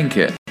 If you can think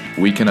it,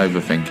 we can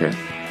overthink it.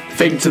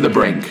 Think to the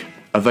Brink.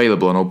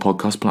 Available on all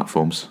podcast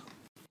platforms.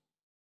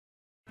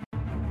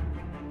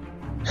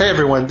 Hey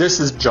everyone, this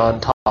is John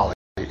Tolley,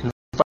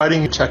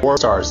 inviting you to check War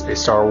Stars, a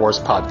Star Wars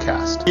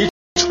podcast. Each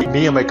week,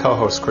 me and my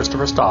co-host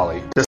Christopher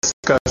Stolley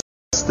discuss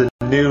the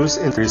news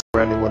and interviews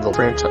surrounding one of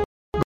the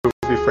movie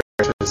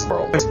franchises in the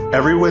world.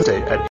 Every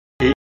Wednesday at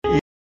 8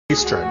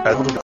 Eastern, at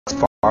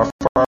far,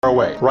 far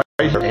away, right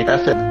here at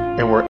FM,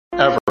 and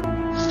wherever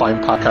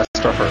fine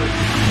podcasts are heard.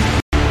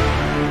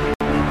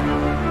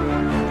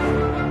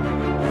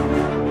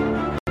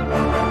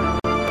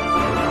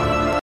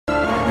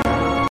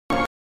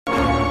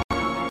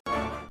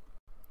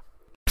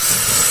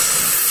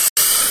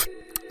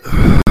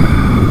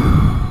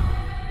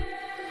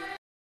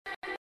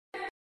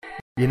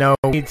 You know,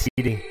 need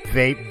seeding,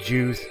 vape,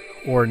 juice,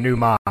 or new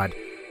mod,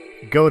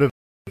 go to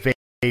Vape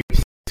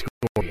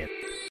Scorpion,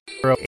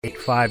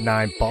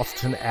 0859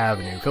 Boston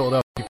Avenue,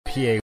 Philadelphia,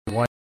 PA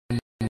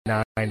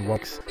 191.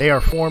 They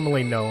are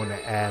formerly known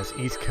as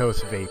East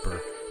Coast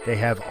Vapor. They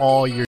have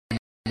all your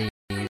needs,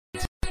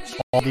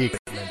 all the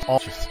equipment,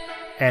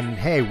 and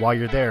hey, while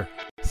you're there,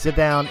 sit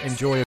down,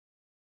 enjoy a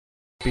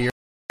beer,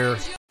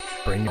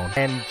 bring on,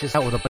 and just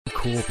out with a bunch of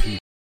cool people.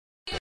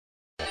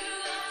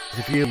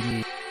 If you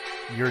need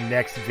your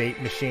next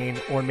vape machine,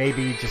 or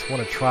maybe just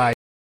want to try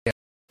a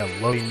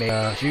loading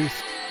juice,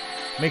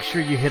 make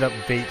sure you hit up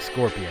Vape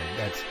Scorpion.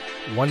 That's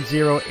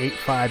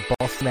 1085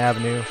 Boston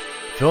Avenue,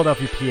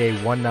 Philadelphia,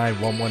 PA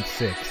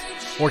 19116,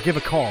 or give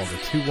a call to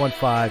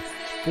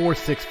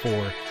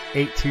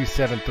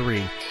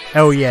 215-464-8273.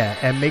 Oh yeah,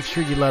 and make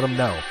sure you let them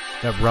know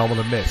that Realm of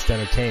the Mist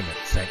Entertainment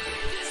sent you.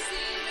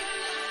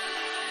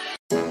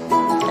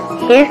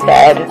 He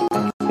said,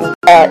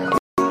 but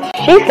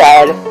she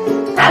said,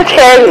 how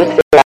dare you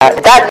say that?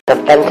 That's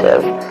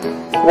offensive.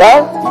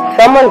 Well,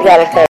 someone's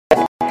gotta say it.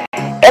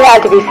 It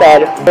had to be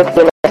said with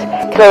Venus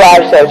to the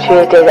live show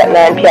Tuesdays at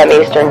 9 p.m.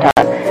 Eastern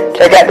Time.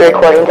 Check out the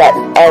recordings at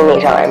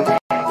any time.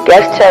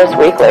 Guest host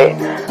weekly.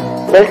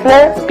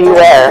 Listener,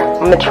 beware.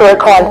 Mature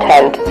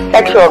content,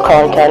 sexual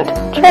content,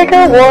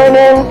 trigger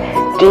warning.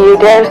 Do you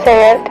dare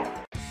say it?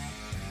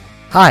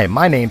 Hi,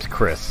 my name's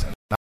Chris.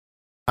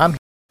 I'm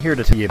here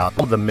to tell you about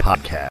the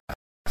podcast.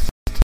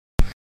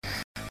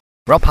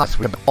 Real Pops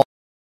with all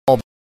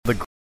the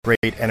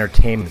great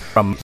entertainment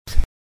from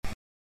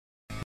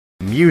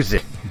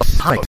music,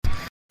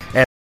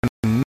 and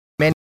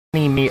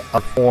many other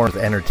forms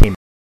of entertainment,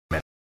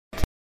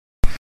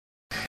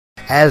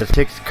 as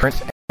ticks,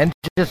 currents, and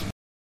just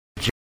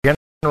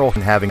general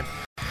having.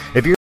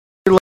 If you're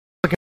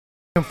looking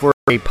for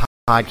a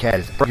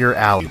podcast for your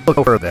alley, look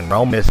further than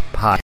Realm Mist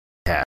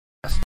Podcast.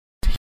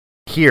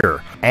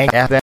 Here,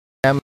 Anchor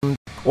FM,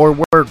 or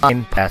where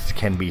podcasts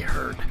can be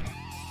heard.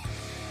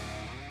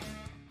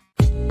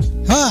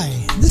 Hi,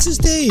 this is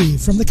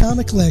Dave from the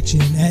Comic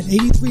Collection at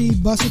 83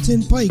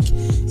 Bustleton Pike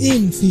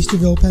in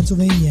Feasterville,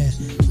 Pennsylvania.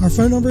 Our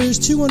phone number is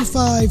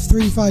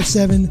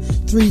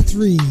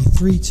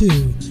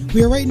 215-357-3332.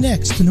 We are right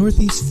next to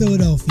Northeast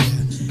Philadelphia.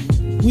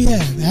 We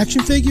have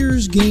action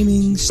figures,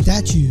 gaming,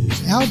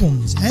 statues,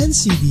 albums, and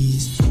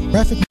CDs,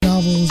 graphic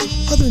novels,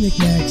 other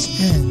knickknacks,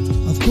 and,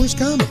 of course,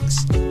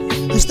 comics.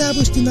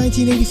 Established in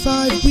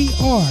 1985, we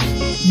are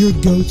your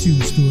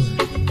go-to store.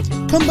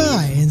 Come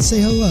by and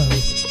say hello,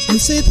 and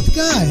say that the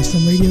guys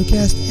from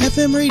Radiocast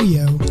FM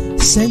Radio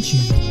sent you.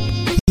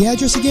 The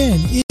address again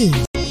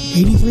is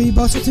 83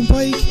 Bustleton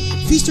Pike,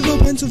 Feasterville,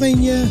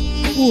 Pennsylvania,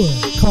 or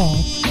call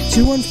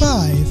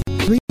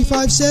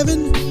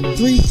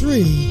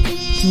 215-357-3332.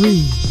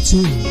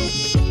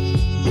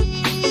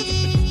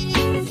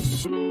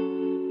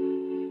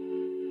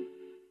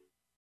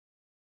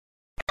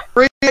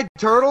 Three-eyed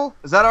turtle?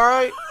 Is that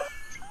alright?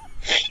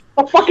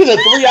 I'm fucking a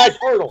three-eyed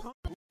turtle.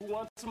 Who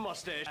wants a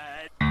mustache?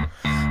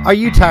 Are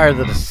you tired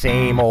of the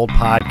same old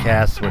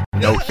podcasts with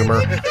no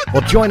humor?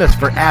 Well, join us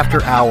for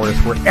After Hours,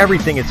 where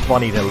everything is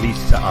funny, at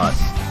least to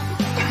us,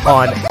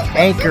 on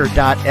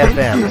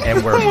Anchor.fm,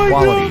 and where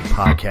quality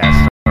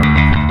podcasts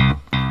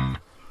are.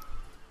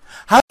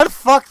 How the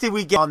fuck did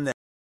we get on this?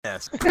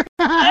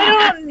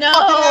 I don't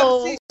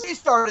know. FCC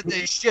started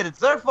this shit. It's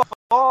their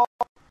fault.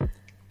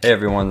 Hey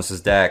everyone, this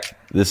is Dak.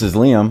 This is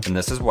Liam. And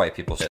this is White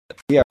People Shit.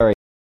 We are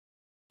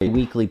a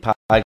weekly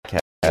podcast.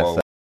 Whoa.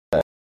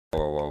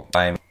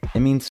 It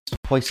means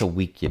twice a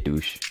week, you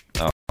douche.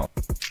 Oh.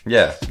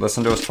 Yeah,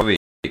 listen to us for a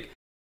week.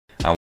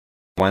 On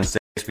Wednesdays,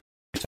 we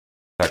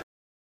talk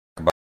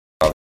about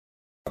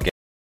gay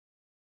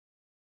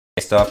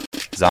stuff,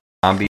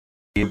 zombies,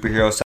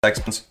 superhero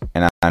segments.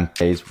 And on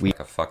days we like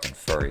a fucking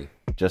furry.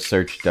 Just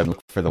search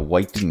look for the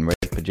white and red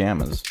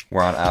pajamas.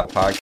 We're on Apple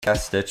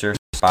Podcasts, Stitcher,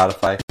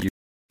 Spotify,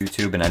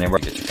 YouTube, and anywhere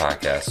you get your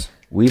podcasts.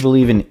 We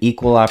believe in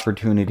equal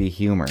opportunity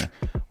humor,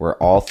 where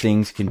all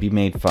things can be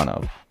made fun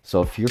of.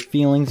 So if your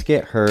feelings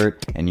get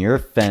hurt and you're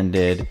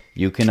offended,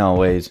 you can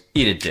always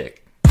eat a dick.